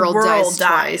actual your world dies.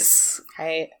 Twice.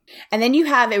 Right. And then you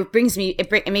have, it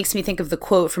makes me think of the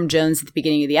quote from Jones at the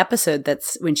beginning of the episode.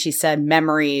 That's when she said,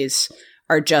 memories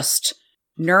are just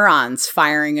neurons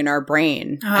firing in our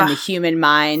brain and the human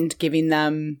mind giving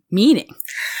them meaning,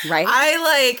 right?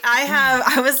 I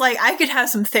could have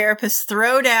some therapists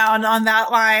throw down on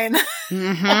that line.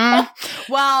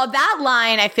 Mm-hmm. Well, that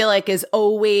line I feel like is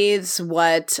always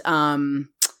what,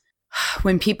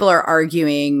 when people are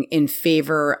arguing in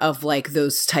favor of like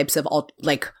those types of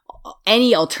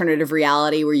any alternative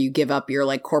reality where you give up your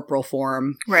like corporal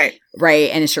form, right,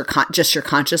 and it's just your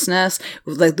consciousness,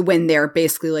 like when they're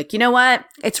basically like, you know what,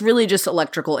 it's really just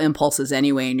electrical impulses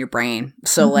anyway in your brain,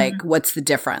 so like what's the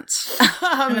difference?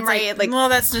 Right, like, well,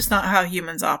 that's just not how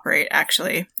humans operate.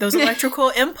 Actually, those electrical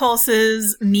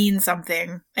impulses mean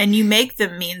something, and you make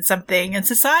them mean something, and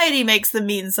society makes them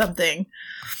mean something.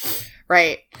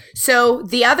 Right. So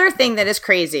the other thing that is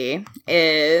crazy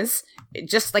is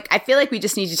just like, I feel like we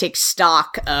just need to take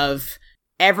stock of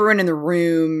everyone in the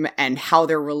room and how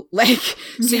they're so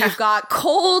you've got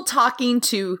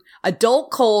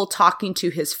adult Cole talking to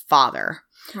his father.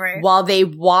 Right. While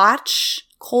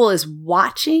Cole is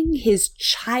watching his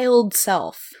child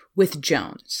self with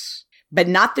Jones, but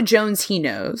not the Jones he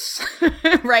knows,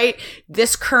 right?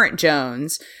 This current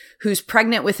Jones who's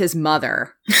pregnant with his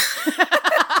mother.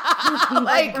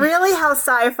 Like, really, how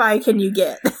sci-fi can you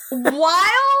get?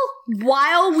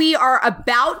 While we are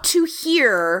about to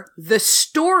hear the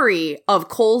story of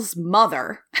Cole's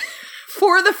mother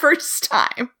for the first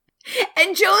time,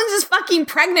 and Jones is fucking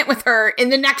pregnant with her in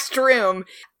the next room.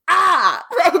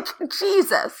 Like,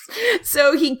 Jesus.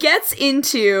 So he gets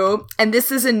into, and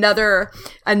this is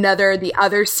the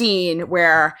other scene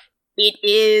where it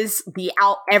is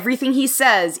everything he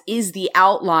says is the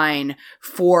outline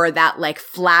for that like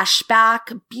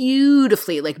flashback,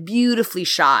 beautifully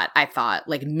shot, I thought,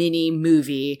 like mini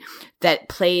movie that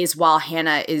plays while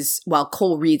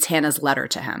Cole reads Hannah's letter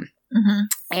to him.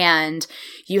 Mm-hmm. And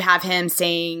you have him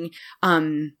saying,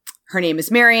 her name is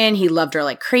Marion. He loved her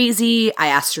like crazy. I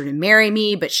asked her to marry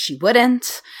me, but she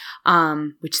wouldn't.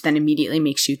 Which then immediately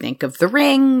makes you think of The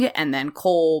Ring, and then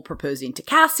Cole proposing to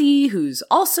Cassie, who's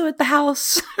also at the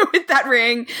house with that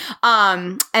ring.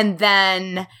 And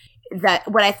then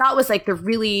what I thought was like the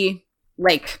really,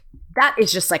 like, that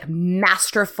is just like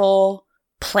masterful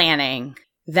planning,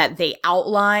 that they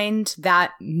outlined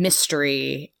that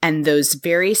mystery and those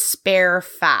very spare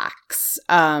facts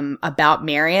about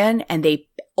Marion, and they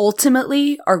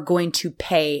ultimately are going to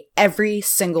pay every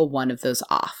single one of those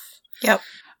off. Yep.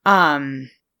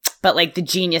 But like the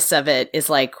genius of it is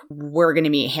like, we're going to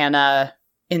meet Hannah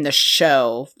in the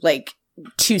show, like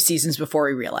 2 seasons before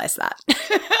we realize that.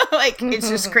 Like, it's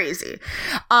just crazy.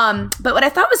 But what I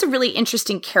thought was a really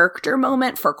interesting character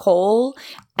moment for Cole,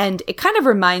 and it kind of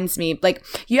reminds me, like,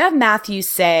 you have Matthew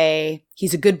say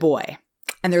he's a good boy,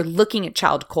 and they're looking at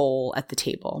child Cole at the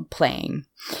table playing.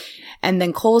 And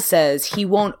then Cole says, he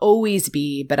won't always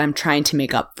be, but I'm trying to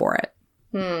make up for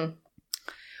it.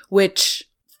 Which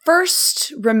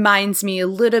first reminds me a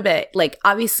little bit, like,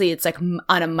 obviously it's like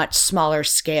on a much smaller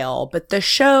scale, but the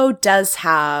show does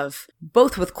have,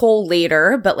 both with Cole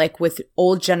later, but like with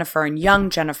old Jennifer and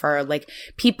young Jennifer, like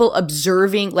people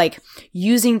observing, like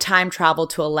using time travel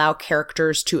to allow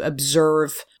characters to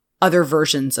observe other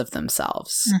versions of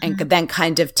themselves, and then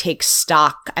kind of take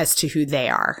stock as to who they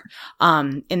are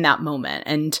in that moment.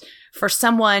 And for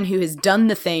someone who has done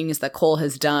the things that Cole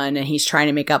has done and he's trying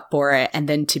to make up for it, and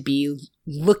then to be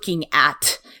looking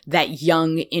at that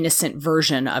young, innocent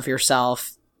version of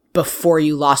yourself before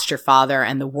you lost your father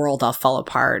and the world all fell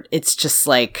apart, it's just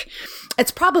like,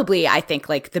 it's probably, I think,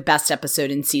 like the best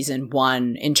episode in season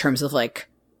 1 in terms of like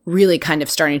really kind of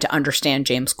starting to understand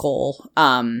James Cole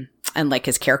and like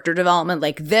his character development.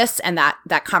 Like this and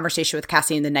that conversation with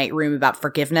Cassie in the night room about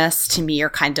forgiveness, to me, are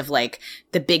kind of like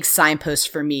the big signpost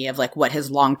for me of like what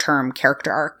his long-term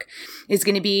character arc is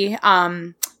going to be.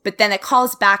 But then it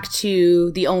calls back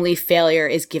to the only failure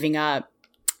is giving up.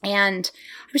 And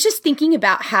I was just thinking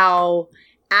about how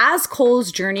as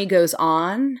Cole's journey goes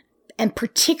on, and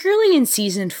particularly in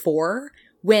season 4,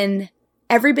 when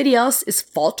everybody else is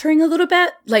faltering a little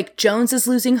bit. Like Jones is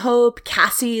losing hope.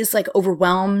 Cassie is like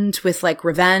overwhelmed with like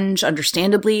revenge,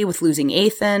 understandably, with losing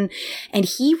Ethan. And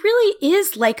he really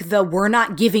is like the we're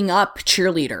not giving up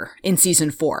cheerleader in season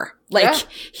 4. Like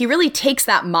he really takes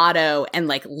that motto and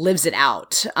like lives it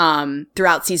out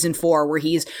throughout season 4, where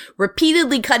he's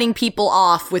repeatedly cutting people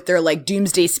off with their like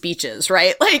doomsday speeches,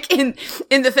 right? Like in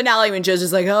the finale when Joe's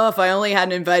just like, oh, if I only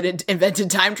hadn't invented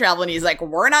time travel, and he's like,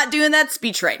 we're not doing that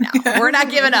speech right now. We're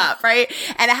not giving up, right?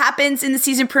 And it happens in the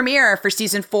season premiere for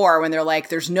season 4 when they're like,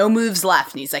 there's no moves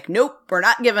left, and he's like, nope, we're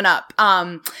not giving up.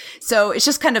 So it's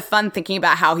just kind of fun thinking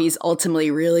about how he's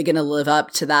ultimately really going to live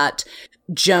up to that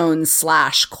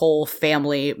Jones/Cole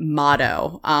family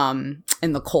motto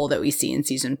in the Cole that we see in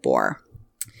season 4.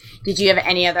 Did you have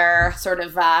any other sort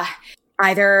of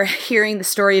either hearing the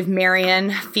story of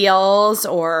Marion feels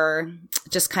or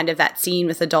just kind of that scene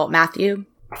with adult Matthew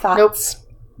thoughts?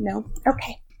 Nope. No?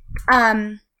 Okay.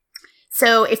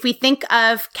 So if we think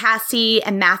of Cassie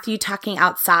and Matthew talking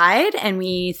outside and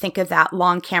we think of that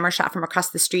long camera shot from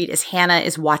across the street as Hannah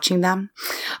is watching them,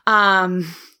 the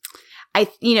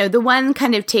one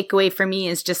kind of takeaway for me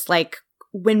is just like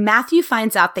when Matthew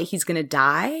finds out that he's going to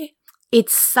die,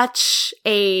 it's such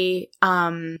a,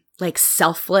 like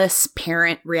selfless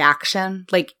parent reaction.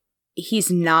 Like he's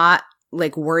not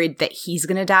like worried that he's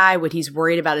going to die. What he's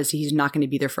worried about is he's not going to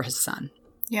be there for his son.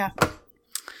 Yeah.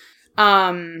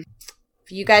 If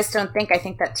you guys don't think, I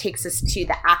think that takes us to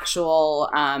the actual,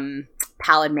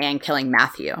 Pallid Man killing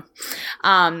Matthew.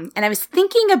 And I was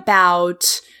thinking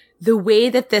about the way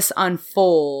that this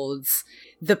unfolds,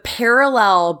 the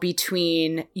parallel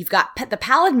between you've got the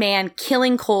Pallid Man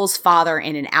killing Cole's father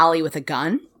in an alley with a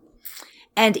gun,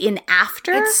 and in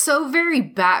After. It's so very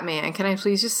Batman. Can I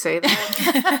please just say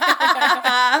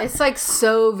that? It's like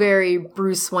so very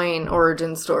Bruce Wayne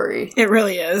origin story. It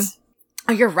really is.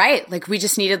 Oh, you're right. Like we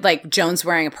just needed like Jones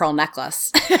wearing a pearl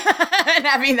necklace and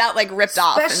having that like ripped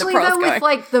off. Especially though with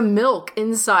like the milk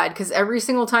inside, because every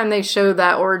single time they show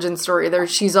that origin story,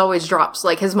 she's always drops,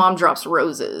 like his mom drops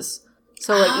roses.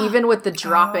 So like even with the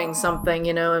dropping something,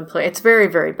 and play, it's very,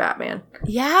 very Batman.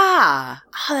 Yeah.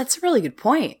 Oh, that's a really good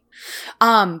point.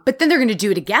 But then they're going to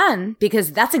do it again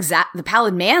because that's the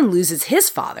Pallid Man loses his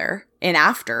father in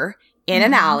After in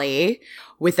an alley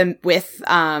with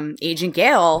Agent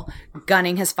Gale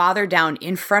gunning his father down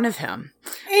in front of him.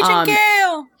 Agent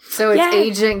Gale! So it's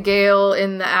Agent Gale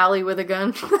in the alley with a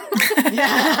gun?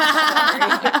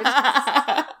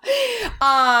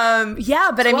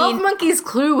 But 12 Monkeys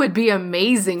Clue would be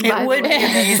amazing. It would be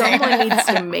amazing. Someone needs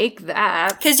to make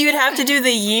that. Because you'd have to do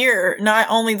the year, not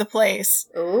only the place.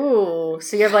 Ooh,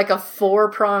 so you have like a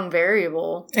 4-prong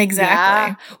variable. Exactly.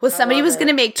 Yeah. Well, somebody was going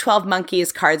to make 12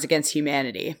 Monkeys Cards Against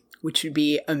Humanity, which would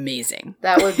be amazing.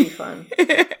 That would be fun.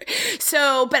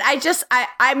 So, but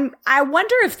I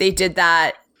wonder if they did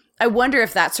that. I wonder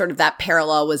if that sort of that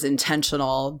parallel was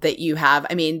intentional that you have.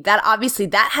 I mean, that obviously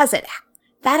that hasn't.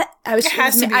 That I was. It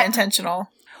has to be intentional.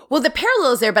 Well, the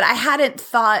parallel is there, but I hadn't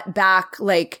thought back.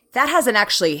 Like that hasn't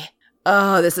actually.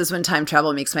 Oh, this is when time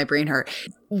travel makes my brain hurt.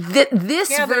 This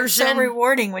version, but it's so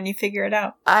rewarding when you figure it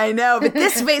out. I know, but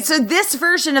this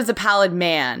version of the Pallid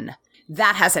Man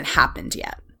that hasn't happened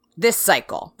yet. This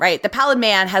cycle, right? The Pallid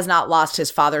Man has not lost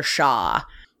his father Shaw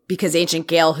because Agent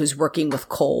Gale, who's working with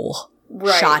Cole,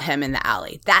 shot him in the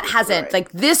alley. That hasn't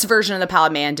like this version of the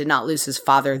Pallid Man did not lose his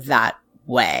father that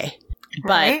way.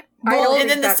 But and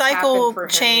then the cycle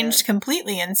changed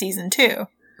completely in season 2.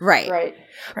 Right.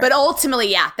 But ultimately,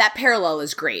 yeah, that parallel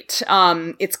is great.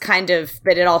 It's kind of,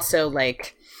 but it also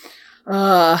like,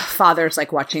 fathers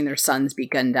like watching their sons be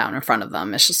gunned down in front of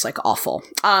them. It's just like awful.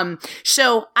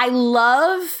 So I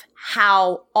love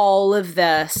how all of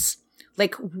this,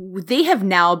 like they have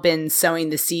now been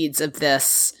sowing the seeds of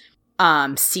this,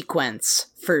 sequence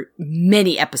for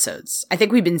many episodes. I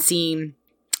think we've been seeing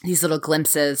these little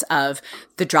glimpses of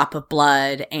the drop of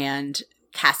blood and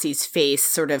Cassie's face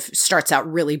sort of starts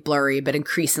out really blurry, but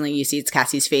increasingly you see it's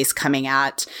Cassie's face coming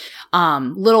at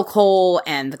little Cole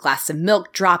and the glass of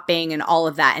milk dropping and all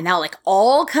of that. And now like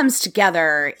all comes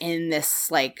together in this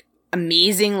like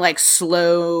amazing, like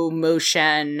slow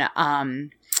motion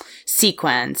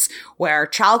sequence where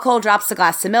Child Cole drops the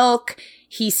glass of milk.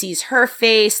 He sees her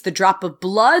face. The drop of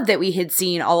blood that we had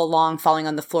seen all along falling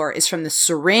on the floor is from the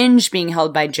syringe being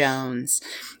held by Jones.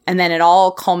 And then it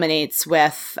all culminates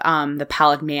with the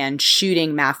Pallid Man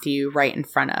shooting Matthew right in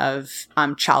front of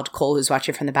Child Cole, who's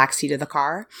watching from the backseat of the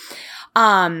car.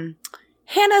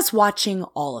 Hannah's watching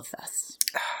all of this.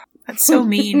 That's so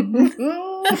mean.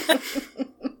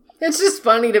 It's just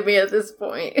funny to me at this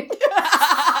point.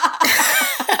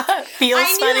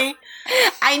 Feels funny.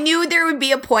 I knew there would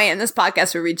be a point in this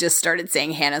podcast where we just started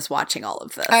saying Hannah's watching all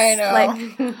of this. I know.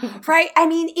 Like, right? I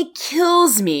mean, it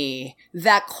kills me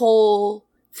that Cole,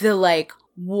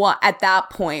 at that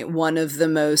point, one of the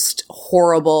most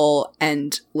horrible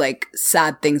and like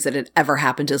sad things that had ever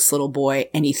happened to this little boy,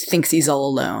 and he thinks he's all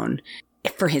alone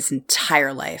for his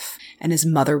entire life, and his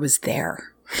mother was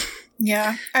there.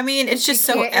 Yeah. I mean, it's just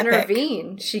so epic.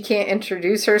 Intervene. She can't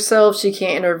introduce herself. She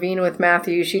can't intervene with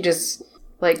Matthew. She just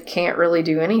like can't really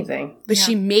do anything. But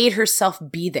she made herself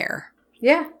be there.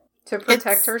 Yeah. To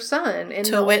protect her son in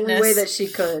the only way that she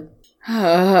could.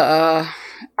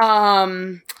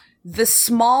 The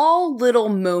small little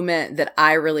moment that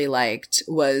I really liked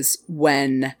was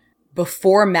when,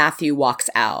 before Matthew walks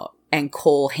out and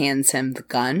Cole hands him the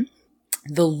gun,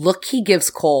 the look he gives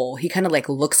Cole, he kind of like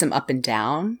looks him up and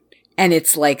down, and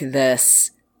it's like this,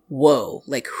 whoa,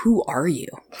 like, who are you?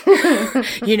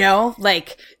 You know,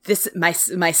 like this, my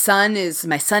son is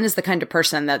the kind of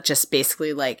person that just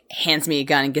basically like hands me a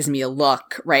gun and gives me a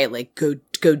look, right? Like, go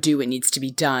do what needs to be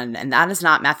done. And that is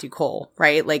not Matthew Cole,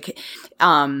 right? Like,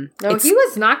 no, he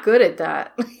was not good at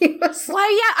that. He was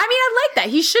well, yeah. I mean, I like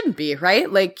that. He shouldn't be,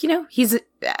 right? Like, you know, he's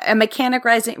a mechanic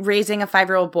raising a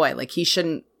 5-year-old boy. Like, he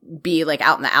shouldn't be like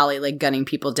out in the alley, like gunning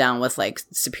people down with like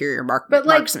superior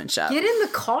marksmanship. Get in the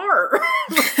car.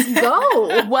 Let's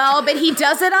go. Well, but he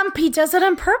does it on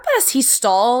purpose. He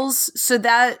stalls so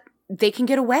that they can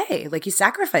get away. Like, he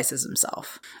sacrifices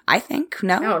himself, I think.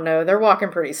 No? I don't know. They're walking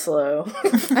pretty slow.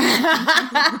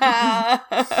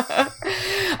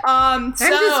 I'm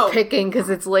just picking because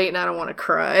it's late and I don't want to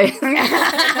cry.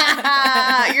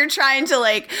 You're trying to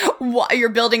like, you're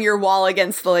building your wall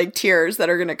against the like tears that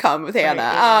are going to come with Hannah.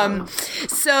 Right,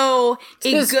 so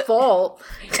it's his fault.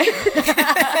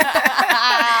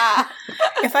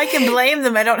 If I can blame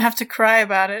them, I don't have to cry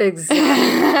about it.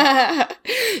 Exactly.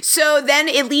 So then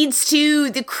it leads to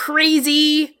the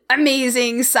crazy,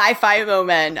 amazing sci-fi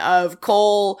moment of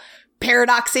Cole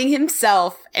paradoxing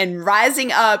himself and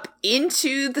rising up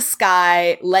into the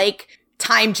sky like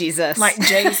Time Jesus. Like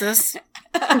Jesus.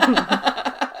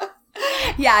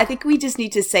 Yeah, I think we just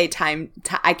need to say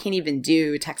I can't even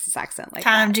do Texas accent like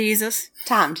Time that. Jesus.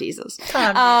 Time Jesus.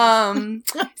 Time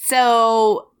Jesus.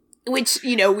 So, which,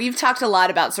 you know, we've talked a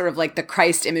lot about sort of like the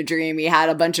Christ imagery, and we had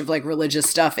a bunch of like religious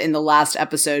stuff in the last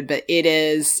episode, but it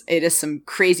is some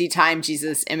crazy Time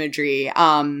Jesus imagery.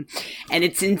 And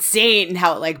it's insane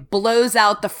how it like blows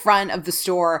out the front of the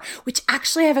store, which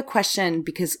actually I have a question,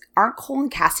 because aren't Cole and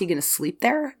Cassie going to sleep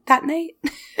there that night?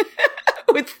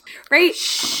 With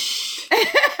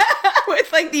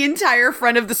like the entire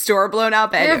front of the store blown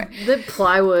out. But anyway. The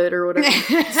plywood or whatever.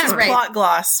 Right. Plot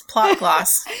gloss.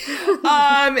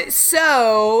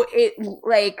 So it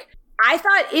like, I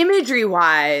thought imagery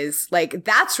wise, like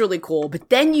that's really cool. But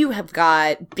then you have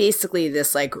got basically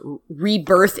this like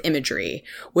rebirth imagery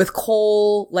with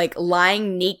Cole like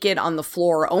lying naked on the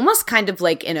floor, almost kind of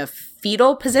like in a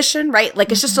fetal position, right?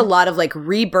 Like it's just a lot of like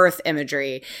rebirth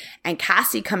imagery, and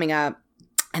Cassie coming up.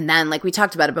 And then, like, we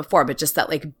talked about it before, but just that,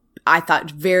 like, I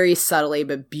thought very subtly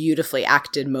but beautifully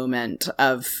acted moment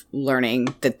of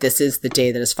learning that this is the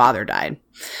day that his father died.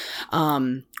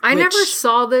 I never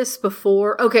saw this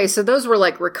before. Okay, so those were,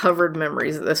 like, recovered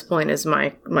memories at this point is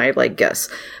my like, guess.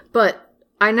 But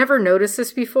I never noticed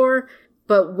this before.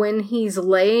 But when he's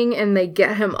laying and they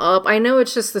get him up, I know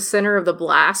it's just the center of the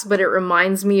blast, but it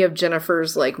reminds me of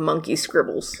Jennifer's, like, monkey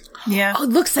scribbles. Yeah. Oh, it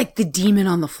looks like the demon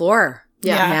on the floor.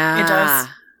 Yeah, it does.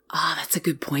 Oh, that's a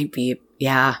good point, Beep.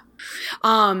 Yeah.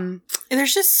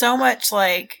 There's just so much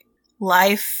like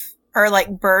life or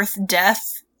like birth,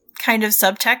 death kind of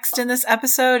subtext in this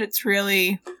episode. It's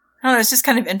really, I don't know, it's just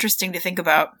kind of interesting to think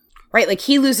about. Right. Like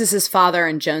he loses his father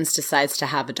and Jones decides to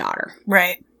have a daughter.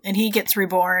 Right. And he gets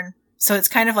reborn. So it's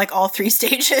kind of like all 3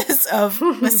 stages of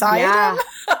Messiah,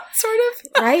 sort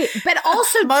of. Right. But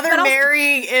also Mother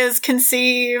Mary is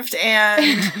conceived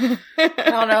and, I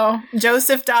don't know,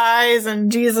 Joseph dies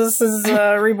and Jesus is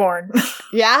reborn.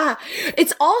 Yeah.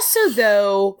 It's also,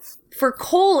 though, for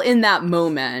Cole in that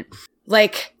moment,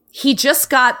 like, he just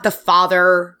got the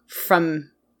father from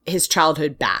his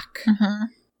childhood back. Mm-hmm.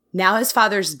 Now his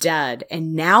father's dead,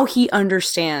 and now he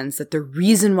understands that the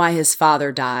reason why his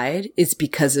father died is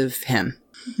because of him.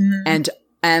 Mm-hmm.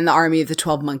 And the army of the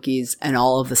 12 monkeys and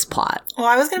all of this plot. Well,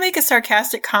 I was going to make a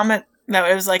sarcastic comment that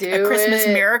it was like a Christmas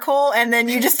miracle, and then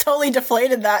you just totally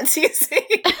deflated that, Susie.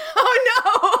 Oh,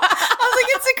 no! I was like,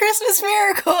 it's a Christmas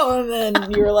miracle, and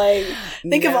then you were like,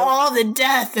 think of all the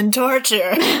death and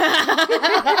torture.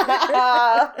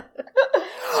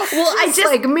 Well, I just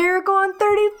like Miracle on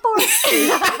 34th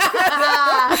Street.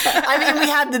 I mean, we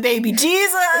had the baby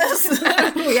Jesus.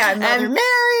 We had Mother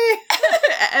Mary.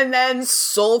 and then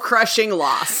soul-crushing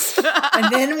loss.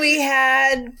 And then we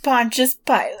had Pontius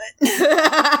Pilate.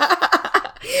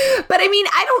 But I mean,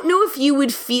 I don't know if you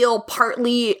would feel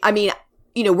partly, I mean,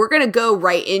 you know, we're going to go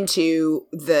right into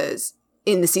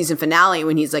in the season finale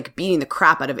when he's like beating the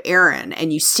crap out of Aaron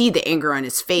and you see the anger on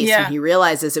his face and he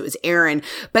realizes it was Aaron.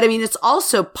 But I mean, it's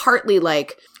also partly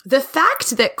like the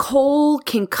fact that Cole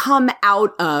can come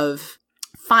out of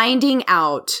finding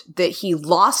out that he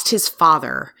lost his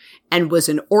father and was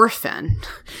an orphan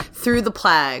through the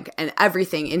plague and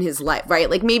everything in his life, right?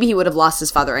 Like maybe he would have lost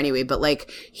his father anyway, but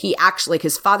like he actually, like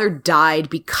his father died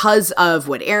because of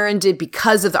what Aaron did,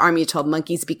 because of the Army of 12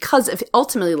 Monkeys, because of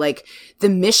ultimately like the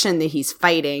mission that he's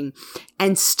fighting,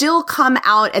 and still come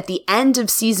out at the end of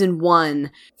season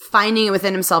 1, finding it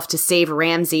within himself to save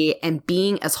Ramsay and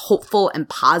being as hopeful and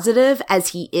positive as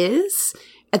he is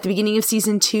at the beginning of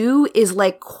season 2 is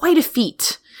like quite a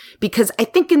feat. Because I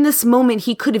think in this moment,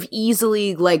 he could have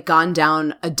easily like gone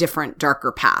down a different,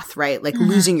 darker path, right? Like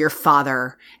losing your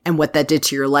father and what that did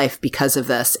to your life because of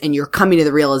this. And you're coming to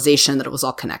the realization that it was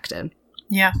all connected.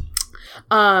 Yeah.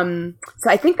 So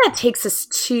I think that takes us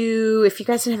to, if you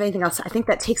guys don't have anything else, I think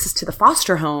that takes us to the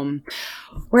foster home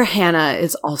where Hannah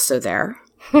is also there.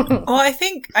 Well,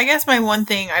 I guess my one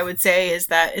thing I would say is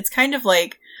that it's kind of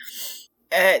like,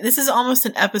 this is almost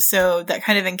an episode that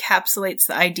kind of encapsulates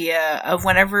the idea of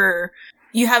whenever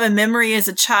you have a memory as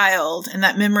a child and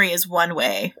that memory is one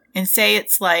way, and say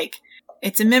it's like,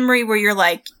 it's a memory where you're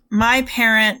like, my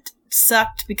parent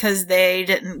sucked because they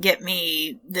didn't get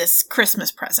me this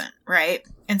Christmas present, right?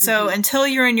 And so until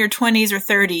you're in your 20s or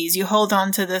 30s, you hold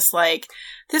on to this like,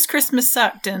 this Christmas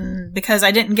sucked, and because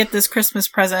I didn't get this Christmas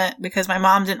present because my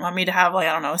mom didn't want me to have like,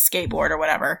 I don't know, a skateboard or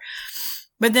whatever.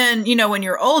 But then, you know, when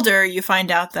you're older, you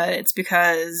find out that it's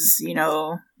because, you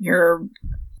know, your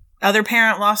other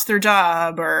parent lost their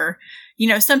job, or, you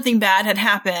know, something bad had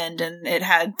happened and it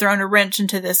had thrown a wrench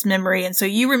into this memory. And so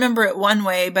you remember it one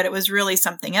way, but it was really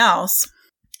something else.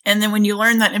 And then when you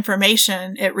learn that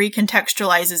information, it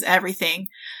recontextualizes everything.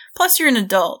 Plus you're an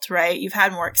adult, right? You've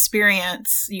had more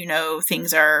experience, you know,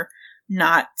 things are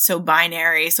not so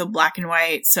binary, so black and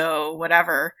white, so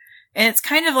whatever. And it's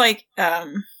kind of like,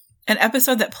 an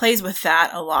episode that plays with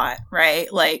that a lot,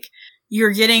 right? Like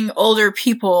you're getting older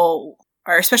people,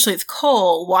 or especially with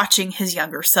Cole, watching his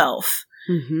younger self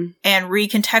and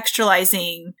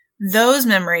recontextualizing those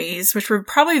memories, which were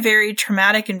probably very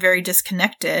traumatic and very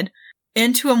disconnected,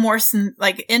 into a more,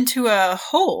 into a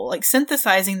whole, like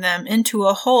synthesizing them into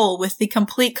a whole with the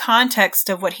complete context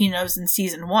of what he knows in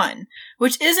season 1,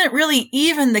 which isn't really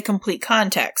even the complete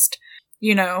context.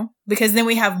 You know, because then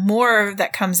we have more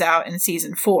that comes out in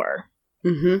season 4.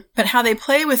 But how they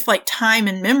play with like time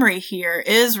and memory here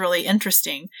is really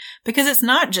interesting, because it's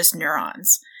not just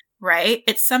neurons, right?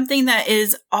 It's something that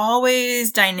is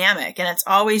always dynamic and it's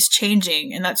always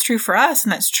changing. And that's true for us.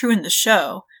 And that's true in the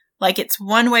show. Like it's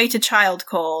one way to Child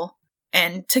Cole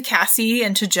and to Cassie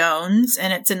and to Jones.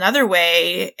 And it's another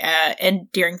way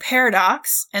and during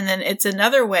Paradox. And then it's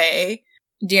another way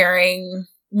during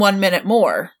 1 Minute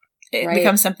More. It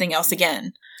becomes something else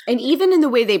again. And even in the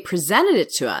way they presented it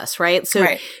to us, right? So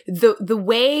the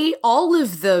way all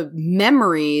of the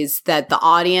memories that the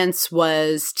audience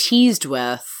was teased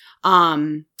with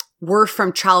were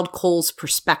from Child Cole's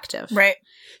perspective. Right.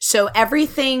 So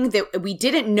everything that we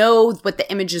didn't know what the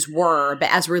images were, but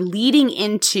as we're leading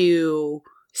into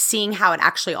seeing how it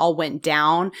actually all went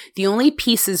down, the only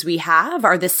pieces we have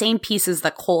are the same pieces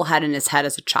that Cole had in his head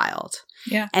as a child.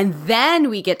 Yeah. And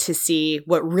then we get to see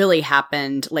what really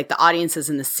happened. Like the audience is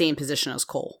in the same position as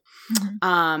Cole.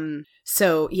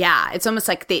 So yeah, it's almost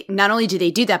like they, not only do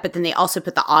they do that, but then they also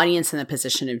put the audience in the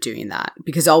position of doing that,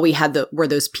 because all we had were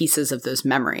those pieces of those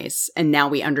memories. And now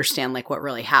we understand like what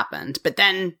really happened, but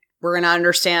then we're going to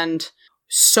understand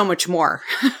so much more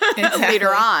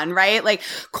later on. Right. Like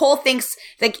Cole thinks,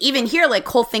 like even here, like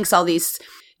Cole thinks all these,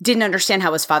 didn't understand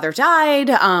how his father died,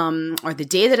 or the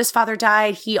day that his father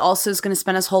died. He also is going to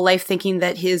spend his whole life thinking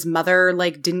that his mother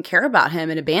like didn't care about him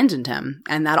and abandoned him.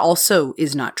 And that also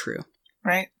is not true.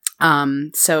 Right.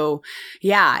 So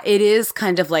yeah, it is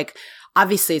kind of like,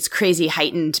 obviously it's crazy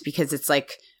heightened because it's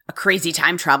like a crazy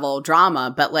time travel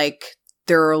drama, but like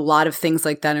there are a lot of things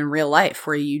like that in real life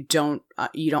where you don't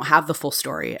have the full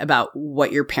story about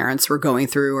what your parents were going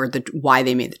through or why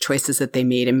they made the choices that they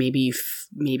made. And maybe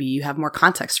you have more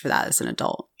context for that as an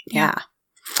adult. Yeah.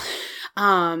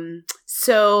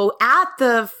 So at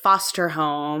the foster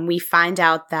home, we find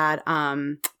out that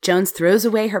Jones throws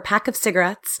away her pack of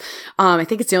cigarettes. I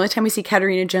think it's the only time we see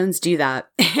Katerina Jones do that.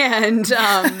 And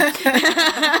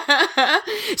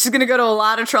she's going to go to a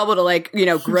lot of trouble to, like, you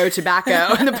know, grow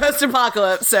tobacco in the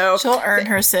post-apocalypse. So she'll earn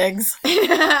her cigs.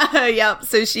 Yep.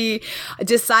 So she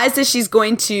decides that she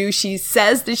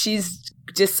says that she's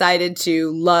decided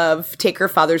to take her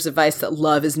father's advice that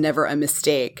love is never a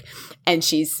mistake. And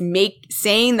she's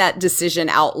saying that decision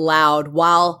out loud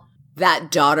while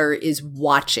that daughter is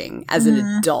watching as an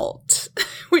adult,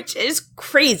 which is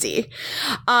crazy.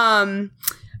 But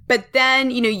then,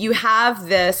 you know, you have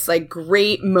this like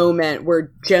great moment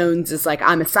where Jones is like,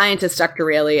 I'm a scientist, Dr.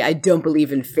 Rayleigh. I don't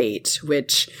believe in fate,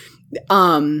 which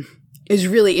is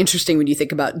really interesting when you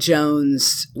think about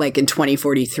Jones like in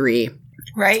 2043.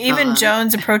 Right. Even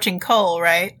Jones approaching Cole,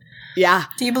 right? Yeah.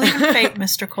 Do you believe in fate,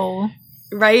 Mr. Cole?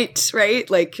 Right.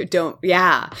 Like,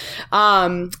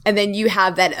 and then you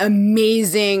have that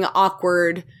amazing,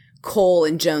 awkward Cole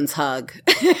and Jones hug.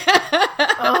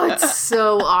 Oh, it's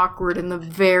so awkward in the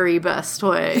very best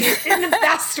way. In the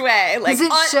best way. Like, because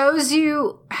it shows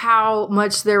you how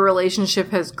much their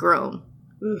relationship has grown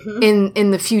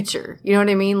in the future. You know what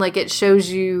I mean? Like, it shows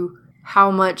you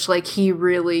how much, like, he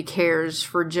really cares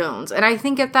for Jones. And I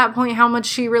think at that point, how much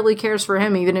she really cares for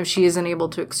him, even if she isn't able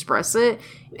to express it.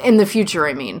 In the future,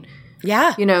 I mean.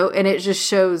 Yeah. You know, and it just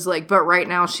shows, like, but right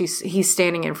now he's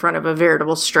standing in front of a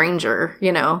veritable stranger,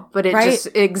 you know. But it just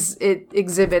it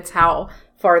exhibits how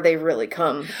far they've really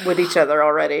come with each other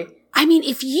already. I mean,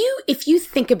 if you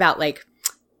think about, like,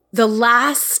 the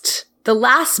last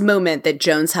moment that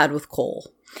Jones had with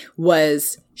Cole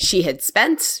was she had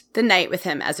spent the night with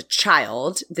him as a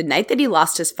child, the night that he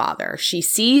lost his father. She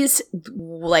sees,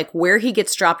 like, where he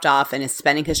gets dropped off and is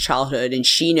spending his childhood, and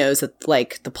she knows that,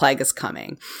 like, the plague is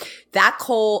coming. That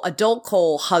Cole, adult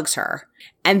Cole, hugs her.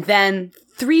 And then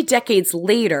 3 decades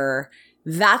later,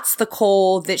 that's the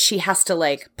Cole that she has to,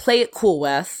 like, play it cool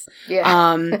with.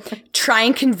 Yeah. Try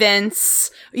and convince,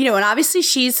 you know, and obviously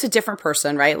she's a different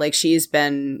person, right? Like, she's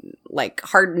been, like,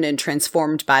 hardened and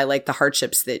transformed by, like, the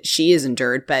hardships that she has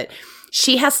endured, but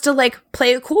she has to, like,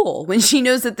 play it cool when she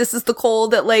knows that this is the Cole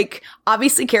that, like,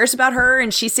 obviously cares about her,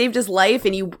 and she saved his life,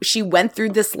 and she went through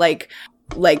this, like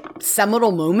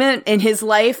seminal moment in his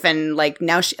life, and, like,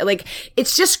 now she, like,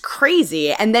 it's just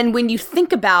crazy. And then when you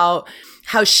think about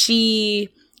how she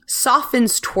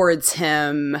softens towards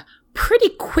him pretty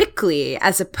quickly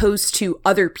as opposed to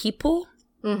other people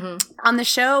on the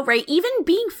show, right? Even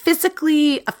being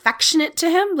physically affectionate to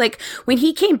him. Like, when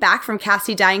he came back from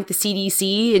Cassie dying at the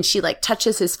CDC and she, like,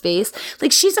 touches his face,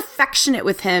 like, she's affectionate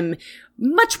with him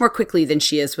much more quickly than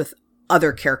she is with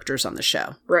other characters on the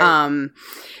show. Right.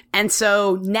 And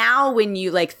so now when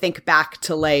you, like, think back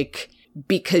to, like,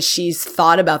 because she's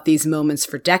thought about these moments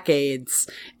for decades,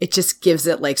 it just gives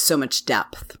it, like, so much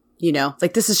depth, you know?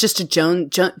 Like, this is just a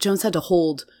Jones had to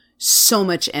hold so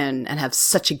much in and have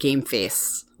such a game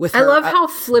face with her. I love how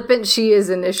flippant she is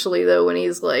initially, though, when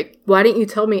he's like, why didn't you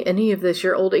tell me any of this?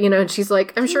 You're older, you know? And she's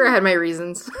like, I'm sure I had my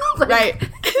reasons. Like, right.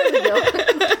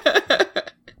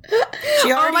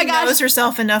 She already knows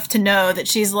herself enough to know that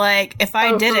she's like, if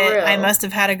I did it, real. I must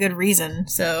have had a good reason,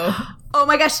 so... Oh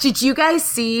my gosh, did you guys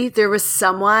see there was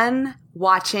someone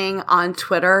watching on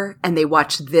Twitter and they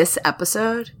watched this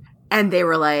episode and they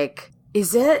were like, they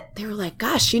were like,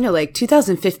 gosh, you know, like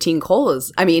 2015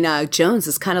 Jones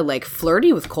is kind of like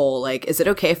flirty with Cole. Like, is it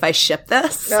okay if I ship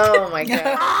this? Oh my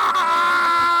God.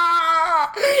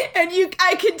 And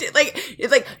I could do, like,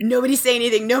 it's like, nobody say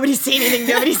anything, nobody say anything,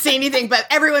 nobody say anything, but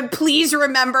everyone please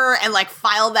remember and, like,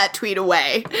 file that tweet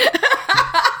away.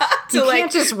 You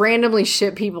can't just randomly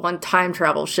ship people on time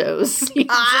travel shows. It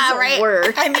doesn't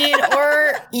work. I mean,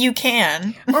 or you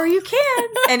can. Or you can.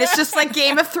 And it's just like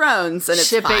Game of Thrones. And it's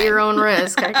ship fine. at your own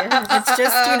risk, I guess. It's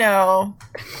just, you know,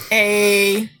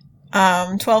 a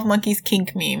 12 Monkeys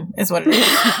kink meme is what it is.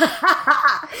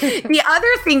 The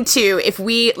other thing, too, if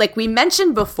we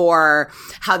mentioned before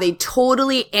how they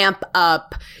totally amp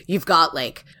up, you've got,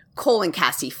 like, Cole and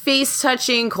Cassie face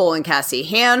touching, Cole and Cassie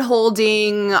hand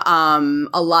holding,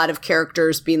 a lot of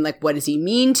characters being like, what does he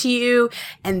mean to you?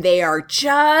 And they are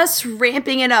just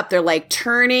ramping it up. They're like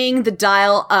turning the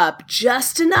dial up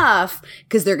just enough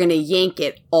because they're going to yank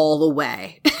it all the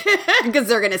way because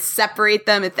they're going to separate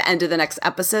them at the end of the next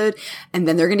episode. And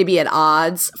then they're going to be at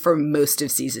odds for most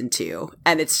of season 2.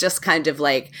 And it's just kind of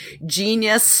like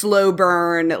genius, slow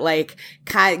burn, like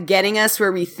kind of getting us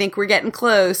where we think we're getting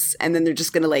close. And then they're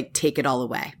just going to, like, take it all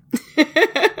away.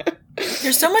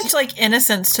 There's so much, like,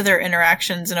 innocence to their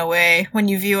interactions in a way when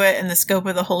you view it in the scope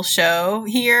of the whole show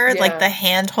here. Yeah. Like the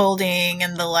hand holding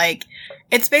and the, like,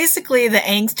 It's basically the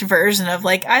angst version of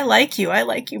like, I like you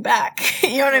back.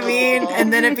 You know what I mean?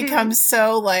 And then it becomes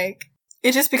so like,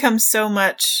 it just becomes so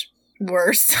much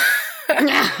worse.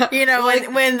 You know,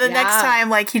 like, when the next time,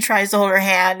 like, he tries to hold her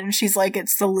hand and she's like,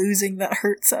 it's the losing that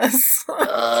hurts us.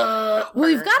 Well,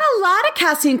 we've got a lot of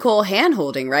Cassie and Cole hand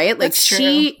holding, right? Like,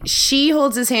 she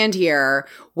holds his hand here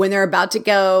when they're about to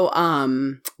go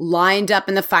lined up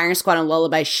in the firing squad on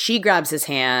Lullaby. She grabs his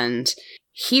hand.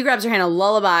 He grabs her hand on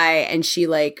Lullaby, and she,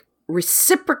 like,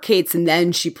 reciprocates, and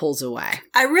then she pulls away.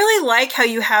 I really like how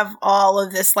you have all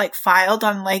of this like filed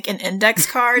on like an index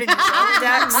card in your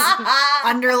Rolodex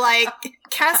under like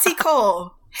Cassie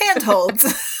Cole handholds.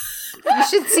 You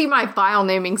should see my file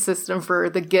naming system for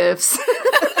the gifts.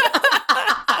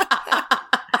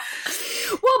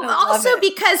 Well, also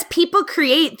because people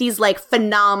create these like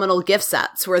phenomenal gift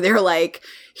sets where they're like,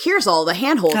 here's all the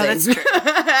hand holding. Oh, that's true.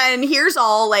 And here's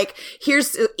all like,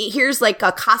 here's like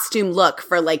a costume look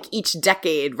for like each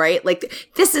decade, right? Like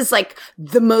this is like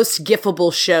the most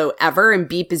gifable show ever. And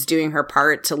Beep is doing her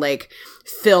part to like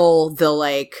fill the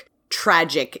like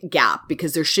tragic gap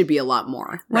because there should be a lot more.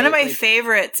 Right? One of my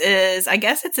favorites is, I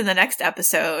guess it's in the next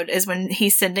episode, is when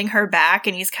he's sending her back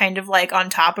and he's kind of like on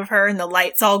top of her and the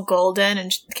light's all golden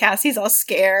and Cassie's all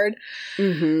scared.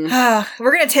 Mm-hmm.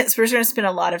 We're gonna spend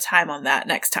a lot of time on that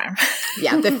next time.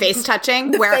 Yeah, the face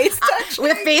touching, with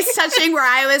the face touching where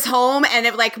I was home and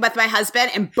it, like with my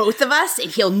husband and both of us,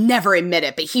 and he'll never admit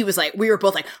it, but he was like, we were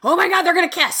both like, oh my god, they're gonna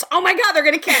kiss! Oh my god, they're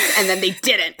gonna kiss! And then they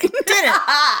didn't.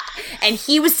 And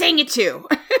he was saying it too.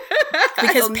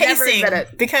 Because pacing.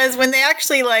 Because when they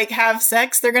actually like have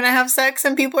sex, they're gonna have sex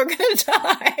and people are gonna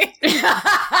die.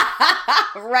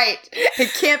 Right.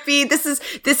 It can't be. This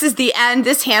is the end.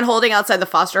 This hand holding outside the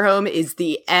foster home is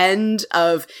the end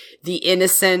of the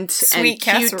innocent Sweet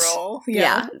and cute casserole.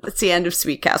 Yeah, it's the end of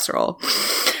Sweet Casserole.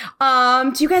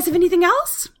 Do you guys have anything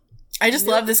else? I just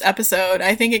love this episode.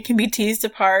 I think it can be teased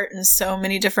apart in so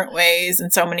many different ways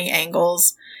and so many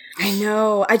angles. I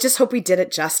know. I just hope we did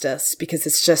it justice because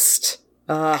it's just...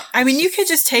 I mean, you could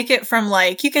just take it from,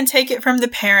 like, you can take it from the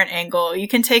parent angle. You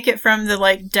can take it from the,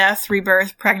 like, death,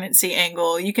 rebirth, pregnancy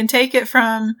angle. You can take it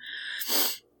from,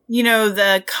 you know,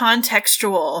 the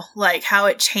contextual, like, how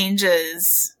it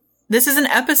changes. This is an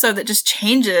episode that just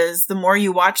changes the more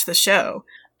you watch the show.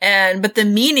 But the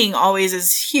meaning always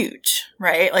is huge,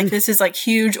 right? Like, this is, like,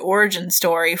 huge origin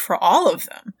story for all of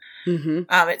them.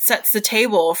 Mm-hmm. It sets the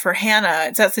table for Hannah.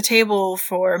 It sets the table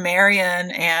for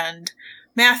Marion and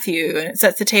Matthew, and it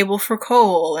sets the table for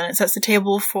Cole, and it sets the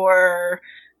table for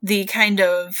the kind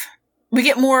of... We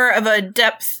get more of a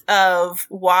depth of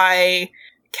why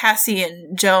Cassie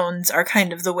and Jones are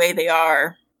kind of the way they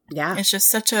are. Yeah. It's just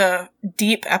such a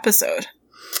deep episode.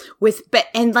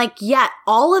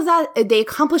 All of that, they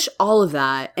accomplish all of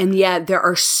that, and yet there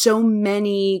are so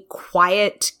many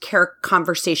quiet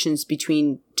conversations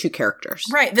between two characters.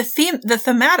 Right. The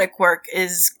thematic work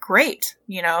is great.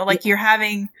 You know, like you're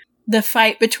having the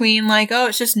fight between like, oh,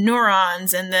 it's just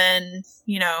neurons, and then,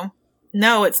 you know,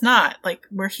 no, it's not. Like,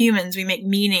 we're humans, we make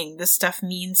meaning, this stuff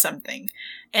means something.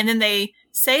 And then they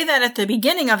say that at the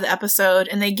beginning of the episode,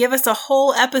 and they give us a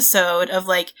whole episode of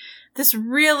like this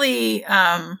really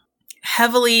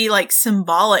heavily like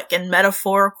symbolic and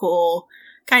metaphorical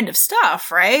kind of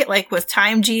stuff, right? Like with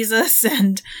Time Jesus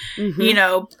and, you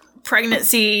know,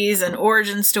 pregnancies and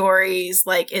origin stories.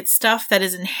 Like, it's stuff that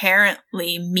is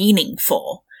inherently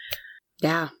meaningful.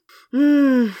 Yeah.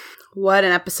 What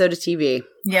an episode of TV.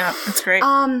 Yeah, it's great.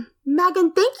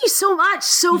 Megan, thank you so much.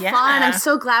 So fun. I'm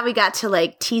so glad we got to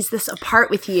like tease this apart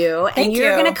with you. And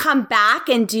you're going to come back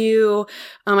and do,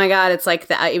 oh my God, it's like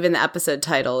even the episode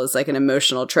title is like an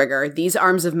emotional trigger. These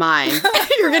Arms of Mine.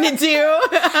 You're going to do.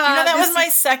 That was my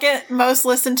second most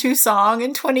listened to song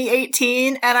in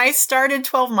 2018. And I started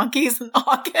 12 Monkeys in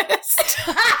August.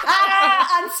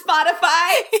 On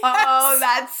Spotify. Yes. Oh,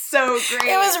 that's so great.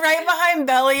 It was right behind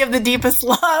Belly of the Deepest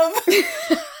Love.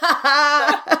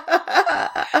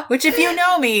 Which, if you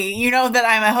know me, you know that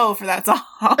I'm a hoe for that song.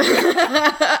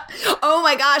 Oh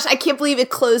my gosh, I can't believe it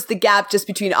closed the gap just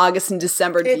between August and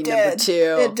December to be number 2.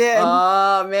 It did.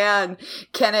 Oh man,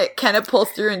 can it pull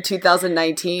through in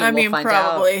 2019? I mean,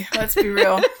 probably. Let's be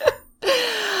real.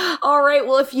 All right.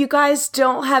 Well, if you guys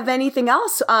don't have anything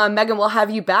else, Megan, we'll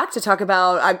have you back to talk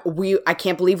about. I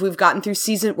can't believe we've gotten through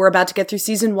we're about to get through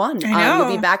season 1. I know.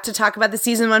 We'll be back to talk about the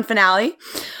season 1 finale.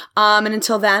 And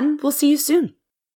until then, we'll see you soon.